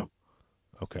last meal.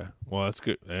 Okay. Well, that's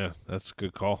good. Yeah, that's a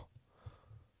good call.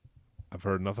 I've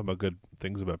heard nothing but good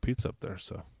things about pizza up there.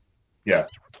 So Yeah.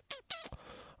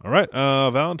 all right.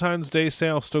 Valentine's Day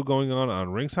sale still going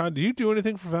on Ringside. Do you do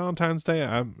anything for Valentine's Day?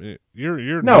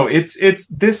 You're No, it's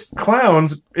this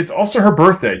clown's. It's also her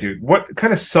birthday, dude. What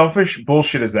kind of selfish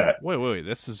bullshit is that? Wait.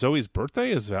 That's Zoe's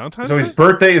birthday. Is Valentine's Zoe's Day?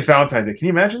 birthday is Valentine's Day. Can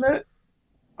you imagine that?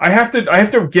 I have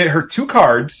to get her 2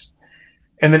 cards,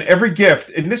 and then every gift.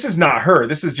 And this is not her.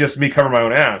 This is just me covering my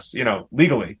own ass.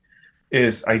 Legally,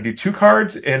 is I do 2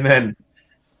 cards, and then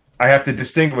I have to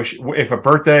distinguish if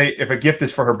a gift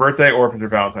is for her birthday or if it's for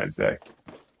Valentine's Day.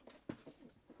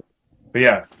 But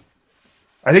yeah,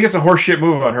 I think it's a horseshit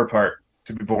move on her part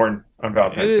to be born on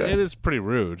Valentine's Day. It is pretty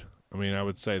rude. I mean, I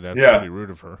would say that's Yeah. pretty rude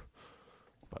of her.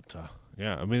 But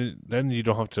yeah, I mean, then you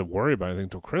don't have to worry about anything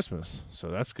till Christmas, so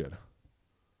that's good.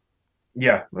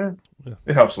 Yeah,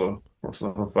 it helps a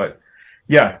little. But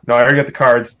yeah, no, I already got the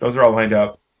cards. Those are all lined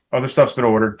up. Other stuff's been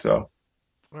ordered, so.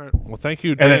 All right. Well, thank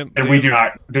you, Dan. And we do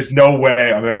not. There's no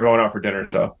way I'm going out for dinner.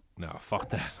 So No, fuck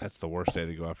that. That's the worst day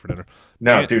to go out for dinner.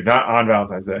 no, Dan, dude, not on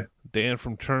Valentine's Day. Dan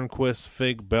from Turnquist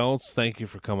Figure Belts, thank you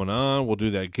for coming on. We'll do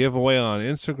that giveaway on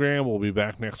Instagram. We'll be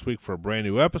back next week for a brand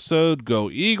new episode. Go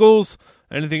Eagles!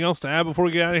 Anything else to add before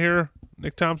we get out of here,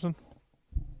 Nick Thompson?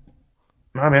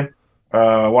 Nah, man.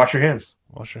 Wash your hands.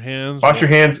 Wash your hands. Wash your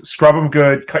hands. Scrub them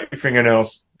good. Cut your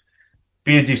fingernails.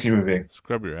 Be a decent human being.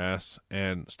 Scrub your ass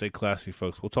and stay classy,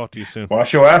 folks. We'll talk to you soon.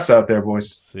 Wash your ass out there,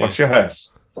 boys. See ya. Wash your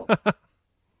ass.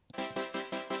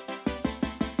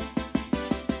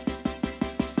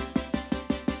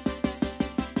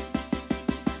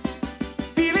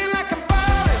 Feeling like I'm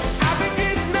falling, I've been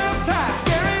getting uptight,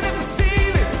 staring at the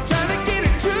ceiling, trying to get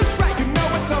it just right. You know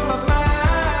what's on my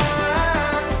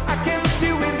mind. I can't look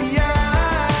you in the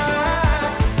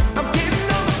eye. I'm getting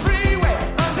on the freeway,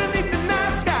 underneath the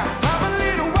night sky. I'm a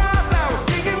little wildflower,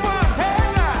 singing one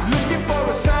headline, looking for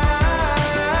a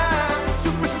sign.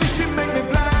 Superstition make me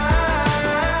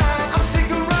blind. I'm sick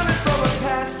of running from a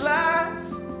past life.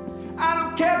 I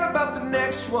don't care about the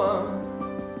next one.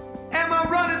 Am I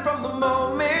running from the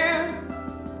moment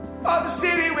or the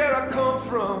city where I come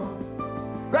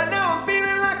from? Right now I'm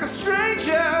feeling like a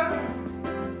stranger.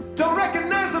 Don't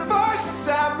recognize the voice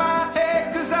inside my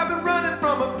head, 'cause I've been running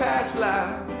from a past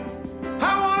life.